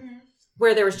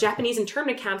 where there was Japanese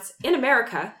internment camps in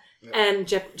America, and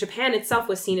Japan itself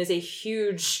was seen as a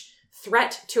huge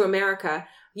threat to America.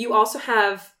 You also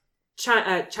have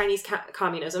Chinese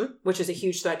communism, which is a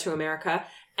huge threat to America,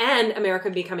 and America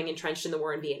becoming entrenched in the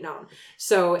war in Vietnam.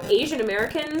 So Asian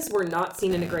Americans were not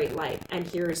seen in a great light. And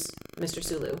here's Mr.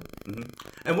 Sulu. Mm-hmm.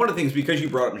 And one of the things, because you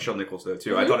brought up Nichelle Nichols, though,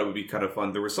 too, I thought it would be kind of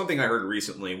fun. There was something I heard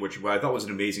recently, which I thought was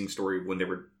an amazing story when they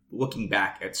were looking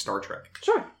back at Star Trek.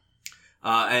 Sure.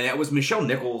 And it was Nichelle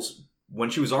Nichols, when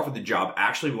she was offered the job,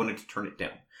 actually wanted to turn it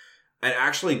down. And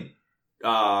actually,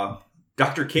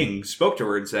 Dr. King spoke to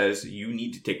her and says, you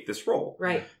need to take this role.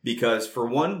 Right. Because, for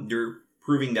one, you're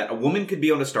proving that a woman could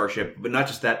be on a starship, but not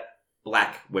just that,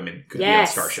 black women could be on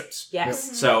starships. Yes.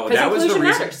 Yep. So that was the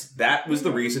reason. Matters. That was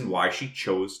the reason why she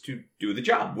chose to do the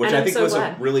job, which I think was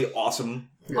a really awesome.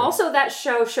 Yeah. Also, that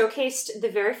show showcased the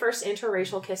very first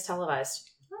interracial kiss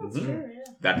televised. That's true.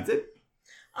 Yeah. That's it.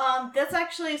 That's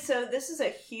actually, so this is a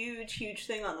huge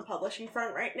thing on the publishing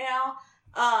front right now.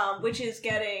 which is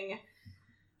getting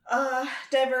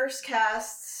diverse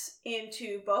casts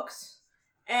into books.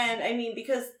 And I mean,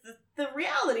 because the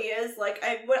reality is, like,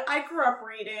 I grew up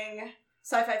reading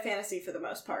sci-fi fantasy for the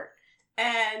most part,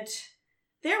 and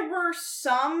there were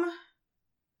some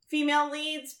female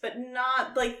leads, but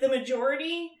not, like, the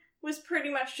majority was pretty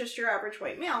much just your average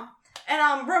white male.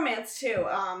 And romance too.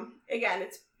 Again,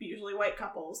 it's usually white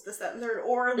couples, this, that, and third,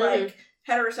 or like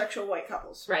heterosexual white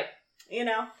couples, right? You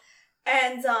know,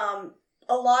 and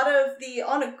a lot of the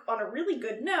on a really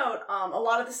good note, a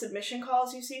lot of the submission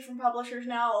calls you see from publishers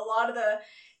now, a lot of the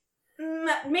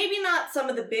maybe not some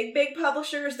of the big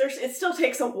publishers. It still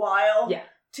takes a while. Yeah.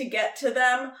 To get to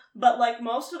them, but like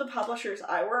most of the publishers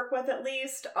I work with at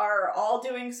least are all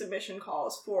doing submission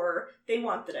calls for, they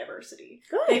want the diversity.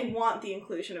 Good. They want the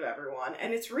inclusion of everyone,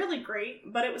 and it's really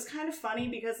great, but it was kind of funny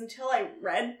because until I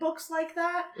read books like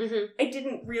that, I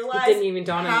didn't realize it didn't even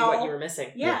dawn on you what you were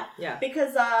missing. Yeah.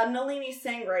 Because Nalini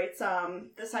Singh writes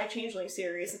the Psy Changeling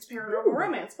series. It's a paranormal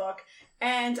romance book,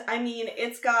 and I mean,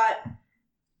 it's got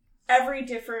every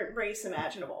different race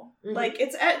imaginable. Like,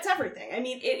 it's everything. I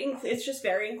mean, it's just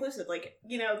very inclusive. Like,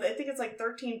 you know, I think it's like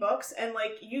 13 books, and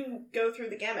like, you go through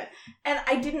the gamut. And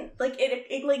I didn't, like,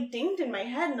 it like dinged in my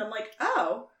head, and I'm like,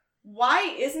 oh,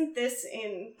 why isn't this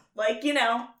in, like, you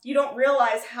know, you don't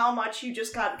realize how much you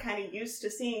just got kind of used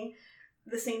to seeing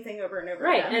the same thing over and over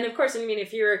again. Right, and of course, I mean,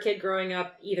 if you're a kid growing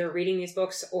up either reading these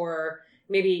books or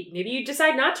maybe you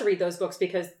decide not to read those books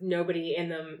because nobody on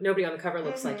the cover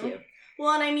looks like you.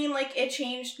 Well, and I mean, like, it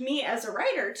changed me as a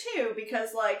writer, too,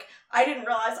 because, like, I didn't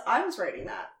realize I was writing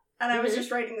that. And I was just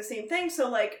writing the same thing, so,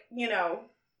 like, you know,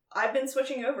 I've been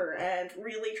switching over and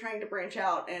really trying to branch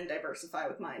out and diversify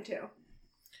with mine, too.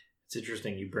 It's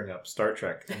interesting you bring up Star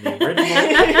Trek. And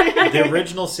the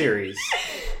original series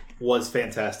was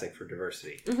fantastic for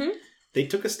diversity. They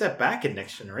took a step back in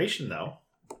Next Generation, though,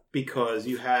 because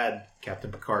you had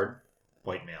Captain Picard,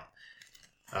 white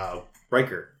male.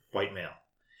 Riker, white male.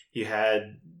 You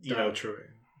had, Deanna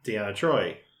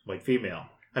Troi, white female.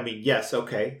 I mean, yes,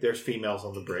 okay, there's females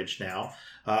on the bridge now.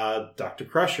 Dr.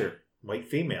 Crusher, white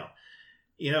female.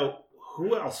 You know,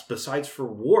 who else besides for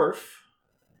Worf?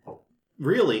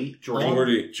 Really?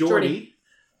 Geordi.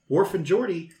 Worf and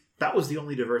Geordi, that was the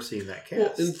only diversity in that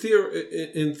cast. Well,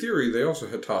 in theory, they also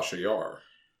had Tasha Yar.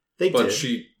 They did. But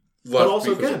she left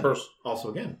because of person.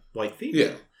 Also, again, white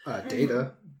female. Yeah.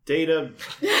 Data.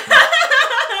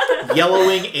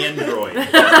 Yellowing android.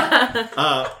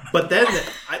 But then,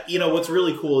 what's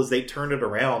really cool is they turned it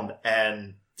around,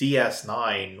 and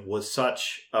DS9 was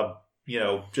such a,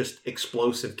 just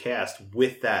explosive cast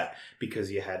with that,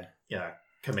 because you had,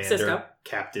 Commander, Sisko.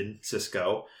 Captain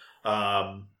Sisko.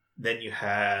 Then you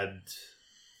had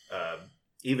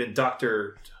even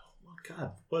Dr. Oh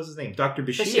God, what was his name? Dr.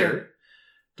 Bashir.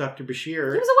 Dr.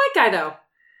 Bashir. He was a white guy, though.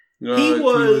 No, he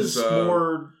was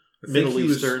more Middle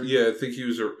Eastern. I think he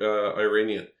was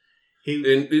Iranian.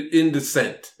 In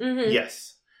descent.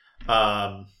 Yes.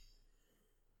 What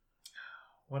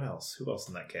else? Who else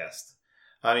in that cast?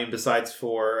 I mean, besides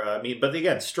but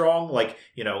again, strong,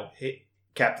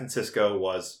 Captain Sisko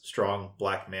was strong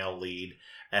black male lead,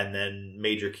 and then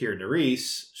Major Keir Nerys,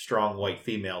 strong white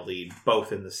female lead,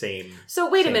 both in the same. So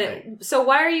wait a minute. Thing. So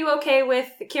why are you okay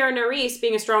with Keir Nerys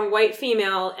being a strong white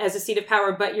female as a seat of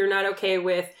power, but you're not okay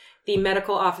with the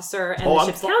medical officer and the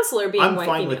ship's counselor being white females?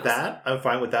 I'm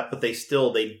fine with that. But they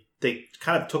still they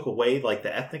kind of took away like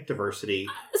the ethnic diversity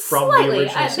from the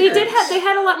original series. They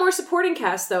had a lot more supporting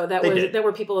cast though that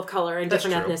were people of color and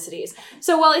different ethnicities.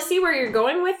 So while I see where you're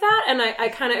going with that, and I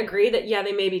kind of agree that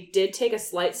they maybe did take a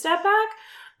slight step back.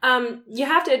 You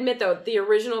have to admit though, the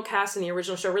original cast and the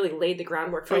original show really laid the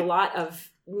groundwork for a lot of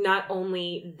not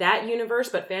only that universe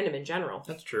but fandom in general.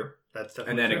 That's true. That's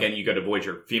definitely and then true. Again, you go to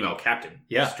Voyager, female captain.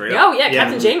 Yeah, straight up. Oh yeah,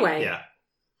 Captain Janeway. Yeah.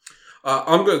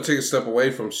 I'm going to take a step away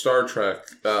from Star Trek.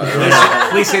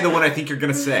 Please say the one I think you're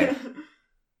going to say.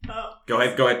 Go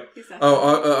ahead.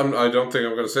 I don't think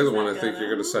I'm going to say the one I think you're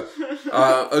going to say.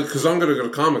 Because I'm going to go to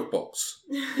comic books.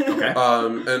 Okay.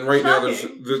 And right now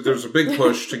there's a big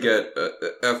push to get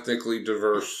ethnically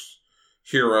diverse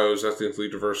heroes, ethnically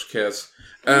diverse casts.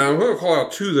 And I'm going to call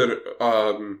out two that...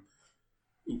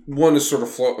 one is sort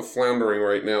of floundering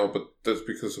right now, but that's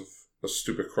because of a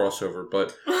stupid crossover.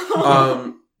 But...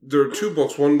 there are two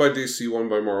books, one by DC, one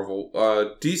by Marvel.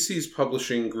 DC's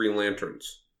publishing Green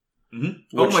Lanterns.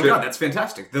 Mm-hmm. Oh my god, that's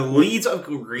fantastic. The leads of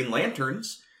Green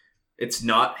Lanterns, it's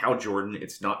not Hal Jordan,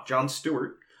 it's not Jon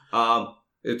Stewart.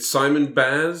 It's Simon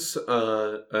Baz,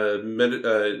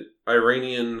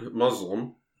 Iranian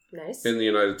Muslim nice. in the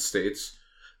United States,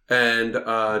 and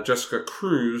Jessica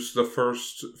Cruz, the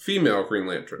first female Green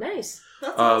Lantern. Nice.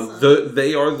 That's awesome.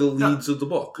 They are the leads of the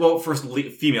book. Well, first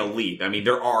female lead. I mean,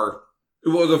 there are...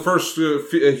 Well, the first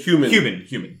human.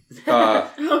 Human.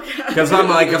 Okay. Because I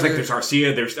was like, there's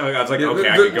Arcia, there's... I was like, okay,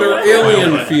 I could go... They're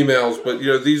alien females, but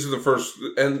these are the first...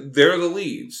 And they're the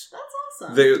leads. That's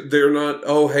awesome. They're not,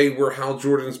 oh, hey, we're Hal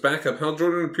Jordan's backup. Hal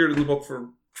Jordan appeared in the book for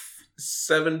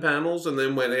 7 panels and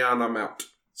then went, yeah, I'm out.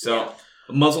 So...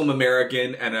 Muslim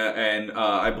American and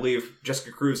I believe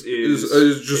Jessica Cruz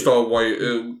is just a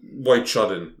white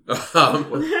shut-in.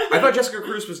 I thought Jessica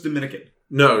Cruz was Dominican.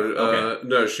 No,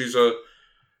 no, she's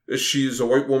a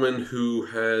white woman who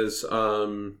has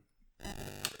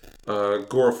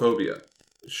agoraphobia.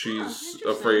 She's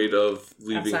afraid of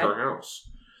leaving her house.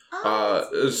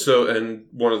 And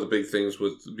one of the big things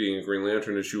with being a Green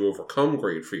Lantern is you overcome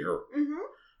great fear. Mm-hmm.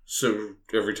 So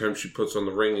every time she puts on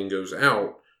the ring and goes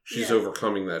out, she's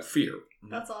overcoming that fear.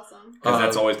 That's awesome. Because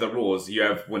that's always the rule, is you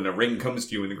have, when the ring comes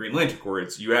to you in the Green Lantern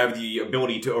Corps, you have the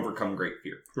ability to overcome great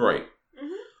fear. Right.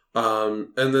 Mm-hmm.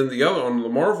 And then the other, on the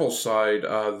Marvel side,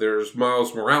 there's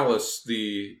Miles Morales,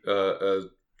 the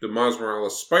Miles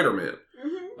Morales Spider-Man,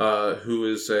 who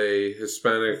is a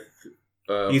Hispanic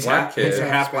he's black kid. He's a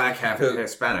half black, half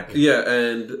Hispanic. Yeah,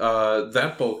 and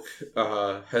that book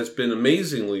has been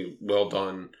amazingly well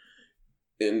done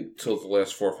until the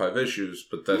last 4 or 5 issues,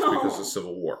 but that's because of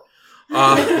Civil War.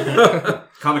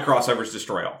 Comic crossovers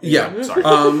destroy all. Yeah, sorry.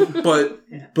 But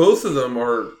both of them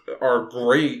are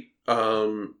great.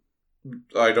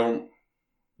 I don't,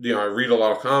 I read a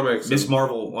lot of comics. Miss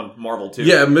Marvel on Marvel too.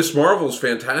 Yeah, Miss Marvel's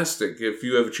fantastic. If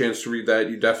you have a chance to read that,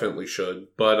 you definitely should.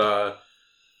 But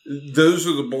those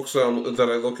are the books that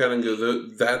I look at and go,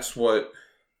 that's what.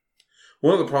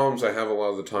 One of the problems I have a lot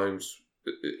of the times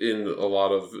in a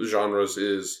lot of genres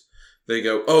is they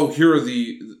go, oh, here are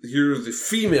the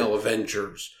female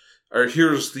Avengers, or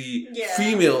here's the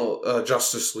female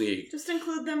Justice League. Just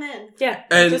include them in. Yeah,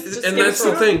 and that's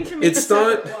the thing. It's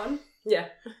not. Yeah,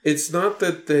 it's not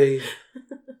that they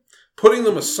putting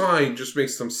them aside just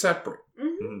makes them separate.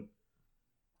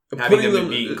 Mm-hmm. Having them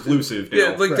be inclusive.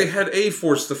 Yeah, like they had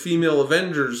A-Force, the female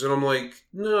Avengers, and I'm like,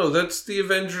 no, that's the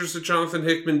Avengers that Jonathan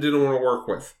Hickman didn't want to work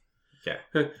with. Yeah.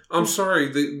 I'm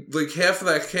sorry, like half of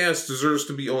that cast deserves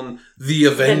to be on the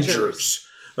Avengers.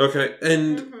 Okay,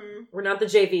 and we're not the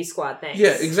JV squad, thanks.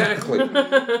 Yeah, exactly.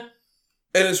 And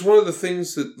it's one of the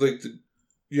things that, like,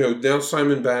 now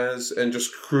Simon Baz and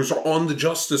Jessica Cruz are on the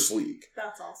Justice League.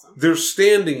 That's awesome. They're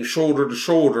standing shoulder to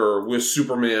shoulder with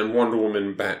Superman, Wonder Woman,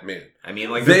 and Batman. I mean,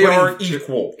 like, they are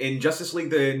equal. In Justice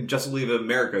League of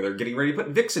America, they're getting ready to put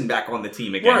Vixen back on the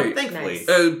team again, right. Thankfully.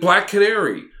 Nice. Black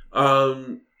Canary.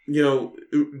 Ryan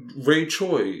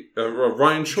Choi,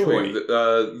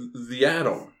 the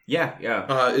Atom.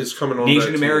 Yeah. Is coming on.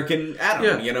 Asian American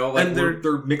Atom. Yeah. And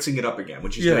they're mixing it up again,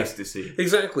 which is nice to see.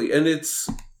 Exactly. And it's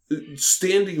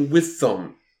standing with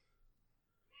them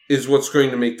is what's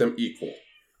going to make them equal.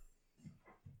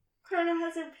 Colonel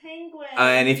has her penguin.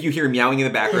 And if you hear meowing in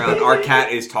the background, our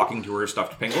cat is talking to her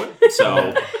stuffed penguin.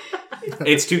 So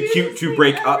it's too cute to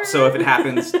break up. So if it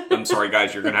happens, I'm sorry,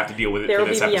 guys, you're going to have to deal with it for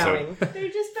this episode.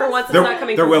 For once, it's not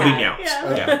coming. There from will be cat. meows.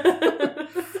 Yeah.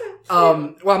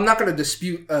 Well, I'm not going to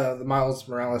dispute the Miles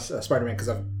Morales Spider-Man because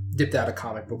I've dipped out of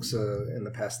comic books in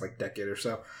the past decade or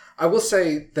so. I will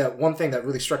say that one thing that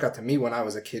really struck out to me when I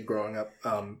was a kid growing up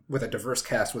with a diverse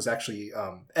cast was actually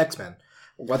X-Men.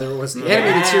 Whether it was the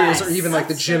animated series or even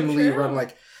the Jim Lee run,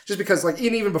 just because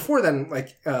even before then,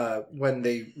 when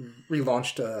they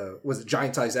relaunched was it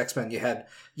Giant Size X-Men, you had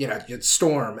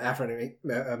Storm, African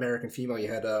American female, you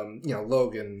had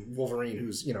Logan, Wolverine,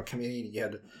 who's Canadian, you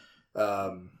had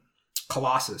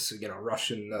Colossus,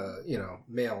 Russian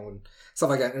male and stuff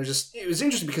like that. And it was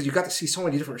interesting because you got to see so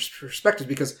many different perspectives,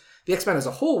 because the X-Men as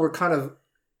a whole were kind of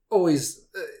always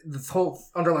the whole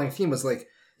underlying theme was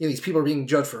these people are being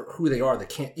judged for who they are. They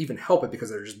can't even help it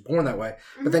because they're just born that way.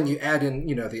 Mm-hmm. But then you add in,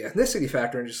 the ethnicity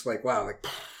factor and just wow, the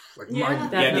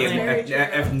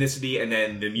ethnicity and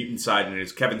then the mutant side, and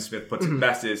as Kevin Smith puts it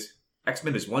best, is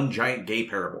X-Men is one giant gay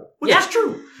parable. Which is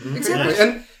true.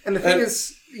 Exactly. And the thing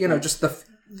is, just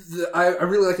I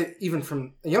really like it even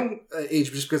from a young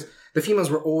age, just because the females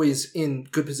were always in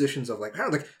good positions of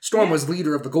Storm was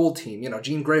leader of the gold team.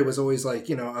 Jean Grey was always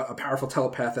a powerful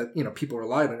telepath that, people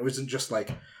relied on. It wasn't just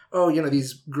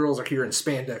these girls are here in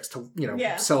spandex to,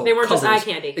 sell. They weren't covers. just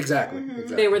eye candy. Exactly.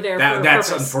 They were there for that's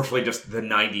purpose. Unfortunately just the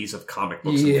 90s of comic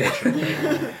books,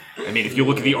 unfortunately. I mean, if you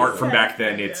look at the art from back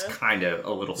then, it's kind of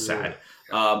a little sad.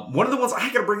 One of the ones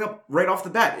I gotta bring up right off the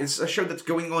bat is a show that's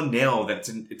going on now it's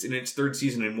in its third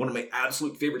season and one of my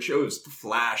absolute favorite shows, The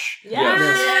Flash.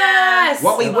 Yes!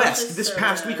 Wally West, this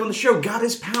past week on the show, got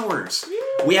his powers.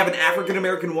 We have an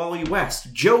African-American Wally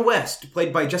West. Joe West,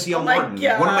 played by Jesse L. Martin.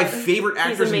 God. One of my favorite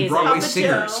actors and Broadway Papa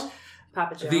singers. Joe.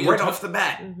 Papa Joe. Right off the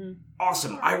bat.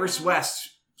 Awesome. Iris West.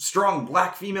 Strong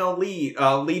black female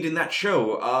lead in that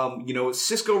show.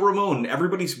 Cisco Ramon,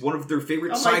 everybody's one of their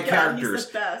favorite side characters.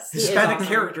 He's the best. Hispanic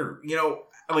character,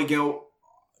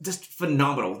 just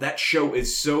phenomenal. That show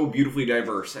is so beautifully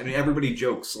diverse. I mean, everybody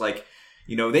jokes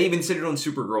they even said it on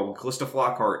Supergirl. Callista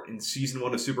Flockhart in season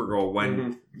 1 of Supergirl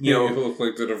when you look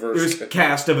like the diverse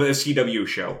cast of a CW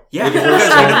show. Yeah,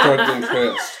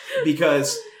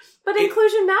 because. But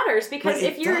inclusion matters, because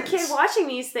if you're does. a kid watching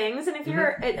these things, and if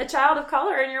you're a child of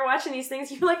color and you're watching these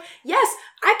things, you're like, yes,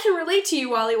 I can relate to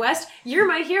you, Wally West. You're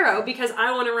my hero because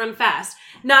I want to run fast.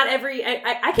 Not every...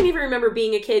 I can even remember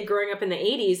being a kid growing up in the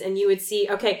 80s, and you would see,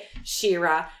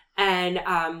 She-Ra and,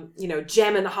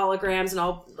 Jem and the holograms and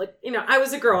all, I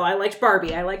was a girl. I liked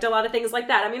Barbie. I liked a lot of things like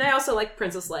that. I mean, I also liked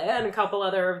Princess Leia and a couple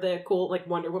other of the cool,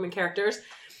 Wonder Woman characters.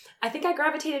 I think I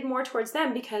gravitated more towards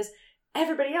them because...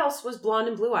 everybody else was blonde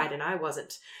and blue-eyed, and I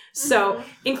wasn't. So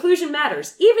inclusion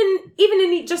matters, even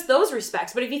in just those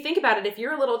respects. But if you think about it, if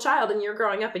you're a little child and you're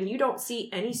growing up and you don't see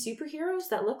any superheroes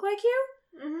that look like you,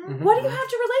 what do you have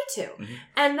to relate to?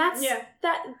 And that's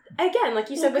that again, like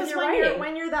you said with your writing.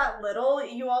 When you're that little,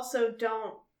 you also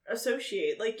don't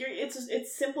associate.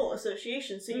 It's simple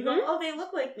association. So you go, oh, they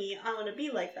look like me. I want to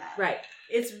be like that. Right.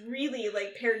 It's really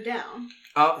pared down.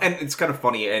 And it's kind of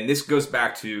funny, and this goes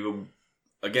back to.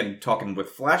 Again, talking with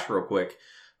Flash real quick,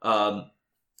 I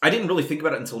didn't really think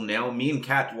about it until now. Me and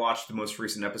Kat watched the most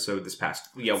recent episode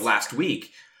last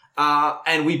week.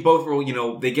 And we both were,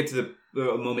 they get to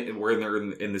the moment where they're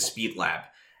in the speed lab.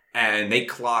 And they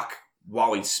clock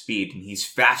Wally's speed, and he's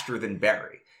faster than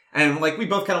Barry. And, we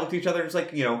both kind of looked at each other, and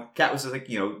it's Kat was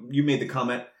you made the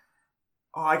comment,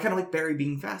 oh, I kind of like Barry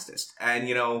being fastest. And,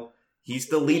 he's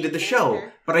the lead of the show.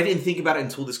 But I didn't think about it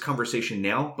until this conversation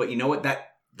now. But you know what,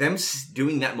 them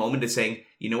doing that moment is saying,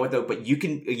 you know what though, but you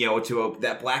can,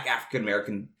 that black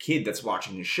African-American kid that's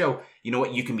watching the show, you know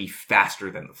what, you can be faster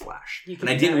than the Flash. And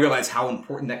I didn't realize how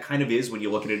important that kind of is when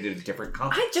you look at it in a different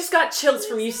context. I just got chills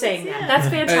from you saying that. That's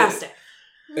fantastic.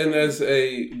 And as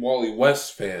a Wally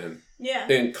West fan,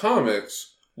 in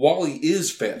comics, Wally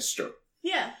is faster.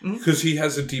 Yeah. Because he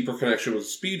has a deeper connection with the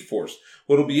Speed Force.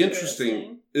 What'll be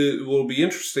interesting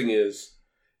is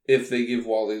if they give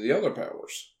Wally the other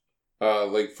powers.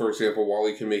 For example,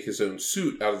 Wally can make his own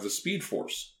suit out of the Speed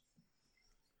Force.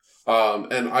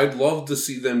 And I'd love to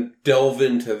see them delve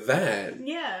into that.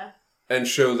 Yeah. And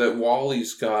show that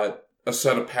Wally's got a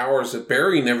set of powers that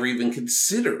Barry never even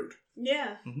considered.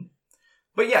 Yeah.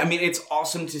 But yeah, I mean, it's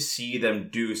awesome to see them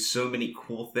do so many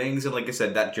cool things. And like I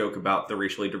said, that joke about the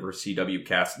racially diverse CW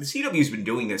cast. The CW's been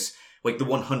doing this, the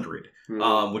 100,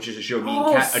 which is a show me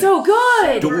and Kat so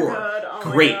good! Adore. Oh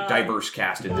great diverse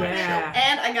cast in that show.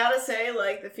 And I gotta say,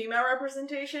 the female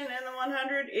representation in the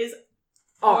 100 is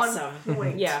awesome. On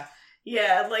point. Yeah.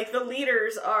 Yeah, the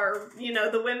leaders are,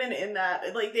 the women in that,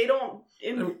 they don't,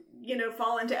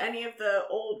 fall into any of the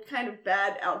old kind of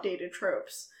bad, outdated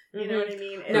tropes. You know what I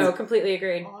mean? No, completely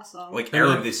agreed. Awesome.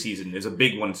 Arrow this season is a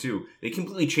big one too. They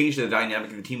completely changed the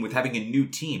dynamic of the team with having a new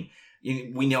team.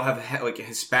 We now have a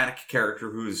Hispanic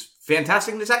character who's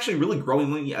fantastic and is actually really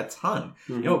growing a ton.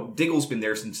 Diggle's been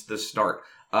there since the start.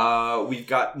 We've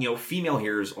got female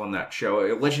heroes on that show.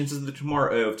 Legends of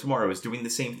Tomorrow is doing the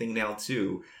same thing now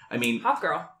too. I mean,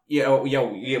 Hawkgirl. Yeah.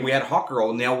 We had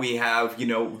Hawkgirl. Now we have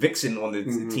Vixen on the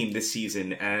team this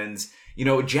season, and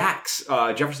Jax,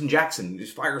 Jefferson Jackson,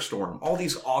 Firestorm. All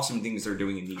these awesome things they're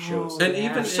doing in these shows, and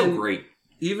even so great.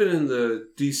 Even in the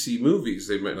DC movies,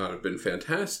 they might not have been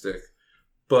fantastic,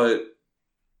 but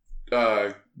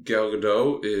Gal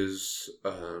Gadot is,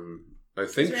 I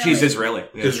think she's Israeli.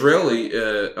 Yeah. Israeli.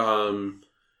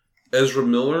 Ezra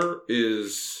Miller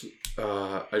is.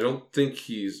 I think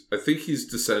he's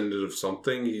descended of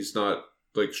something. He's not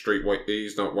straight white.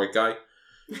 He's not white guy.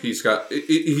 He's got an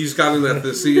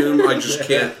ethnicity. I just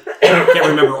can't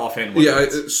remember offhand.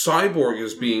 Cyborg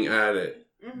is being added.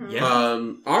 Yeah.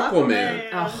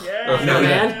 Aquaman.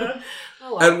 Man.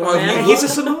 And he's a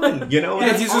Samoan, he's a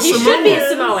Samoan. He should be a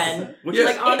Samoan. Which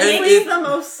makes the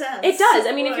most sense. It does.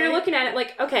 I mean, if you're looking at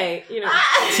it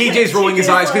TJ's rolling his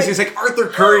eyes because he's Arthur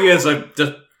Curry is a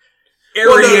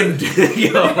Aryan. I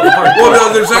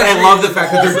love the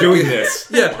fact that they're doing this.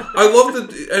 Yeah, I love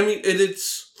that. I mean,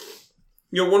 it's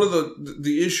one of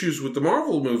the issues with the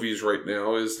Marvel movies right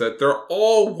now is that they're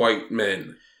all white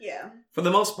men. Yeah. For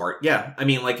the most part, yeah. I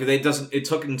mean, like, it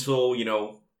took until,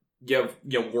 you have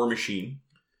War Machine.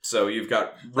 So you've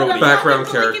got background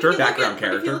character.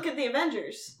 If you look at the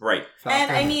Avengers. Right.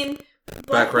 And, I mean,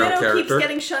 Black Widow keeps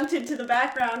getting shunted to the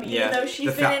background, even though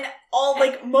she's been in all,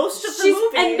 most of the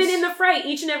movies. And been in the fray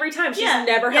each and every time. She's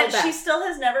never held back. She still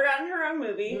has never gotten her own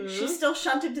movie. Mm-hmm. She's still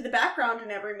shunted to the background in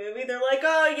every movie. They're like,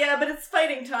 oh, yeah, but it's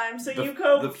fighting time, so you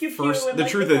go pew-pew in the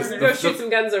truth is, go shoot some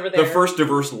guns over there. The first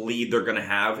diverse lead they're going to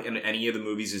have in any of the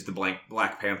movies is the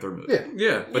Black Panther movie.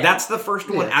 Yeah. But that's the first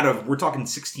one out of, we're talking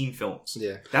 16 films.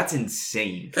 Yeah. That's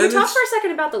insane. Can we talk for a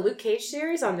second about the Luke Cage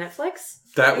series on Netflix?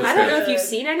 That was I don't know if you've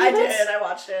seen any of this. I did. I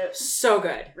watched it. So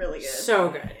good. Really good. So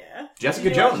good. Yeah. Jessica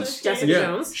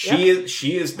Jones.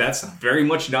 She is. That's very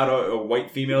much not a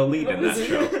white female lead in that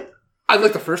show. I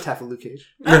like the first half of Luke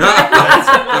Cage. That's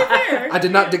totally fair. I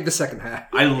did not dig the second half.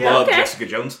 I love Jessica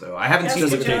Jones though. I haven't seen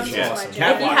Luke Cage yet.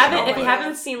 If you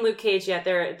haven't seen Luke Cage yet,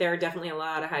 there are definitely a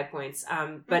lot of high points.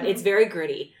 But it's very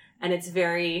gritty and it's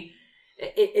very.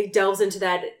 It delves into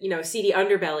that, seedy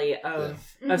underbelly of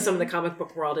some of the comic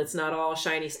book world. It's not all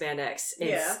shiny spandex.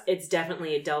 It's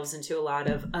definitely, it delves into a lot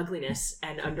of ugliness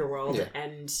and underworld. Yeah.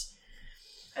 And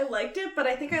I liked it, but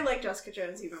I think I like Jessica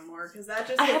Jones even more because that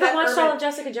just. I haven't watched all of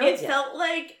Jessica Jones yet. It felt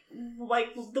like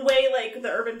the way the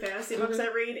urban fantasy books I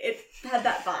read. It had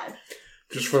that vibe.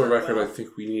 Just for the record, I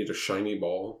think we need a shiny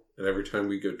ball, and every time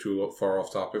we go too far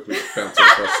off topic, we bounce it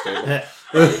across the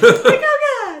table.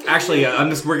 Actually,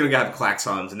 we're gonna have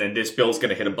klaxons, and then Bill's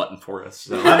gonna hit a button for us.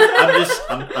 So.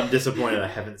 I'm disappointed. I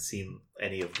haven't seen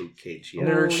any of Luke Cage yet.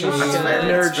 Nerd shame.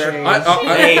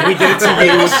 Hey, we did it to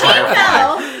you.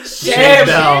 Shame.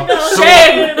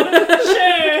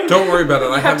 Don't worry about it.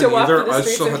 I haven't either. I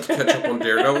still have to catch up on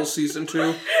Daredevil season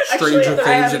 2, Stranger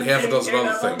Things, and half a dozen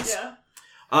other things. Yeah.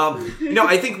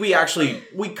 I think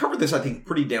we covered this, I think,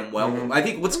 pretty damn well. Mm-hmm. I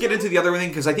think let's get into the other thing,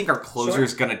 because I think our closer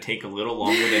is going to take a little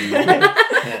longer than normal.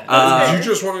 You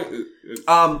just want to...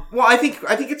 well, I think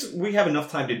we have enough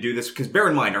time to do this, because bear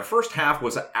in mind, our first half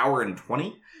was an hour and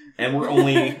 20, and we're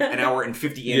only an hour and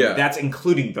 50 in. Yeah. That's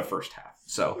including the first half.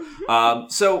 So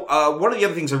one of the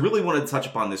other things I really wanted to touch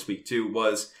upon this week, too,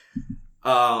 was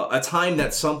a time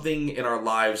that something in our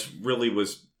lives really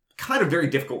was kind of very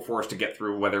difficult for us to get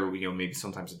through, whether, maybe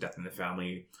sometimes a death in the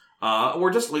family, or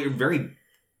just like very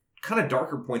kind of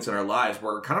darker points in our lives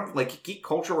where kind of like geek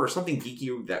culture or something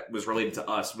geeky that was related to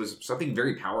us was something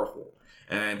very powerful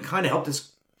and kind of helped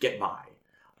us get by.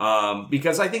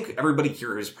 Because I think everybody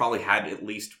here has probably had at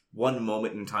least one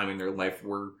moment in time in their life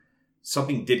where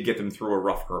something did get them through a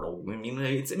rough hurdle. I mean,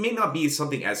 it may not be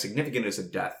something as significant as a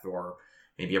death or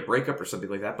maybe a breakup or something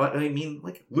like that, but I mean,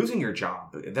 like losing your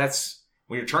job, that's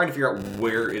when you're trying to figure out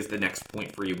where is the next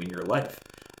point for you in your life.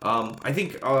 I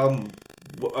think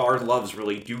our loves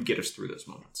really do get us through those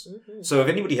moments. Mm-hmm. So if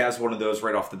anybody has one of those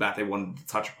right off the bat they wanted to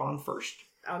touch upon first.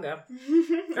 I'll go.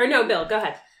 Or no, Bill, go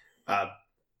ahead.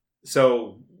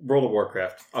 So, World of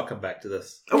Warcraft. I'll come back to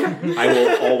this. Okay. I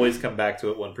will always come back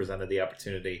to it when presented the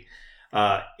opportunity.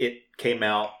 It came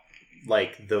out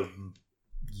like the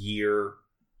year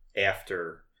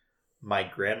after my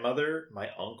grandmother, my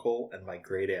uncle, and my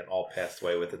great aunt all passed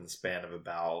away within the span of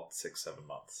about 6-7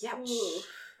 months. Yeah.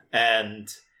 And,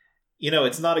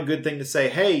 it's not a good thing to say,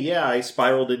 hey, yeah, I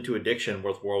spiraled into addiction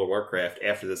with World of Warcraft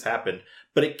after this happened,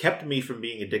 but it kept me from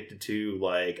being addicted to,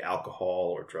 like,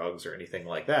 alcohol or drugs or anything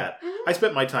like that. Mm-hmm. I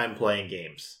spent my time playing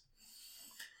games.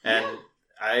 And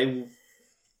I,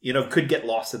 could get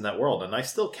lost in that world, and I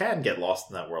still can get lost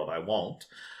in that world. I won't,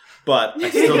 but I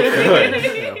still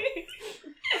could.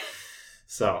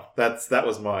 So that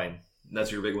was mine.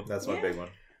 That's your big one? That's my big one.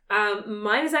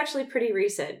 Mine is actually pretty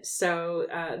recent. So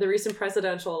the recent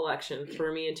presidential election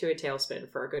threw me into a tailspin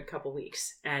for a good couple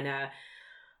weeks. And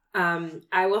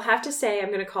I will have to say I'm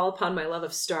going to call upon my love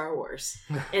of Star Wars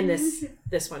in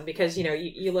this one. Because,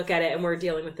 you look at it and we're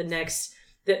dealing with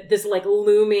this like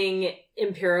looming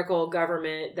empirical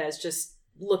government that's just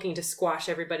looking to squash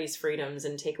everybody's freedoms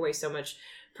and take away so much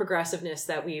progressiveness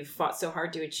that we've fought so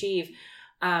hard to achieve.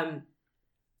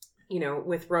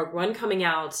 With Rogue One coming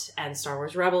out and Star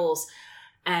Wars Rebels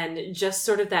and just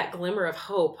sort of that glimmer of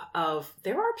hope of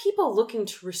there are people looking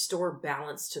to restore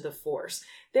balance to the Force.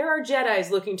 There are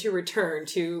Jedis looking to return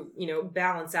to,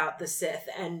 balance out the Sith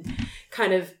and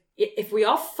kind of if we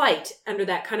all fight under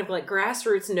that kind of like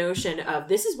grassroots notion of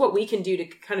this is what we can do to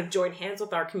kind of join hands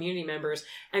with our community members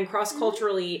and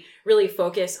cross-culturally really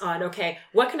focus on, okay,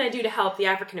 what can I do to help the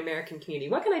African American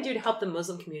community? What can I do to help the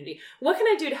Muslim community? What can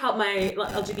I do to help my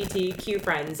LGBTQ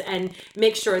friends? And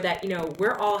make sure that,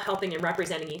 we're all helping and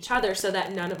representing each other so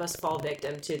that none of us fall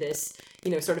victim to this,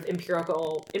 sort of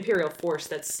imperial force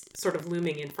that's sort of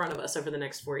looming in front of us over the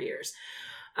next 4 years.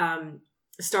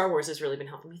 Star Wars has really been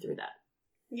helping me through that.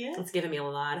 Yeah. It's given me a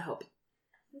lot of hope.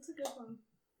 That's a good one.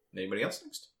 Anybody else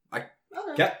next? Okay.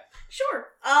 Sure.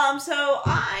 So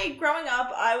growing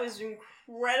up, I was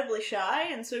incredibly shy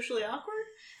and socially awkward,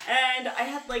 and I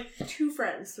had like 2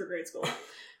 friends through grade school.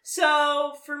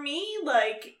 So for me,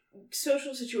 like,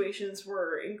 social situations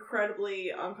were incredibly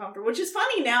uncomfortable, which is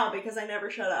funny now because I never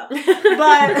shut up. But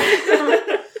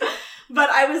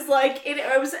I was like,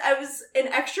 I was an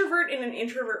extrovert in an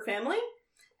introvert family.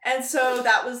 And so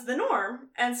that was the norm.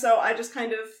 And so I just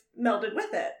kind of melded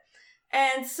with it.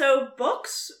 And so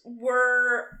books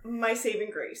were my saving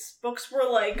grace. Books were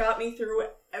like, got me through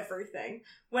everything.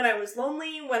 When I was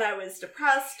lonely, when I was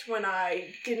depressed, when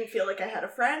I didn't feel like I had a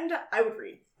friend, I would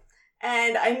read.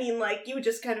 And I mean, like, you would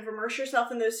just kind of immerse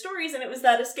yourself in those stories. And it was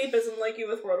that escapism like you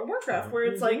with World of Warcraft, where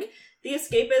it's like, the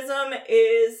escapism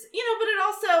is, but it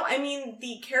also, I mean,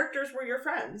 the characters were your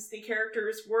friends. The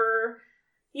characters were,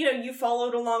 you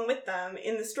followed along with them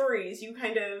in the stories. You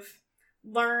kind of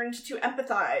learned to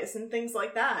empathize and things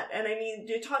like that. And I mean,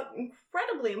 you taught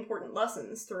incredibly important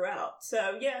lessons throughout.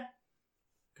 So, yeah.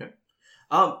 Okay.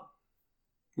 No.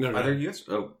 Either you guys?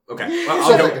 Oh, okay.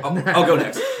 Well, I'll go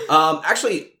next.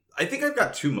 Actually, I think I've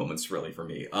got 2 moments really for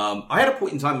me. I had a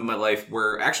point in time in my life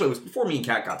where actually it was before me and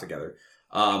Kat got together.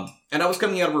 And I was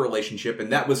coming out of a relationship,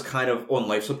 and that was kind of on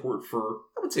life support for,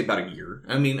 I would say, about a year.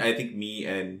 I mean, I think me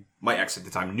and my ex at the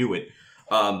time knew it.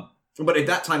 But at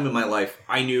that time in my life,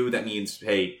 I knew that means,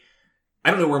 hey,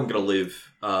 I don't know where I'm going to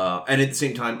live. And at the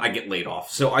same time, I get laid off.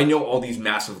 So I know all these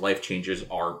massive life changes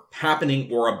are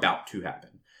happening or about to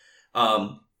happen.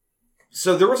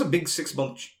 So there was a big 6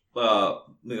 months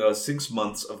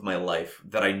of my life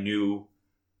that I knew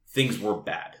things were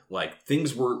bad. Like,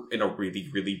 things were in a really,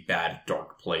 really bad,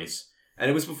 dark place. And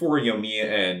it was before, me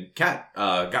and Kat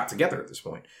got together at this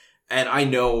point. And I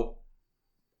know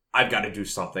I've got to do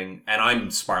something, and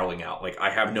I'm spiraling out. Like, I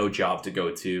have no job to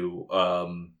go to.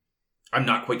 I'm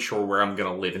not quite sure where I'm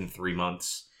going to live in 3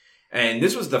 months. And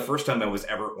this was the first time I was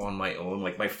ever on my own,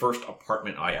 like my first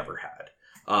apartment I ever had.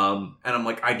 And I'm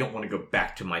like, I don't want to go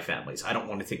back to my family's. I don't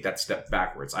want to take that step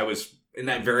backwards. I was in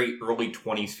that very early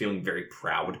 20s feeling very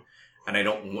proud, and I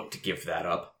don't want to give that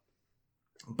up.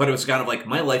 But it was kind of like,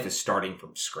 my life is starting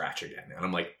from scratch again, and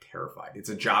I'm like terrified. It's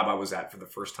a job I was at for the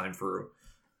first time for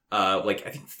I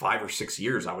think 5 or 6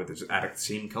 years. I was at the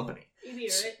same company.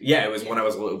 right? Yeah, it was when I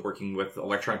was working with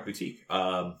Electronic Boutique.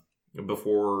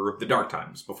 Before the dark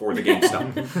times, before the game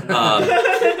stuff.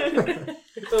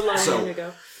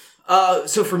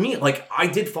 So for me, like, I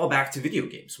did fall back to video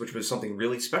games, which was something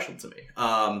really special to me.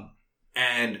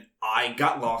 And I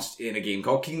got lost in a game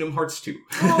called Kingdom Hearts 2.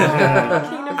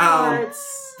 Kingdom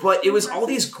Hearts. But it was all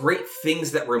these great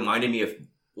things that reminded me of,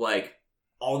 like,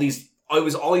 it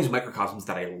was all these microcosms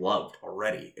that I loved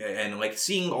already. And, like,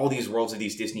 seeing all these worlds of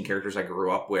these Disney characters I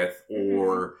grew up with,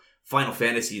 or Final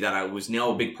Fantasy that I was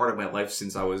now a big part of my life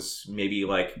since I was maybe,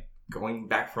 like, going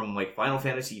back from, like, Final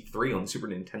Fantasy 3 on Super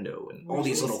Nintendo, and all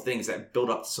these little things that build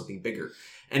up to something bigger.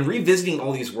 And revisiting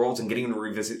all these worlds and getting to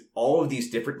revisit all of these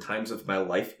different times of my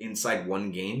life inside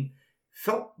one game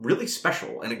felt really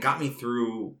special, and it got me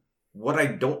through what I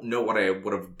don't know what I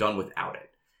would have done without it.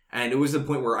 And it was the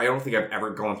point where I don't think I've ever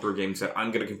gone through a game and said,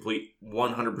 I'm going to complete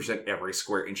 100% every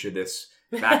square inch of this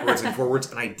backwards and forwards,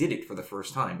 and I did it for the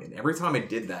first time. And every time I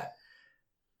did that,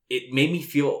 it made me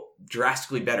feel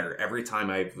drastically better. Every time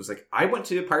I was like, I went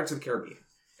to Pirates of the Caribbean,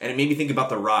 and it made me think about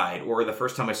the ride, or the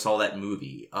first time I saw that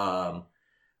movie,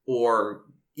 or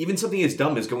even something as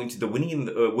dumb as going to the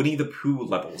Winnie the Pooh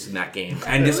levels in that game.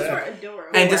 And those were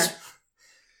adorable. And just,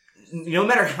 no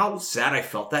matter how sad I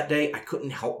felt that day, I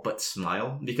couldn't help but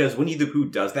smile, because Winnie the Pooh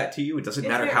does that to you. It doesn't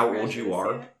matter how old you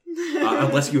are.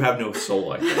 Unless you have no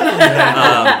soul, I think.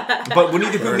 But Winnie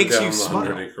the Pooh makes you smile.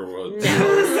 But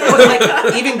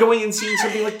like, even going and seeing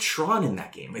something like Tron in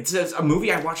that game. It's a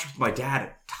movie I watched with my dad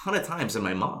a ton of times, and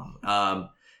my mom.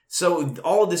 So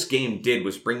all this game did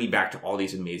was bring me back to all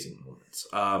these amazing moments.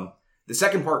 The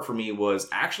second part for me was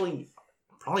actually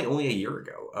probably only a year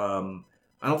ago.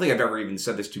 I don't think I've ever even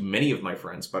said this to many of my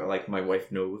friends, but like, my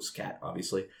wife knows, Kat,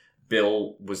 obviously.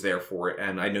 Bill was there for it,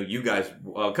 and I know you guys,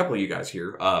 a couple of you guys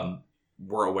here,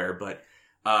 were aware, but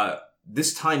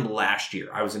this time last year,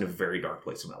 I was in a very dark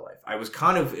place in my life. I was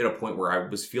kind of at a point where I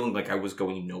was feeling like I was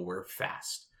going nowhere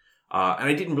fast. And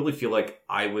I didn't really feel like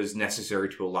I was necessary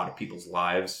to a lot of people's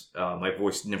lives. My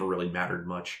voice never really mattered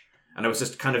much. And I was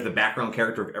just kind of the background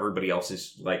character of everybody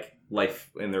else's like life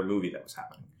in their movie that was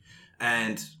happening.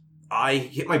 And I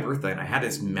hit my birthday and I had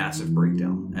this massive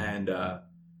breakdown. And I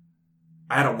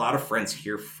had a lot of friends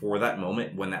here for that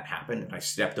moment when that happened. And I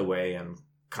stepped away and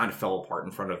kind of fell apart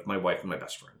in front of my wife and my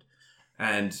best friend.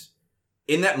 And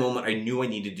in that moment, I knew I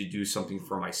needed to do something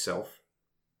for myself.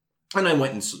 And I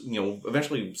went and,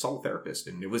 eventually saw a therapist.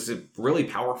 And it was a really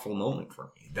powerful moment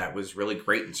for me. That was really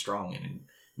great and strong. And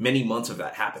many months of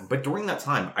that happened. But during that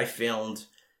time, I found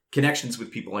connections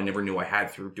with people I never knew I had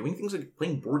through doing things like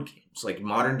playing board games, like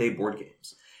modern day board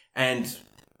games. And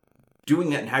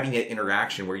doing that and having that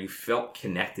interaction where you felt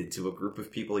connected to a group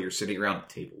of people you're sitting around a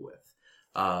table with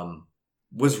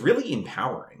was really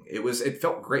empowering. It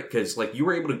felt great because like you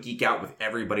were able to geek out with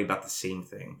everybody about the same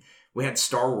thing. We had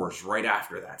Star Wars right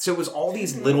after that. So it was all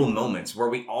these little moments where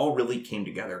we all really came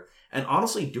together. And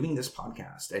honestly, doing this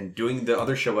podcast and doing the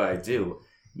other show I do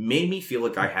made me feel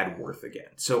like I had worth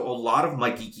again. So a lot of my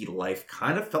geeky life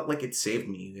kind of felt like it saved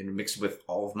me and mixed with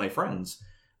all of my friends.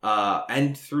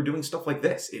 And through doing stuff like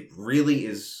this, it really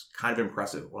is kind of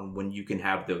impressive when you can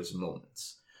have those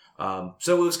moments.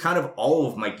 So it was kind of all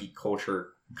of my geek culture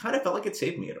kind of felt like it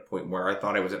saved me at a point where I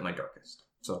thought I was at my darkest.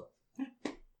 So, yeah.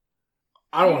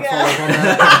 I don't want to follow up on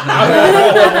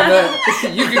that.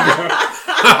 You can go.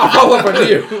 I'll follow up on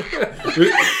you.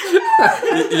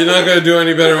 You're not going to do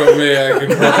any better with me. I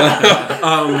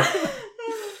can.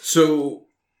 So,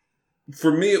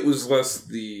 for me, it was less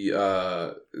the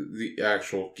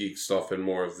actual geek stuff and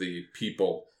more of the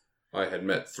people I had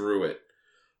met through it.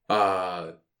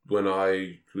 When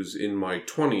I was in my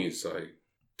 20s, I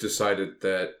decided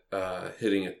that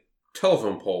hitting a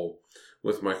telephone pole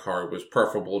with my car was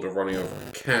preferable to running over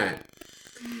a cat.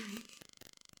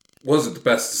 Wasn't the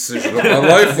best decision of my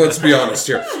life, let's be honest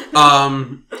here.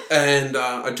 And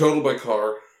I totaled my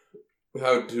car,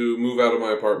 had to move out of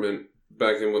my apartment,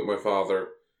 back in with my father,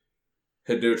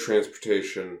 had no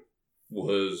transportation,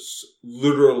 was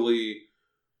literally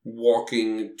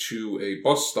walking to a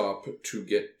bus stop to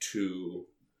get to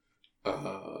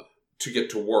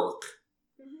work.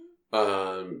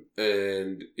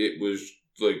 And it was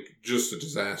like just a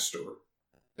disaster.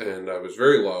 And I was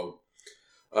very low.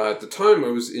 At the time, I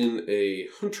was in a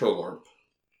hunter LARP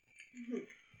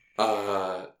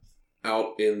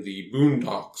out in the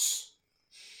boondocks.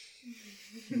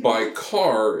 By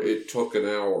car, it took an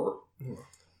hour.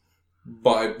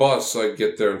 By bus, I'd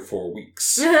get there in 4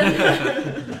 weeks. So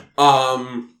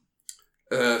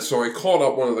I called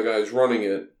up one of the guys running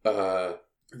it the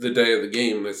day of the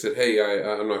game, and I said, hey,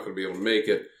 I'm not going to be able to make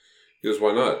it. He goes,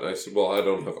 why not? I said, well, I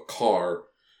don't have a car.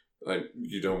 When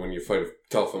you fight a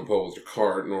telephone pole with your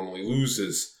car, it normally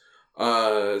loses.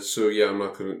 So yeah, I'm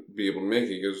not going to be able to make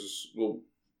it. He goes, well,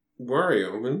 where are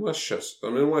you? I'm in Westchester.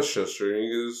 And he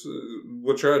goes,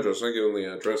 what's your address? I give him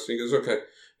the address. And he goes, okay.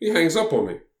 He hangs up on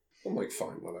me. I'm like,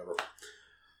 fine, whatever.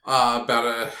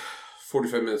 About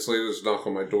 45 minutes later, there's a knock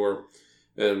on my door.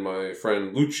 And my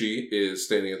friend Lucci is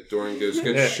standing at the door and goes,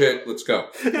 get your shit, let's go.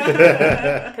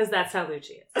 Because that's how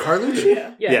Lucci is.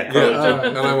 Carlucci? Yeah.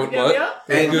 And I went, what? Yep.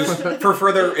 And for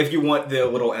further, if you want the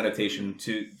little annotation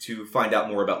to find out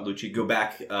more about Lucci, go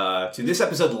back to this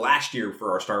episode last year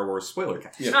for our Star Wars spoiler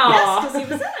cast. Yeah. Yes, because he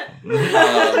was in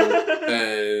it.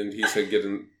 And he said, get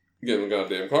in the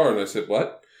goddamn car. And I said,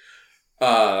 what?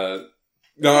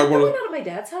 No, I want out of my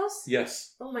dad's house?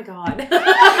 Yes. Oh my god.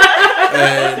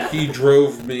 And he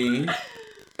drove me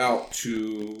out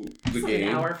to the game.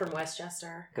 An hour from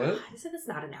Westchester. What? God, I said it's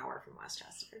not an hour from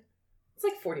Westchester. It's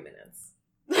like 40 minutes.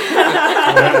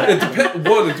 It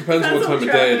depends what time of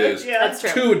day it is. Yeah. That's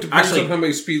true. 2, it depends on how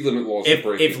many speed limit laws are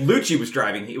breaking. If Lucci was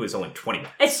driving, it was only 20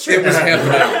 minutes. It's true. It was half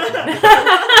an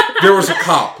hour. There was a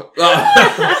cop.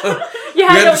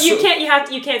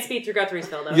 You can't speed through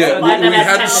Guthriesville though. Yeah, so we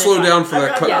had to slow down for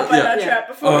that. That trap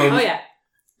before.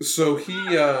 So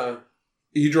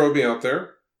he drove me out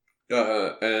there,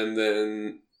 and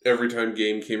then every time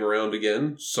game came around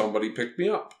again, somebody picked me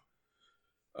up,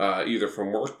 either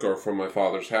from work or from my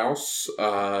father's house,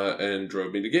 and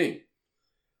drove me to game.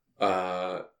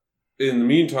 In the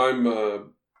meantime,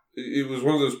 it was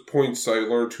one of those points I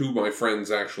learned who my friends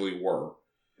actually were,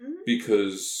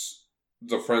 because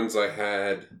the friends I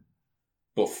had,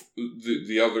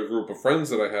 the other group of friends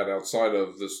that I had outside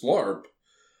of this LARP,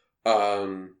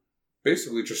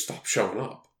 basically just stopped showing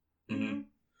up. Mm-hmm.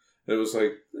 It was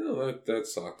like, oh, that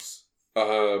sucks.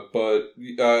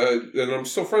 And I'm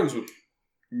still friends with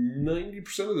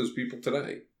 90% of those people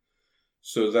today.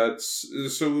 So it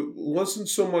wasn't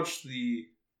so much the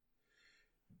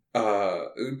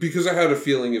because I had a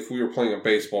feeling if we were playing a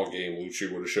baseball game,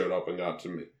 Lucci would have showed up and got to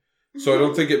me. So I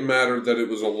don't think it mattered that it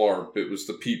was a LARP; it was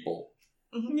the people.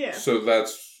 Yeah. So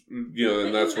that's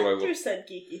and that's what I looked. You said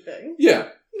geeky thing. Yeah.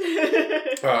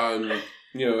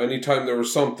 Anytime there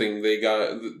was something,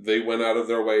 they went out of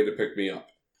their way to pick me up.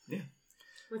 Yeah.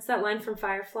 What's that line from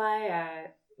Firefly?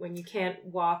 When you can't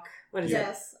walk, what is it?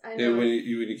 Yes, I know. Yeah, when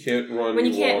you can't run, when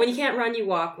you can't run, you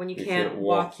walk. When you can't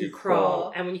walk, you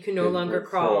crawl. And when you can no longer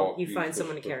crawl, you find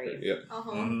someone to carry you. Yeah.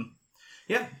 Mm-hmm.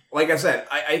 Yeah. Like I said,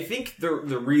 I think the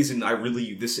reason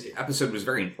this episode was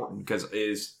very important because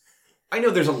I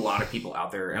know there's a lot of people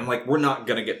out there, and we're not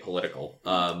gonna get political,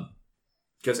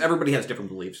 because everybody has different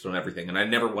beliefs on everything, and I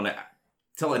never want to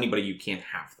tell anybody you can't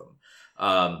have them.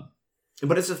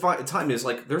 But it's a time is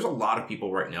there's a lot of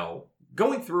people right now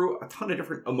going through a ton of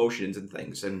different emotions and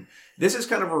things. And this is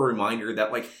kind of a reminder that,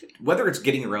 whether it's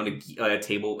getting around a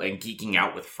table and geeking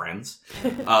out with friends,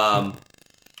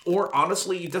 or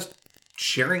honestly just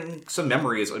sharing some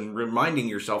memories and reminding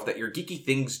yourself that your geeky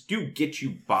things do get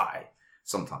you by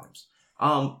sometimes.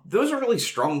 Those are really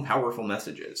strong, powerful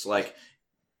messages.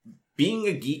 Being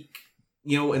a geek,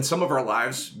 in some of our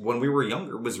lives when we were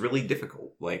younger was really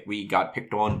difficult. We got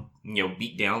picked on,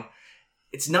 beat down.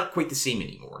 It's not quite the same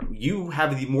anymore. You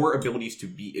have the more abilities to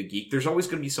be a geek. There's always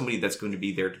going to be somebody that's going to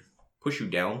be there to push you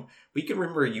down. But you can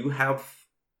remember you have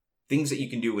things that you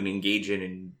can do and engage in,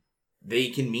 and they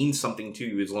can mean something to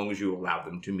you as long as you allow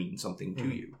them to mean something to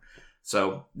you.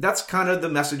 So that's kind of the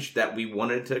message that we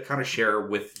wanted to kind of share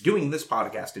with doing this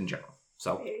podcast in general.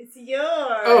 So it's yours.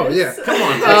 Oh, yeah. Come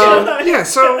on. Yeah,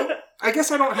 so I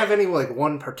guess I don't have any,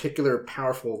 one particular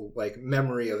powerful,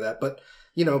 memory of that. But,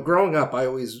 growing up, I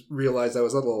always realized I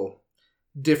was a little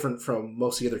different from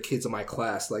most of the other kids in my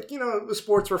class. The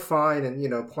sports were fine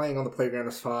and, playing on the playground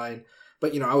was fine.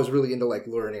 But, I was really into,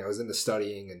 learning. I was into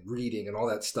studying and reading and all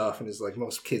that stuff. And it's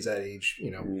most kids that age,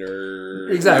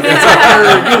 Nerd. Exactly. It's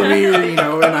nerd, weird,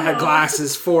 and I had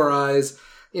glasses, 4 eyes,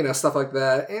 stuff like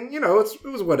that. And, it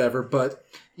was whatever. But,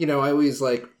 I always,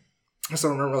 I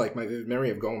still remember, my vivid memory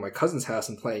of going to my cousin's house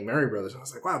and playing Mario Brothers. I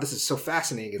was like, wow, this is so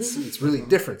fascinating. It's really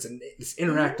different. And it's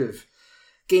interactive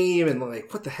game and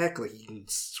what the heck, you can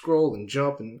scroll and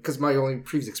jump. And because my only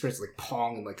previous experience was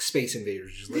Pong and Space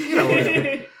Invaders, just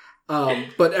whatever.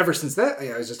 But ever since that,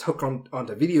 I was just hooked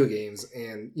onto video games,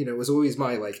 and it was always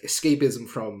my escapism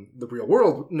from the real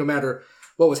world. No matter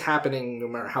what was happening, no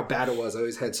matter how bad it was, I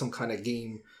always had some kind of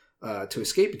game to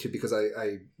escape into because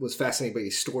I was fascinated by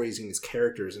these stories and these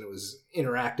characters, and it was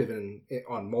interactive and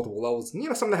on multiple levels.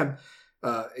 And some of them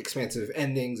had expansive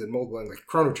endings and multiple,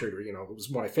 Chrono Trigger. It was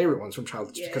one of my favorite ones from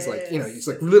childhood because it's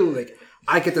literally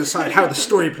I get to decide how the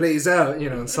story plays out,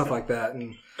 and stuff like that.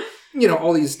 And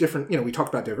all these different, we talked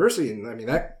about diversity, and I mean,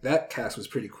 that cast was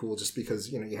pretty cool just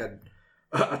because, you had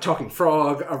a talking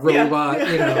frog, a robot,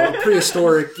 a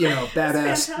prehistoric,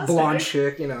 badass blonde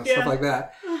chick, stuff like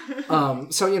that.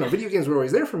 So, video games were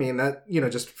always there for me, and that,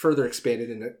 just further expanded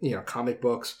into, comic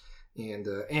books and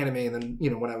anime. And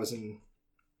then, when I was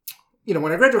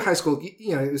when I graduated high school,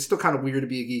 it was still kind of weird to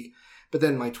be a geek. But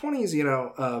then my 20s,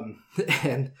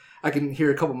 and I can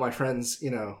hear a couple of my friends,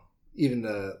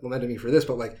 even lamented me for this,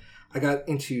 but I got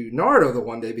into Naruto the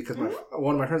one day because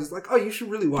one of my friends was like, oh, you should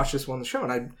really watch this one show.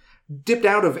 And I dipped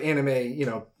out of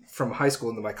anime, from high school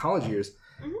into my college years.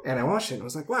 And I watched it and I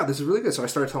was like, wow, this is really good. So I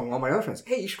started telling all my other friends,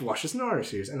 hey, you should watch this Naruto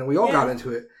series. And then we all got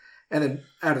into it. And then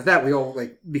out of that, we all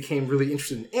became really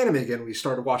interested in anime again. We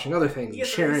started watching other things and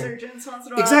sharing. Once in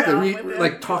a while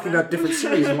exactly. Talking about different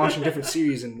series and watching different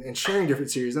series and sharing different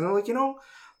series. And I'm like,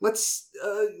 let's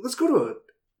go to a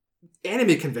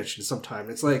anime convention sometime.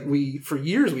 It's for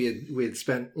years we had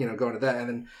spent going to that, and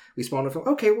then we spawned off,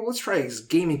 okay, well, let's try this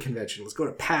gaming convention, let's go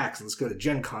to PAX, and let's go to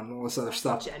Gen Con and all this other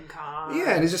stuff. Gen Con.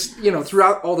 Yeah, and it's just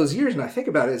throughout all those years, and I think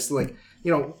about it, it's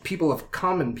people have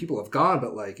come and people have gone,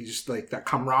 but it's just that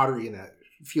camaraderie and that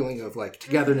feeling of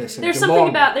togetherness and there's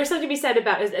something to be said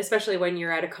about, especially when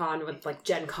you're at a con with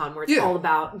Gen Con, where it's all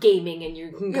about gaming and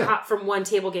you can hop from one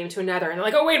table game to another, and they're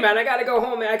like, oh, wait a minute, I gotta go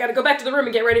home and I gotta go back to the room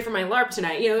and get ready for my LARP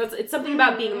tonight. It's something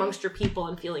about being amongst your people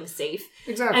and feeling safe.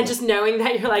 Exactly. And just knowing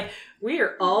that you're we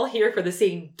are all here for the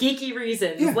same geeky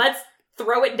reasons. Yeah. Let's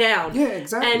throw it down. Yeah,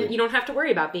 exactly. And you don't have to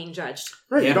worry about being judged.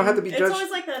 Right, you don't have to be judged. It's always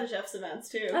like that at Jeff's events,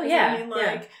 too. Oh, yeah.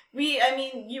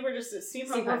 You were just at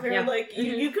Steampunk Fair.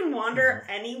 You can wander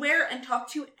anywhere and talk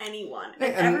to anyone.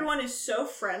 And everyone is so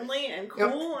friendly and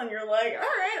cool, and you're like, all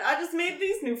right, I just made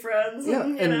these new friends. Yeah,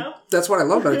 and that's what I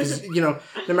love about it, because,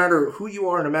 no matter who you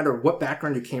are, no matter what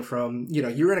background you came from,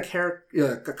 you're in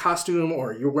a costume,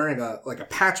 or you're wearing a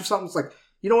patch or something, it's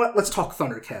you know what? Let's talk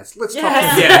Thundercats. Let's talk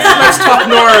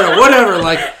Naruto. Whatever.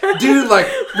 Like, dude, like,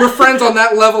 we're friends on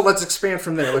that level. Let's expand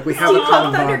from there. Like, we have a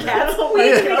common bond. Thundercats.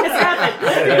 Please make this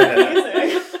happen.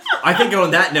 I think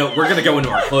on that note, we're going to go into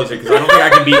our closing because I don't think I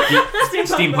can beat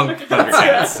Steampunk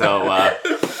Thundercats. So,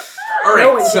 all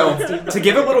right. So, to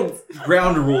give a little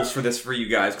ground rules for this for you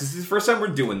guys, because this is the first time we're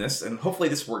doing this, and hopefully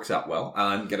this works out well.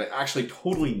 I'm going to actually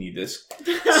totally need this.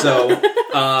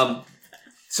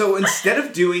 So instead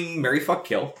of doing Marry, Fuck,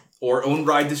 Kill or Own,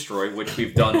 Ride, Destroy, which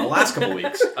we've done the last couple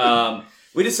weeks,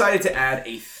 we decided to add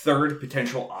a third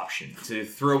potential option to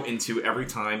throw into every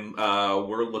time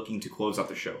we're looking to close out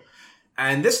the show.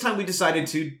 And this time we decided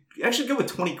to actually go with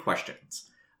 20 questions.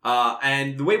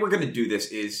 And the way we're going to do this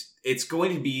is it's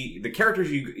going to be the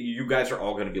characters you guys are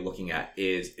all going to be looking at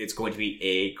is it's going to be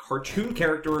a cartoon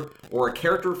character or a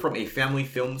character from a family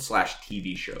film /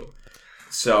 TV show.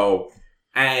 So,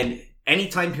 and any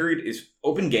time period is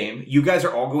open game. You guys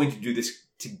are all going to do this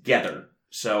together.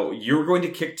 So you're going to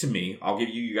kick to me. I'll give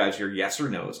you guys your yes or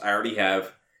no's. I already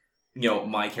have,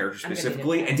 my character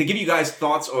specifically. And to give you guys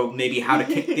thoughts of maybe how to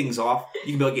kick things off,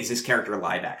 you can be like, is this character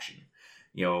live action?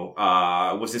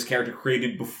 Was this character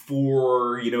created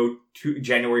before,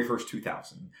 January 1st,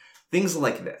 2000? Things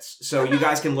like this. So you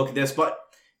guys can look at this, but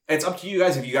it's up to you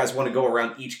guys if you guys want to go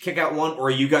around each kick out one, or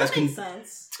you guys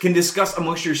can discuss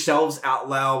amongst yourselves out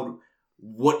loud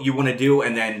what you want to do,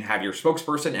 and then have your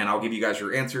spokesperson, and I'll give you guys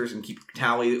your answers and keep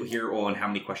tally here on how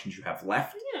many questions you have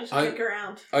left. Yeah, just kick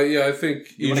around. I think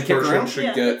each person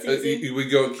should get. We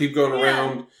keep going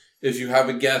around. If you have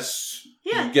a guess,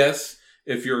 you guess.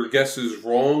 If your guess is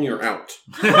wrong, you're out.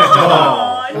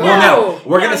 No.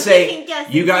 We're gonna say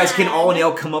you guys can all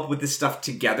now come up with this stuff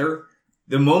together.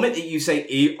 The moment that you say,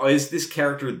 "Is this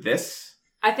character this?"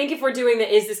 I think if we're doing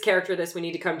the "is this character this," we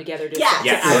need to come together to ask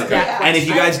that question. And if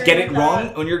you guys get it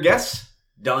wrong on your guess,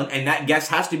 done. And that guess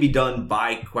has to be done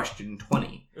by question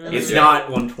 20. Mm-hmm. It's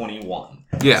not 121.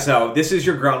 Yeah. So this is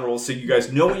your ground rules, so you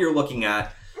guys know what you're looking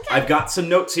at. Okay. I've got some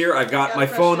notes here. I've got my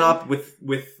phone up with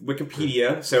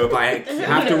Wikipedia, so if I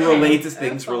have to relate to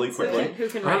things really quickly. Who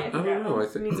can write? I don't know. I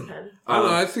think needs a pen.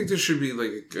 I think this should be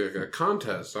like a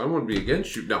contest. I want to be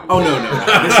against you. No. Oh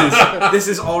no. This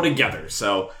is all together.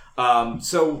 So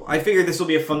I figured this will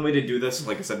be a fun way to do this.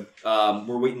 Like I said,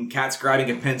 we're waiting. Kat's grabbing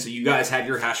a pen, so you guys have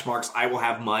your hash marks. I will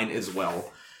have mine as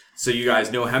well, so you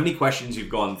guys know how many questions you've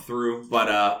gone through. But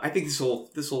I think this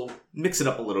will mix it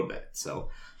up a little bit.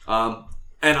 So,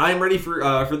 and I'm ready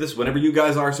for this whenever you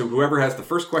guys are. So whoever has the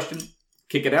first question,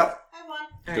 kick it out. I won.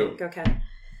 All right, go Kat.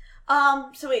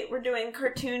 So wait, we're doing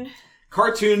cartoon,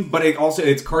 but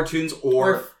it's cartoons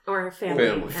or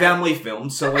family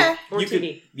films. So like or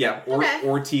TV.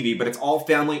 Or TV, but it's all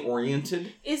family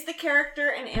oriented. Is the character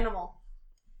an animal?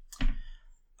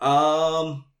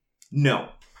 No.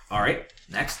 All right,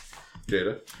 next.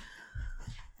 Jada.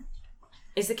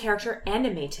 Is the character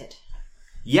animated?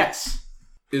 Yes.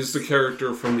 Is the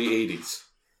character from the 80s?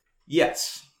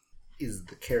 Yes. Is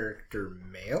the character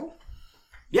male?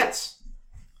 Yes.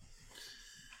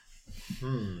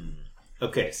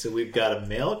 Okay, so we've got a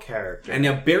male character. And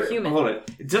now, hold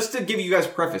it. Just to give you guys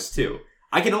preface, too,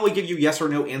 I can only give you yes or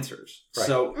no answers. Right.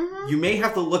 So you may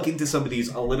have to look into some of these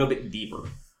a little bit deeper.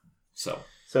 So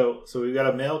we've got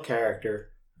a male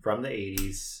character from the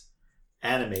 80s,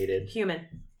 animated. Human.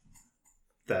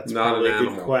 That's not probably a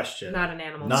good question. Not an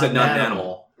animal. Not an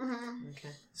animal. Mm-hmm.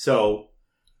 Okay. So,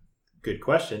 good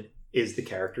question. Is the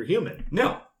character human?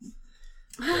 No.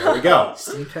 There we go.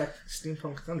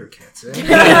 Steampunk Thundercats, eh?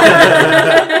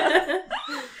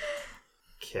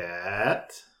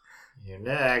 Cat, you're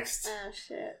next. Oh,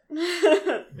 shit.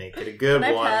 Make it a good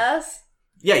Can one. I pass?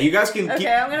 Yeah, you guys can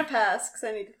Okay, I'm going to pass because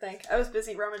I need to think. I was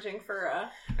busy rummaging for...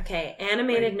 Okay,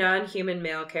 animated non-human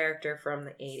male character from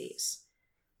the 80s.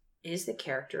 Is the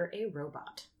character a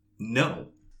robot? No.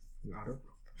 Not a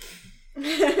robot. Even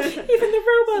the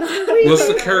robots are weird. Was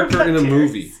the character in a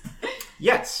movie?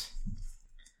 Yes.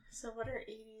 So what are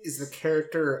 80s? Is the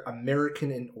character American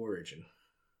in origin?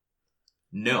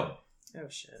 No. Oh,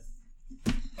 shit.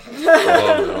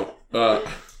 Oh, no.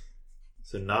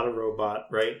 So not a robot,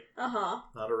 right? Uh-huh.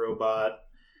 Not a robot.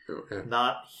 Okay.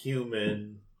 Not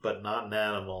human, but not an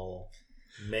animal.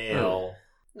 Male.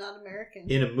 Not American.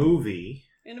 In a movie.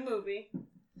 In a movie.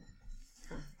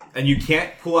 And you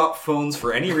can't pull out phones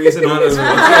for any reason on this one.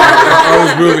 I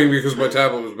was moving because my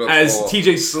tablet was about to As fall off.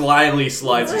 TJ slyly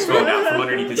slides his phone out from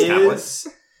underneath his tablet.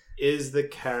 Is the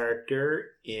character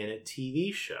in a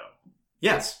TV show?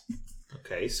 Yes.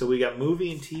 Okay, so we got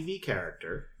movie and TV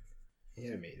character.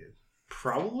 Animated.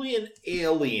 Probably an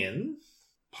alien.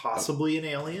 Possibly an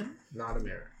alien. Not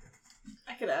American.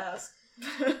 I could ask.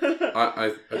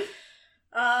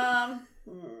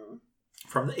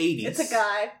 From the 80s. It's a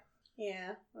guy.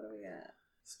 Yeah. What do we got?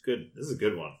 It's good. This is a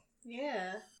good one.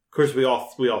 Yeah. Of course, we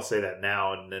all say that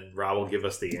now, and then Rob will give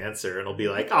us the answer, and he'll be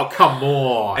like, "Oh, come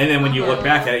on!" And then when you look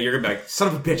back at it, you're gonna be like, "Son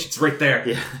of a bitch, it's right there."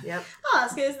 Yeah. Yep. Oh,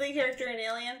 so is the character an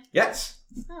alien? Yes.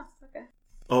 Oh, okay.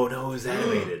 Oh no, it was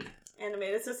animated.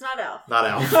 Animated, so it's not Alf. Not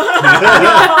Alf.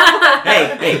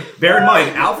 Hey, bear in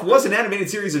mind, Alf was an animated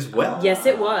series as well. Yes,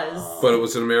 it was. But it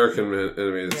was an American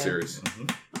animated series. Mm-hmm.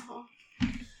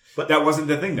 But that wasn't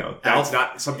the thing, though. That's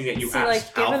not something that you asked.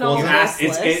 Like, given Alf all was this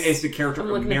It's list, the character I'm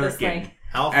looking at this, American, like,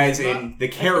 Alf as is in the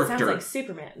it character. sounds like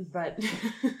Superman, but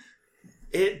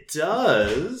It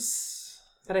does.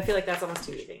 but I feel like that's almost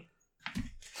too easy.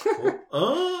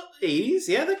 80s?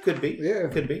 Yeah, that could be. Yeah,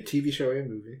 could be. TV show and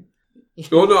movie.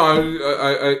 Oh no,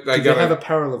 I Did they have a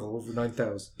power level over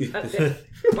 9,000?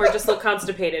 Or just look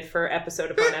constipated for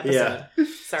episode upon episode.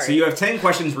 Sorry. So you have 10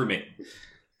 questions remaining.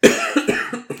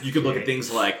 You could look at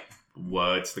things like,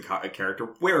 what's the character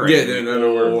wearing? Yeah,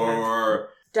 no, or...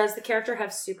 Does the character have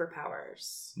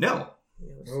superpowers? No.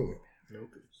 Oh, no.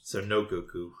 So no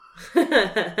Goku.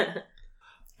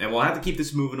 And we'll have to keep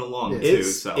this moving along, too.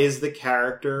 Is the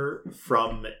character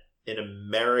from an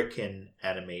American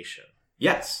animation?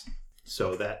 Yes.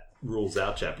 So that rules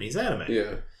out Japanese anime.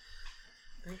 Yeah.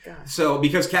 My God. So,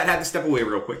 because Kat had to step away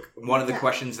real quick, one of the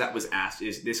questions that was asked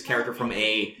is this character from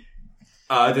a...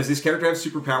 does this character have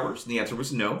superpowers? And the answer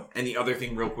was no. And the other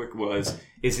thing real quick was,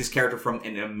 is this character from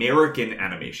an American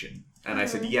animation? And I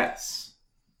said yes.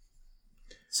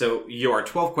 So, you are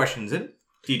 12 questions in.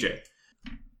 TJ.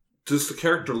 Does the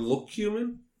character look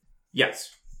human?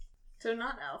 Yes. So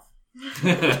not Alf.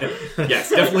 Yes,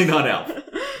 definitely not Alf.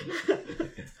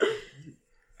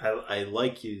 I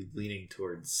like you leaning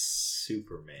towards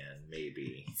Superman,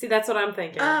 maybe. See, that's what I'm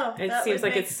thinking. Oh, it that seems would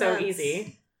like make it's so sense.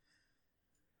 easy.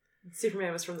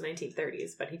 Superman was from the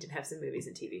 1930s, but he did have some movies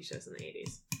and TV shows in the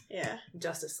 80s. Yeah.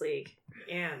 Justice League,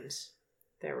 and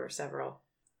there were several.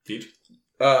 Teach?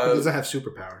 He doesn't have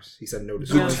superpowers. He said no to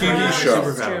The superpowers. TV show.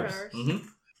 Superpowers.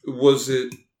 Mm-hmm.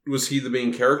 Was he the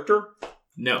main character?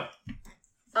 No.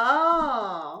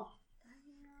 Oh.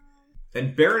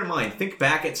 And bear in mind, think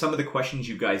back at some of the questions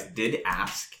you guys did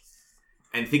ask,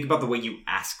 and think about the way you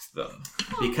asked them.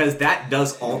 Because that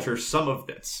does alter some of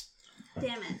this.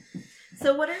 Damn it.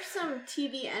 So what are some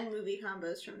TV and movie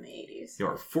combos from the 80s? There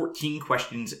are 14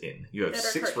 questions in. You have That are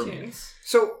 6 remaining. cartoons.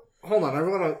 So, hold on. I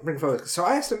want to bring forward. So,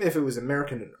 I asked him if it was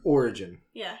American in origin.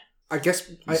 Yeah. I guess...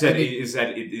 You said is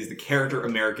the character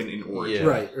American in origin. Yeah.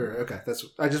 Right. Okay. That's.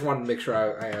 I just wanted to make sure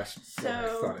I asked what I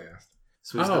So- thought I asked.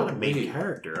 So he's not a main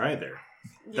character either.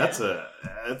 Yeah.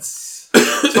 That's...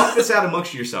 Talk this out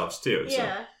amongst yourselves, too. So.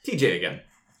 Yeah. TJ again.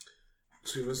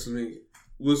 So was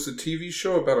the TV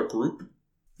show about a group?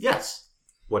 Yes.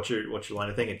 What's your line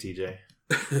of thinking, TJ?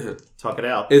 Talk it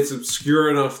out. It's obscure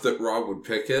enough that Rob would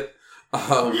pick it.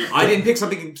 I didn't pick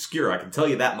something obscure, I can tell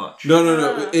you that much.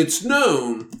 No. It's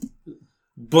known,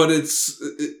 but it's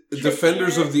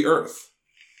Defenders of the Earth.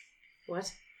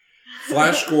 What?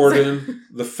 Flash Gordon,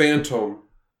 the Phantom,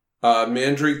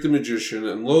 Mandrake the Magician,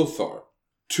 and Lothar.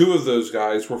 2 of those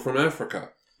guys were from Africa,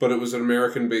 but it was an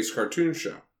American-based cartoon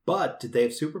show. But did they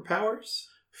have superpowers?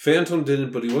 Phantom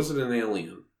didn't, but he wasn't an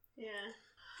alien. Yeah.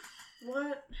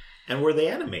 What? And were they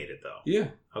animated, though? Yeah.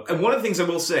 Okay. And one of the things I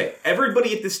will say,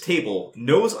 everybody at this table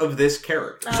knows of this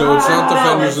character. So it's not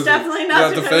Defenders it's of the- definitely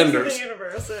not Defenders. Defenders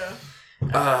of the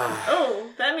Universe. Yeah. Oh,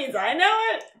 that means I know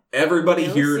it? Everybody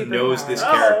No here superpower. knows this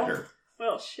Oh. character.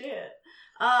 Well, shit.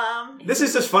 This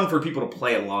is just fun for people to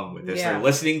play along with this. Yeah. They're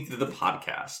listening to the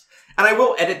podcast. And I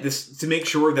will edit this to make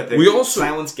sure that the We also-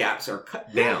 silence gaps are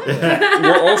cut down.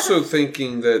 We're also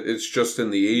thinking that it's just in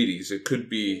the 80s. It could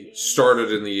be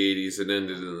started in the 80s and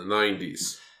ended in the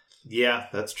 90s. Yeah,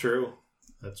 that's true.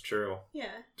 That's true. Yeah.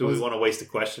 Do we want to waste a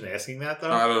question asking that,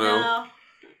 though? I don't know. No.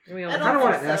 We I only don't I kind of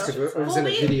want think to ask so. if it was Well, in a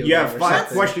we- video You have game or 5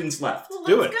 something. questions left. Well,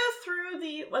 Do let's it. go through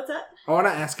the... What's that? I want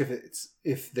to ask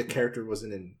if the character was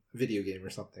in a video game or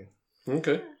something.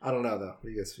 Okay. I don't know, though. What do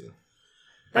you guys feel?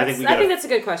 I think we gotta- that's a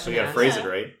good question. We gotta to phrase Yeah. it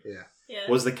right. Yeah. Yeah.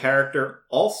 Was the character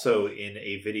also in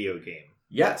a video game?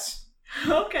 Yes.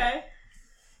 Okay.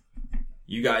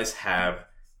 You guys have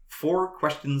 4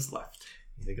 questions left.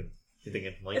 You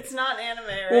thinking like It's not anime,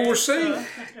 right? Well, we're saying-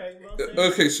 okay, we'll see.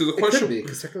 Okay, so the It could question... be,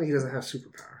 because technically he doesn't have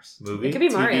superpowers. movie? It could be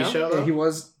Mario. TV show? Yeah, though? he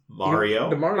was... Mario?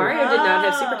 The Mario. Mario did not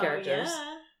have Oh, super characters. yeah.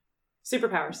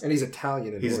 Superpowers. And he's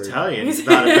Italian. In He's origin. Italian. He's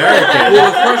not American.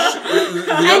 Well, the question...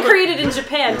 the And other- created in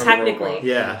Japan, technically.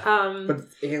 Yeah. But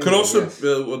alien, Could also...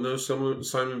 yes.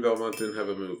 Simon Belmont didn't have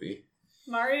a movie.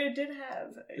 Mario did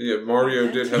have.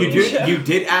 Mario did have. You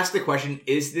did ask the question: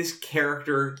 is this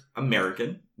character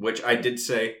American? Which I did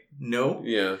say no.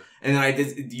 Yeah. And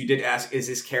then you did ask: is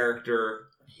this character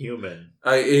human?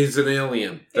 He's an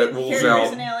alien. That rules out.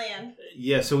 He's an alien.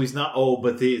 Yeah, so he's not. Oh,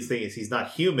 but the thing is, he's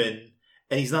not human,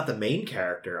 and he's not the main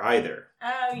character either.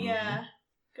 Oh yeah,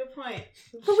 good point.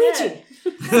 Luigi.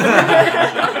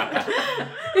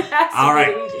 All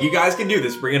right, you guys can do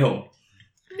this. Bring it home.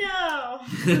 No.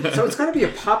 So it's got to be a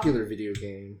popular video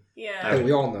game. Yeah. That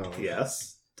we all know.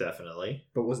 Yes, definitely.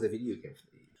 But what's the video game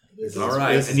for these? All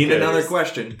right, I need another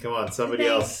question. Come on, somebody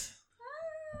else.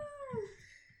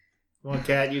 Come on,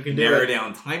 Kat, you can do narrow it.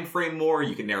 down time frame more.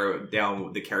 You can narrow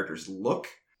down the character's look.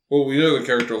 Well, we know the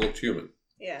character looked human.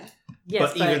 Yeah.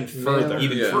 Yes, but even further.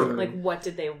 Even further. Like, what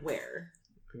did they wear?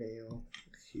 Male,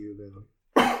 human.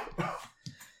 How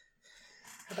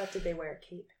about did they wear a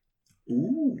cape?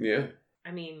 Ooh. Yeah.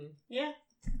 I mean... Yeah.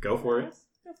 Go for it.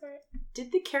 Go for it.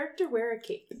 Did the character wear a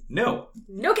cape? No.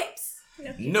 No capes!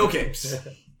 No capes.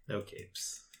 No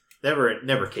capes. Never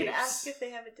You capes. could ask if they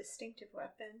have a distinctive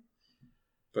weapon.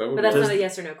 But that's not a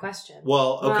yes or no question.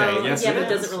 Well, okay. Well, yes, yeah, it but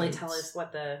it is. doesn't really tell us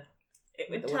what the... It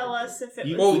would tell us if it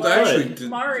You- was well, like actually,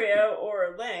 Mario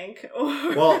or Link or...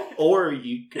 Well, or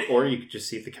you could just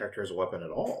see if the character has a weapon at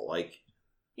all. Like,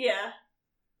 Yeah.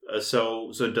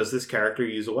 so does this character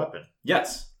use a weapon?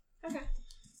 Yes. Okay.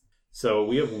 So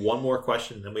we have one more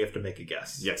question, then we have to make a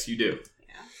guess. Yes, you do.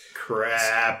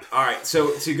 Crap. All right,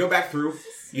 so to go back through,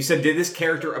 you said, did this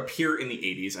character appear in the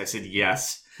 80s? I said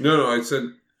yes. No, I said...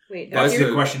 Wait, That's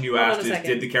appeared, the question you hold on asked a is, second.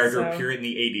 did the character So- appear in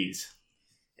the 80s?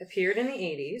 appeared in the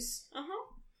 80s.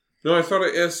 Uh-huh. No, I thought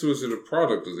I asked, was it a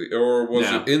product of the... Or was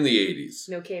No. it in the 80s?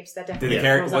 No capes. That Did definitely the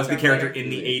character rolls was out the Darth character Vader. in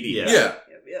the 80s? Yeah. Yeah.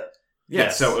 Yep. Yeah,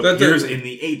 Yes. so That appears did- in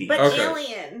the 80s. But Okay.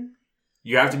 alien.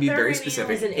 You have to be They're very an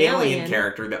specific. alien. Alien Alien.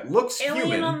 character that looks Alien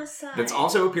human, on the side. that's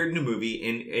also appeared in a movie,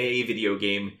 in a video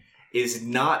game, is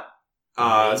not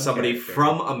main somebody character.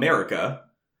 from America,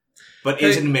 but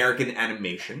is an American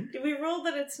animation. Did we rule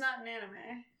that it's not an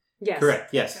anime? Yes.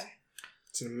 Correct. Yes. Okay.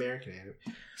 It's an American anime.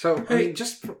 So, I mean,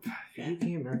 just for video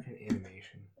game American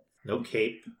animation. No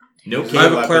cape. No I cape.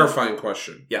 have a weapon. clarifying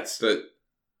question. Yes. That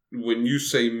when you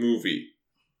say movie...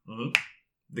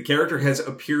 The character has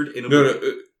appeared in a No, movie.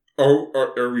 no.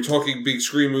 Are we talking big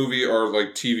screen movie or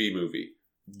like TV movie?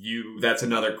 That's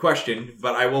another question,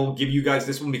 but I will give you guys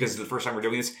this one because it's the first time we're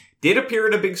doing this. Did appear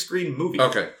in a big screen movie.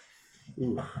 Okay.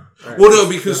 Ooh. Right. Well, no,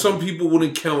 because some people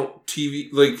wouldn't count TV.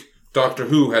 Like Doctor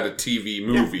Who had a TV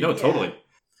movie. No, totally.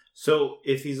 So,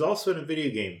 if he's also in a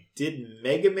video game, did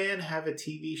Mega Man have a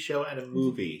TV show and a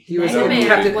movie? He was Mega in Man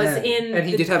Captain was N, in and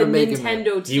he the, did have the a Mega Man.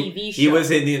 Nintendo TV show. He was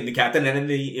in the Captain and in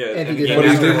the And he the did Game But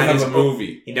he Master didn't had have his a own-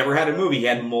 movie. He never had a movie. He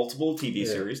had multiple TV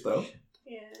series, though.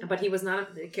 Yeah. But he was not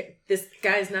this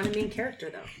guy is not a main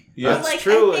character, though. Yeah. That's Like,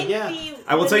 true, I think yeah. the,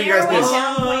 I will the tell you guys narrowing this.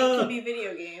 down point could be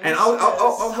video games. And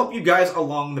I'll help you guys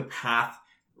along the path.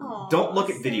 Aw, Don't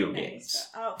look at so video nice. games.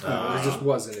 Oh, It just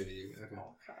wasn't a video game. Okay.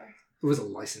 It was a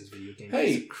licensed video game.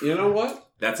 Hey, you know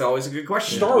what? That's always a good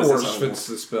question. Star Was Wars this fits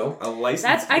this bill. a license?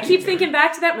 That's I keep thinking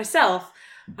back to that myself.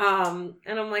 And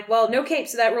I'm like, well, no cape,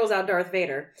 so that rules out Darth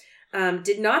Vader.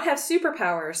 Did not have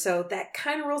superpowers, so that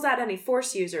kind of rules out any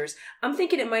Force users. I'm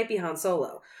thinking it might be Han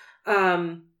Solo.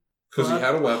 Because he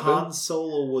had a weapon. Han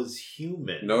Solo was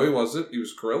human. No, he wasn't. He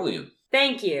was Corellian.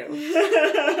 Thank you.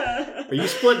 Are you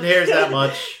splitting hairs that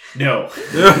much? No.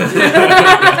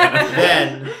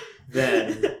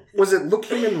 Then Was it look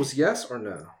human was yes or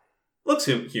no? Looks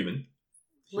human.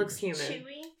 Looks human.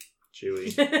 Chewie.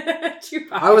 Chewie. Chewbacca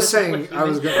I was doesn't saying look I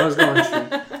was human. going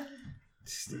to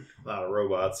Not a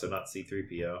robot, so not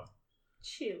C-3PO.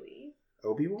 Chewie.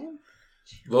 Obi-Wan?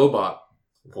 Lobot.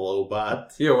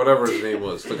 Globot. Yeah, whatever his name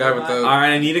was. The guy with the... All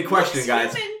right, I need a question, Looks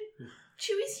guys. human.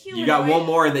 Chewie's human. You got right? one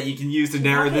more that you can use to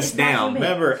narrow Okay, this it's not down. human.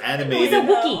 Remember, He's animated. a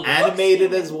Wookiee.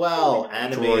 Animated as well.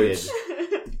 Animated. Droids.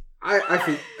 I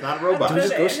think... Not a robot. Do we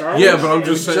just go Star Wars? Yeah, but I'm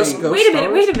just Do we saying... go Wait a Star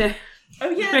minute, Wars? wait a minute. Oh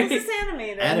yeah, this is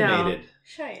animated. Animated.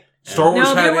 Shite. Star Wars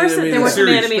No, had there were some animated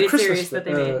series. animated The Christmas series that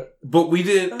they made. But we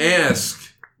didn't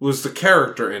ask, was the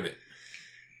character in it?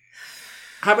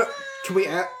 How about... Can we...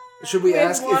 Should we We have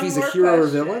ask if one he's a more hero or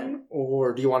question. villain?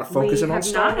 Or do you want to focus We in on have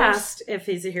Star not Wars? asked if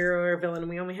he's a hero or a villain.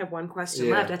 We only have one question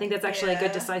Yeah. left. I think that's actually a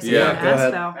good decisive Yeah, one to go ask,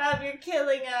 ahead. though. Rob, you're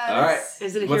killing us. All right.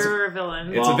 Is it a What's hero it- or a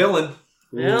villain? It's a villain.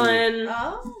 Villain.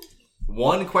 Oh.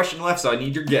 One question left, so I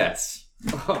need your guess.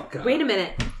 Oh, God. Wait a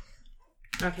minute.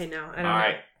 Okay, no, I don't All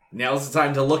right. Now's the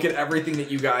time to look at everything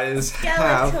that you guys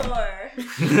Skeletor.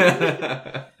 have.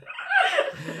 know.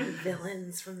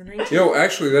 Villains from the 19th. Yo,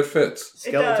 actually, that fits.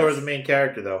 It Skeletor's does. the main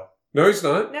character, though. No, he's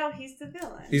not. No, he's the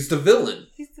villain. He's the villain.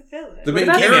 He's the villain. The main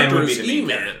character is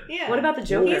He-Man. Yeah. What about the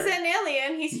Joker? He's an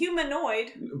alien. He's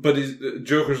humanoid. But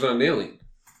Joker's not an alien.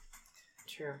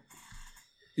 True.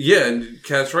 Yeah, and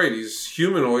Kat's right. He's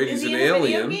humanoid. Is he's he an in a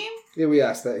video alien. game? Yeah, we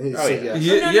asked that. He said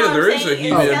yes. There is a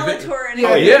He-Man. Skeletor in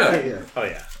Oh, yeah. Yeah. Oh,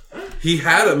 yeah. He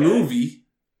had a movie.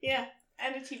 Yeah,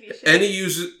 and a TV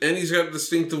show. And he's got a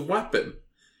distinctive weapon.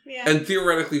 Yeah. And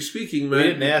theoretically speaking, man, We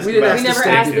didn't ask. We never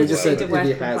asked We just said if weapon.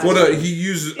 he has. What he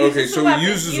uses? Okay, so he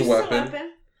uses a weapon.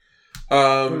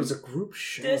 It was a group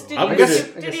show.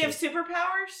 Did he have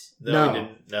superpowers? No, he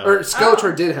didn't. No. Or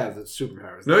Skeletor did have the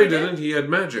superpowers. No, he didn't. He had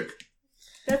magic,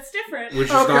 That's different. which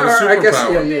is not a superpower. I guess,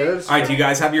 yeah. All right, do you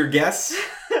guys have your guess?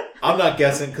 I'm not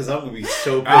guessing because I'm going to be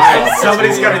so All pissed right, off.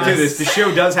 somebody's got to do this. The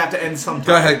show does have to end sometime.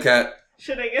 Go ahead, Kat.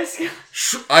 Should I guess?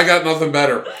 I got nothing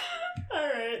better.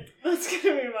 Alright, that's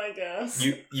gonna be my guess.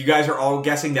 You guys are all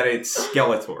guessing that it's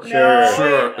Skeletor. No,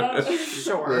 Sure. wait,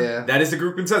 Sure. Yeah. That is the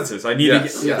group consensus. I need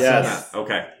Yes. to get Yes.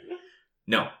 Okay.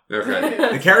 No. Okay.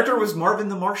 The character was Marvin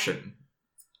the Martian.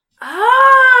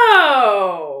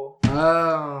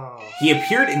 Oh. He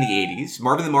appeared in the 80s.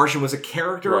 Marvin the Martian was a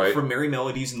character Right. from Merry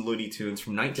Melodies and Looney Tunes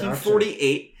from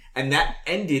 1948, and that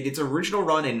ended its original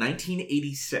run in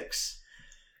 1986.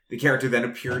 The character then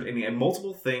appeared in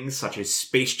multiple things, such as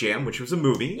Space Jam, which was a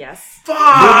movie. Yes.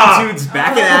 Looney Tunes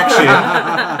back in action.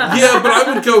 Yeah, but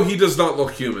I would go. He does not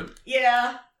look human.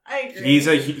 Yeah, I agree.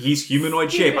 He's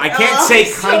humanoid shape. I can't say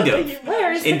kind of.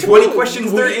 Where's In the 20 clue?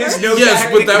 questions, there is no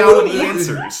Yes, but that technicality would-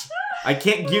 answers. I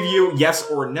can't give you yes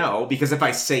or no, because if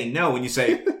I say no and you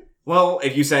say, well,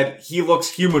 if you said, he looks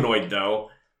humanoid,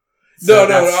 though. No,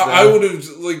 that's I would have,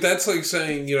 that's like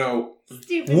saying,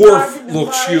 Stupid Worf Marvin the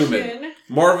looks Martian. human.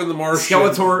 Marvin the Martian.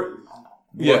 Skeletor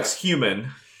Yeah. looks human.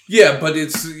 Yeah, but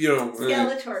it's,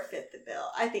 Skeletor fit the bill.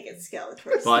 I think it's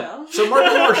Skeletor But, still. so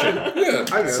Marvin the Martian. yeah.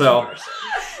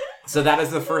 So that is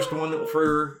the first one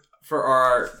for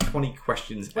our 20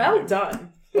 questions. Well ending.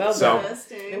 done. Well So- done.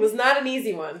 It was not an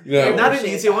easy one. Yeah. Not an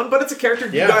easy one, but it's a character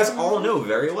you Yeah. guys all know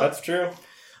very well. That's true.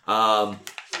 But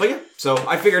yeah, so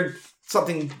I figured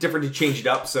something different to change it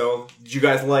up. So, did you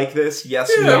guys like this? Yes,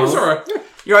 Yeah, no? it was alright.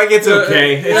 You're like, it's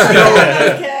okay. It's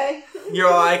Okay. You're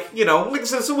like,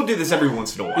 so we'll do this every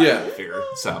once in a while. Yeah. I figure.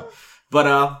 So, but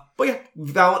yeah,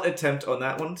 valiant attempt on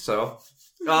that one. So,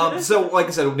 like I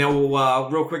said, now we'll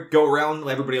real quick go around.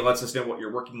 Everybody lets us know what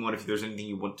you're working on if there's anything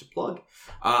you want to plug.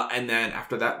 And then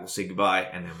after that, we'll say goodbye,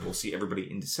 and then we'll see everybody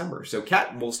in December. So,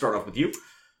 Kat, we'll start off with you.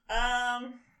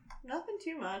 Nothing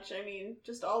too much. I mean,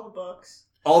 just all the books.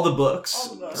 All the books.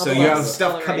 All the books. So All you the have books.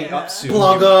 stuff coming Yeah. up soon.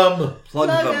 Plug them. Plug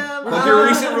them. Plug your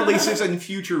recent releases and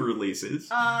future releases.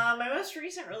 My most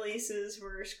recent releases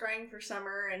were Scrying for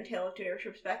Summer and Tale of Two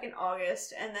Airships back in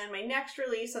August, and then my next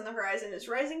release on the horizon is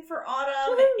Rising for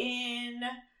Autumn in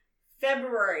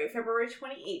February. February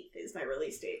 28th is my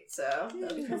release date, so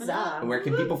that'll be coming up. And where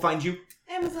can people find you?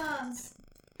 Amazon's.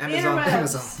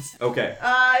 Amazon. Okay.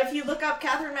 If you look up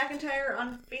Catherine McIntyre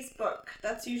on Facebook,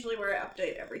 that's usually where I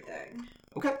update everything.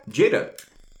 Okay. Jada,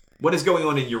 what is going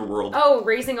on in your world? Oh,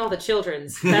 raising all the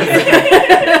childrens. Raising the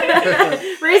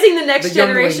next The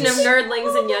generation of younglings.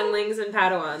 nerdlings and younglings and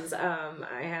Padawans.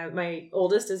 I have my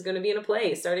oldest is going to be in a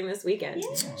play starting this weekend.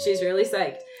 Yeah. She's really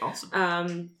psyched.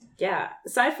 Awesome. Yeah.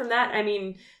 Aside from that, I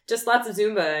mean, just lots of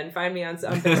Zumba and find me on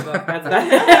Facebook. That's about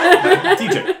it.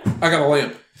 TJ. I got a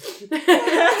lamp.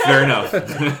 Fair enough.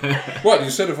 What? You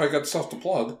said if I got stuff to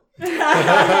plug. Yay,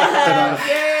 that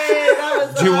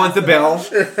was Do you want the bell?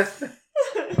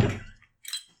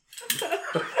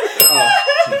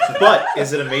 But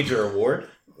is it a major award?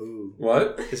 Ooh.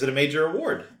 What? Is it a major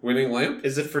award? Winning lamp?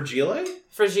 Is it for Gile?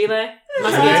 Fragile.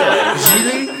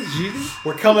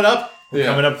 We're coming up. We're Yeah.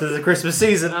 coming up to the Christmas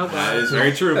season. Oh, That God. is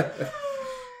very true.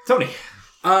 Tony.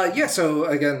 So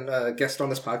again, guest on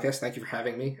this podcast. Thank you for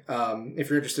having me. If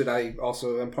you're interested, I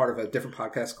also am part of a different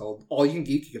podcast called All You Can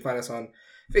Geek. You can find us on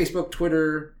Facebook,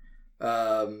 Twitter,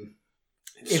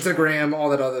 Instagram, all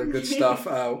that other good stuff.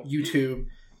 YouTube.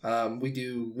 We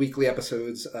do weekly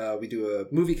episodes. We do a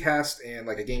movie cast and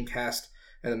like a game cast,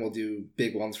 and then we'll do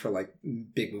big ones for like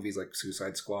big movies like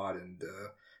Suicide Squad and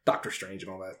Doctor Strange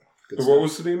and all that good What stuff.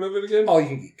 was the name of it again? All You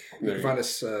Can Geek. You There can you find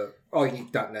us.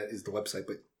 allyoucangeek.net is the website,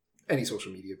 but any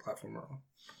social media platform are on.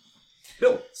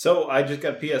 Bill. So I just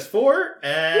got a PS4,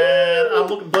 and I'm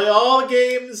looking to play all the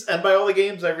games. And by all the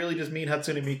games, I really just mean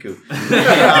Hatsune Miku.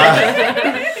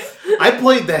 I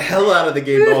played the hell out of the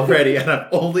game already, and I've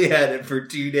only had it for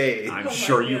 2 days. I'm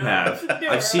sure you have.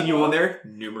 I've seen you on there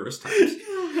numerous times.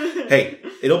 Hey,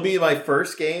 it'll be my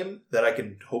first game that I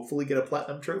can hopefully get a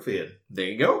platinum trophy in. There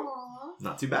you go. Aw.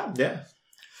 Not too bad. Yeah.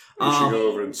 You should go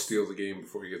over and steal the game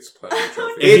before he gets the platinum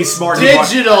trophy. It's smart.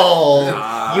 Digital!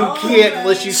 You can't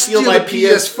unless you steal my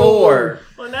PS4.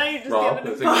 Well, now you just Rob, I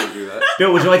give it think you can do that.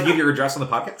 Bill, would you like to give your address on the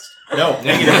podcast? No.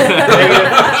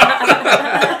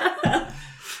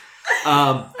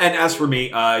 And as for me,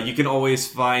 you can always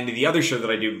find the other show that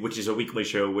I do, which is a weekly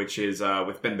show, which is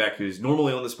with Ben Beck, who's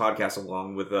normally on this podcast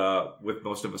along with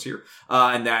most of us here,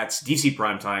 and that's DC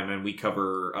Primetime, and we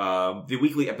cover the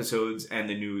weekly episodes and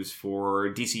the news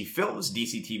for DC films,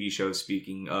 DC TV shows.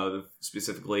 Speaking of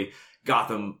specifically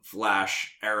Gotham,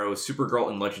 Flash, Arrow,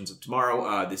 Supergirl, and Legends of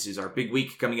Tomorrow. This is our big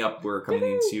week coming up. We're coming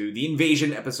into the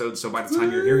Invasion episode, so by the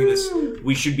time you're hearing this,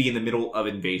 we should be in the middle of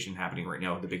Invasion happening right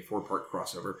now, the big 4-part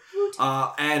crossover.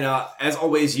 And as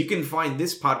always, you can find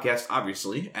this podcast,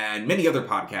 obviously, and many other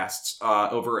podcasts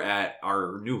over at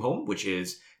our new home, which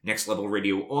is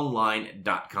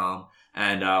nextlevelradioonline.com.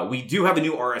 And we do have a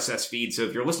new RSS feed, so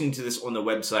if you're listening to this on the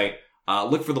website,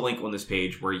 look for the link on this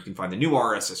page where you can find the new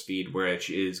RSS feed, which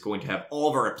is going to have all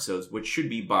of our episodes, which should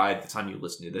be by the time you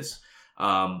listen to this.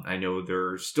 I know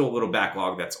there's still a little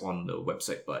backlog that's on the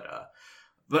website, but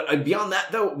beyond that,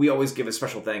 though, we always give a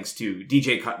special thanks to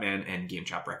DJ Cutman and Game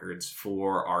Chop Records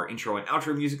for our intro and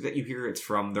outro music that you hear. It's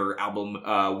from their album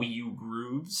Wii U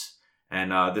Grooves,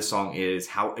 and this song is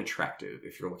How Attractive,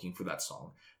 if you're looking for that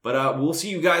song. But we'll see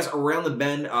you guys around the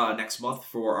bend next month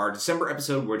for our December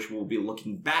episode, which will be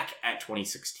looking back at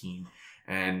 2016.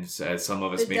 And as some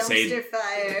of us may say,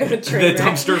 the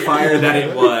dumpster fire that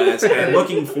it was, and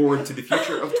looking forward to the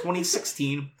future of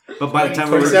 2016. But by the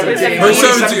time we're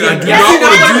 2017, I do not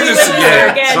want to do this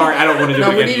again. Sorry, I don't want to do it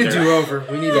again. We need a do-over.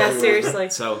 Seriously.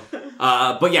 So,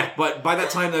 but by that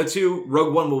time though, too,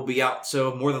 Rogue One will be out.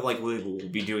 So more than likely, we'll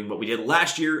be doing what we did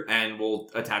last year, and we'll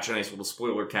attach a nice little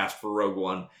spoiler cast for Rogue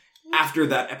One after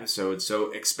that episode.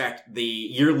 So expect the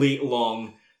yearly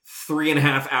long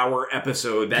 3.5-hour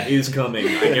episode that is coming.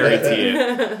 I guarantee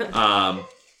it.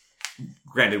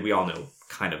 Granted, we all know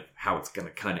kind of how it's going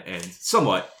to kind of end.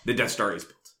 Somewhat. The Death Star is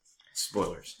built.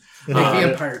 Spoilers. Make the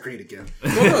Empire great again.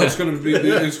 No, it's going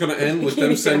to end with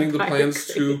them sending the plans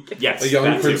to a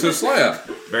young Princess Leia.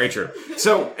 Very true.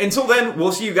 So until then,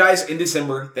 we'll see you guys in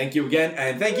December. Thank you again,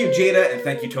 and thank you Jada, and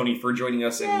thank you Tony for joining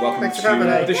us, and welcome to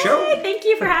the show. Thank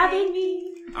you for having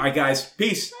me. All right, guys.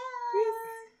 Peace.